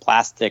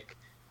plastic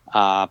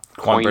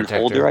coin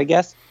holder, I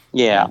guess.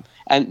 Yeah,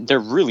 and they're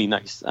really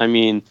nice. I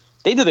mean,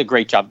 they did a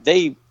great job.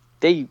 They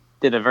did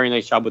a very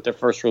nice job with their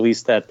first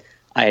release. That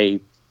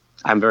I'm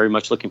very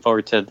much looking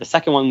forward to the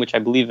second one, which I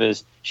believe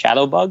is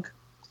Shadowbug.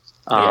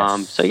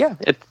 Yes. So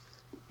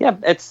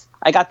it's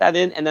I got that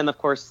in, and then of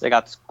course I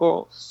got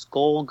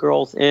Skull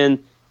Girls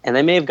in, and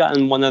I may have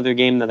gotten one other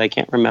game that I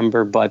can't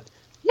remember, but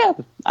yeah,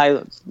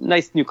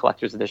 nice new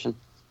collector's edition.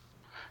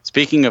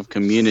 Speaking of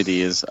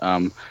communities,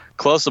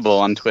 Closable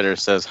on Twitter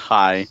says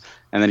hi,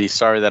 and then he's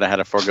sorry that I had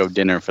to forego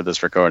dinner for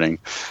this recording.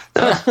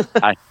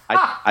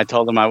 I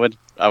told him I would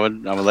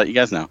let you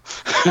guys know.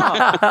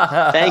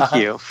 Thank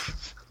you.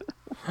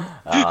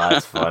 Oh,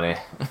 that's funny.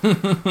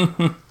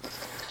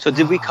 So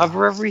did we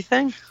cover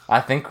everything? I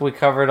think we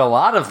covered a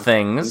lot of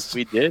things.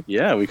 We did,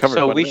 yeah. We covered.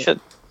 So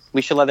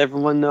we should let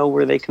everyone know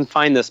where they can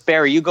find us.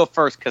 Barry, you go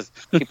first because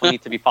people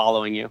need to be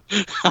following you.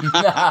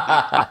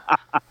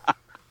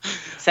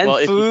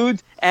 Send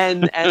food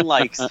and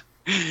likes.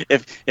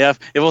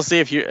 We'll see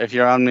if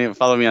you're on me.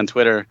 Follow me on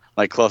Twitter,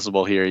 like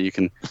Closable here. You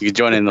can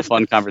join in the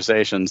fun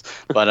conversations.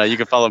 But you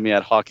can follow me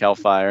at Hawk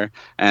Hellfire,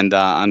 and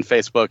on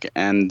Facebook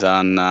and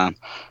on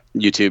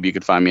YouTube you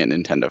can find me at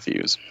Nintendo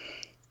Fuse.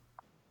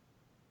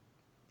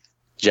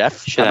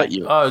 Jeff, how about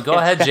you? Oh, go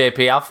ahead,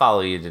 JP. I'll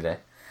follow you today.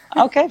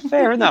 Okay,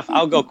 fair enough.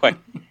 I'll go quick.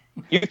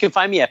 You can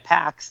find me at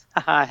PAX.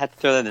 I had to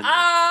throw that in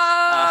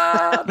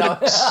there.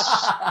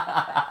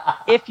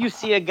 If you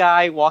see a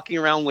guy walking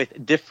around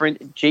with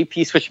different JP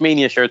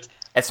Switchmania shirts,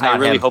 I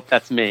really hope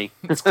that's me.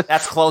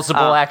 That's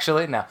Closable,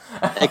 actually. No.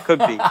 It could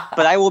be.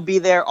 But I will be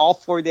there all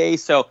 4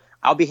 days, so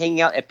I'll be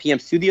hanging out at PM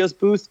Studios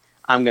booth.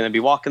 I'm going to be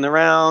walking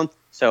around.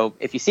 So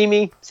if you see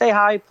me, say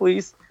hi,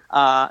 please.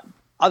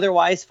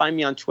 Otherwise, find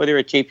me on Twitter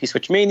at JP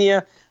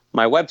Switchmania,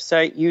 my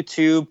website,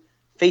 YouTube,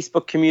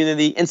 Facebook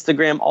community,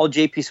 Instagram, all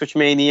JP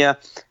Switchmania.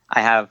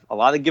 I have a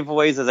lot of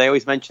giveaways, as I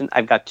always mention.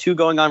 I've got 2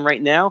 going on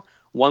right now.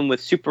 One with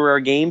Super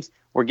Rare Games.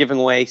 We're giving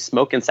away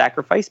Smoke and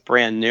Sacrifice,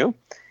 brand new.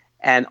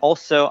 And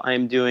also,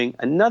 I'm doing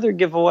another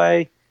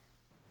giveaway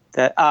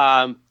that,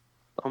 oh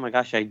my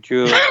gosh, I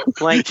drew a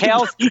blank.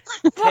 Tales of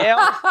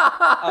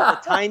the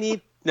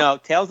Tiny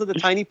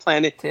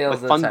Planet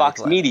with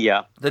Funbox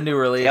Media. The new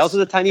release. Tales of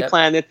the Tiny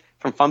Planet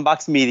from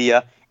Funbox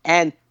Media.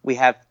 And we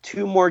have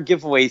 2 more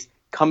giveaways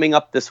coming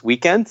up this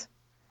weekend.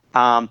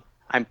 I'm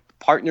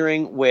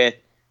partnering with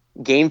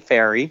Game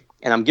Fairy,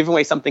 and I'm giving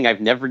away something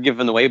I've never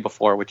given away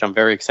before, which I'm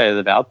very excited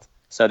about.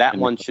 So that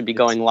one should be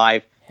going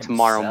live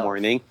tomorrow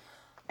morning.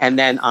 And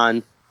then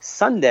on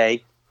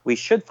Sunday, we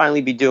should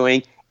finally be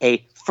doing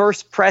a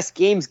First Press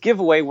Games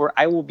giveaway where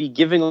I will be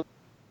giving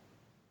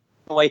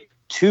away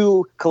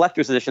 2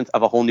 collector's editions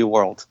of A Whole New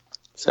World.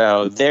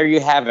 So there you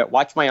have it.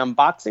 Watch my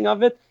unboxing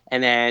of it,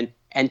 and then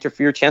enter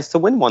for your chance to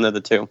win one of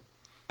the 2.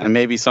 And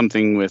maybe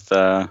something with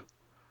the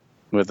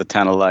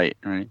Town of Light,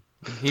 right?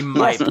 He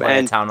might play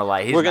a Town of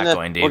Light. He's not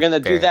going to. We're gonna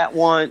do that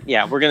one.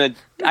 Yeah,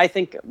 I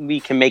think we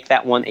can make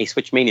that one a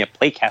Switchmania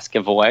Playcast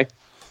giveaway.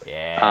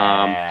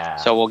 Yeah.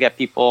 So we'll get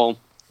people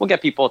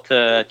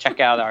to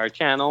check out our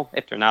channel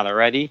if they're not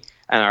already,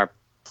 and our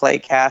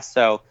Playcast.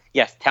 So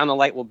yes, Town of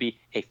Light will be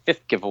a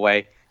 5th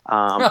giveaway.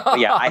 But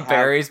yeah, I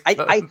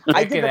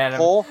did a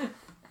poll.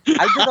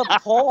 I did a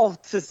poll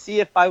to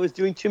see if I was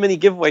doing too many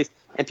giveaways,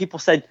 and people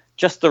said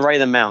just the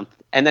right amount.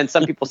 And then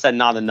some people said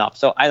not enough.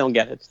 So I don't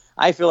get it.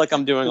 I feel like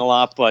I'm doing a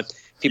lot, but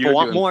people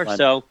want more. Fun.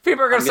 So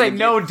people are going to say,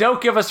 no,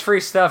 don't give us free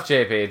stuff,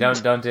 JP.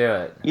 Don't do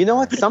it. You know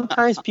what?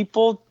 Sometimes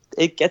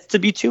it gets to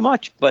be too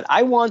much. But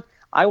I want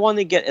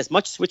to get as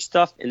much Switch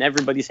stuff in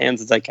everybody's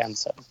hands as I can.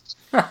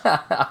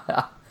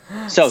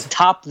 So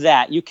top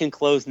that. You can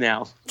close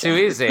now. Too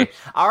easy.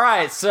 All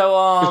right. So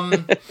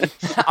I'm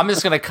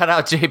just going to cut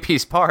out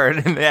JP's part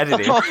in the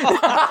editing.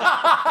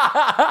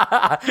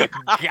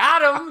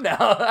 Got him.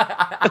 No.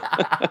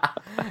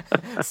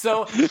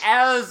 So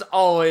as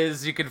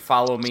always, you can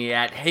follow me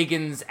at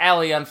Hagen's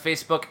Alley on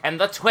Facebook and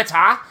the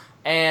Twitter,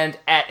 and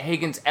at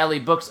Hagen's Alley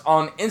Books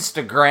on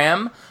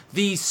Instagram.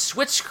 The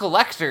Switch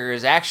Collector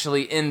is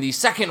actually in the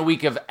 2nd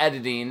week of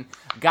editing.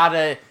 Got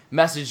a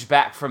message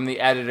back from the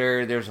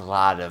editor. There's a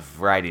lot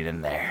of writing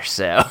in there,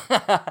 so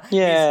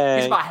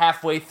he's about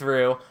halfway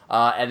through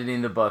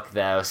editing the book,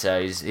 though,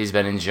 so he's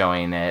been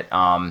enjoying it.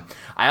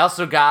 I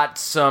also got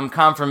some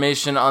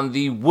confirmation on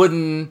the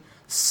wooden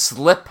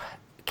slip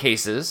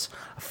cases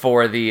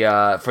for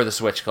the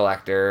Switch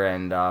Collector,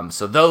 and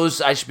so those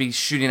I should be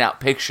shooting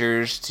out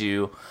pictures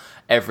to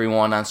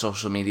everyone on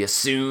social media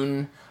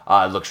soon.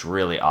 It looks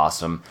really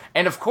awesome.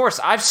 And of course,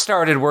 I've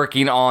started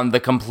working on the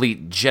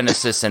complete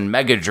Genesis and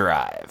Mega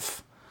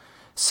Drive.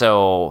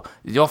 So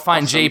you'll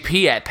find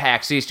JP at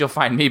PAX East. You'll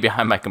find me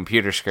behind my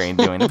computer screen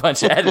doing a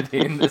bunch of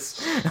editing.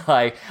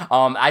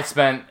 I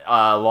spent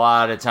a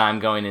lot of time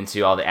going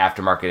into all the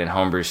aftermarket and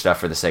homebrew stuff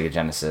for the Sega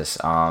Genesis.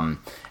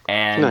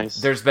 And nice.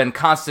 There's been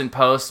constant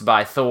posts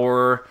by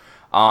Thor,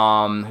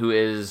 who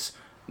is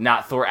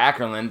not Thor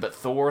Ackerland, but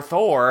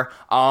Thor.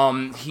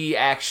 He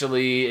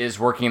actually is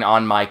working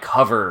on my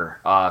cover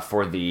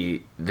for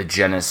the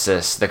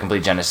Genesis, the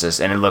complete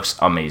Genesis, and it looks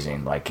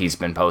amazing. Like, he's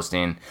been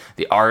posting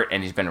the art,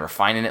 and he's been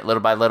refining it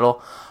little by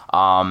little.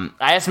 I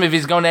asked him if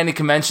he's going to any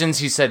conventions.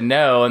 He said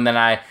no, and then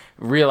I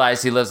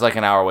realized he lives like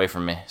an hour away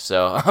from me.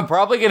 So I'm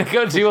probably going to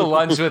go do a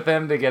lunch with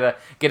him to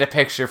get a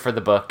picture for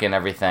the book and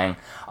everything.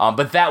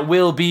 But that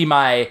will be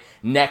my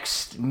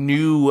next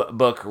new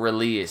book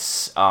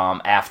release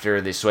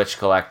after the Switch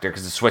Collector,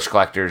 because the Switch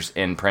Collector's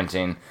in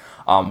printing,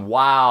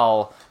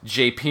 while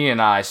JP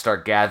and I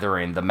start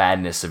gathering the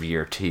madness of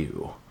year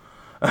 2.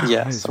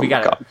 Yes, we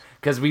got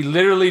because we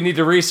literally need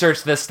to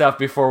research this stuff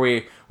before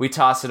we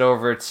toss it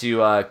over to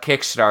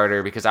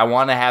Kickstarter, because I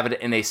want to have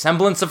it in a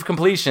semblance of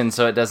completion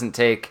so it doesn't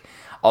take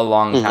a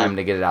long time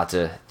to get it out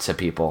to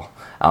people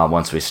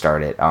once we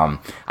start it.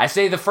 I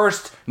say the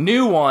first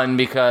new one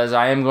because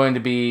I am going to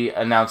be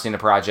announcing a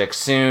project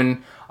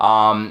soon.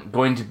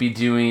 Going to be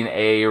doing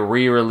a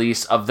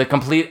re-release of the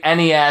complete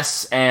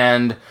NES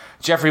and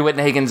Jeffrey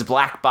Whittenhagen's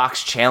Black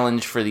Box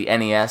Challenge for the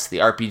NES, the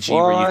RPG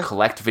where you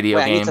collect video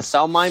games. I need to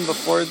sell mine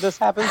before this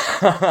happens?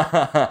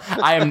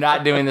 I am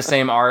not doing the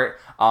same art,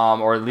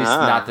 or at least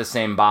not the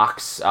same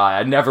box.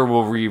 I never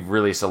will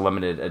re-release a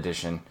limited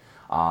edition.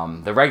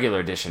 The regular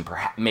edition,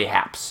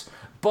 mayhaps.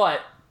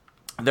 But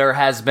there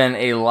has been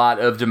a lot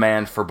of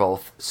demand for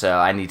both, so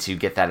I need to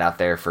get that out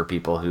there for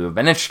people who have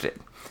been interested.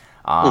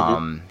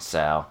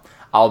 So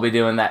I'll be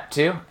doing that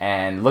too,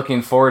 and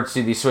looking forward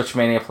to the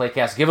Switchmania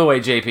Playcast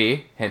giveaway,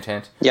 JP. Hint,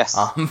 hint. Yes,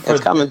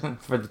 it's coming.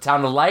 For the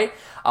Town of Light.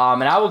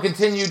 And I will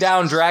continue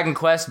down Dragon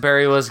Quest.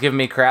 Barry was giving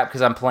me crap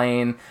because I'm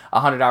playing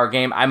a 100-hour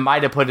game. I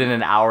might have put in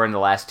an hour in the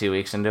last 2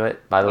 weeks into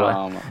it, by the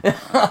way.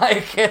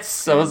 Like, it's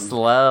so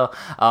slow.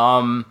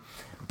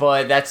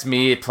 But that's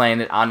me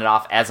playing it on and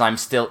off as I'm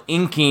still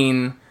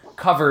inking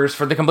covers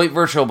for the Complete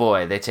Virtual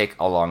Boy. They take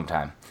a long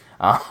time.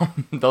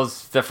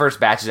 The first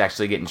batch is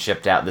actually getting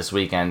shipped out this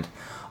weekend,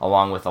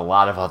 along with a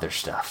lot of other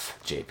stuff,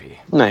 JP.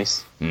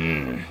 Nice.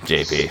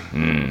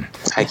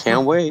 JP. I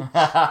can't wait.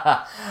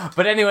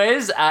 But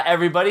anyways,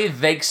 everybody,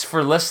 thanks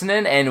for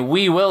listening, and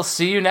we will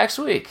see you next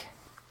week.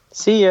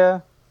 See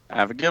ya.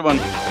 Have a good one.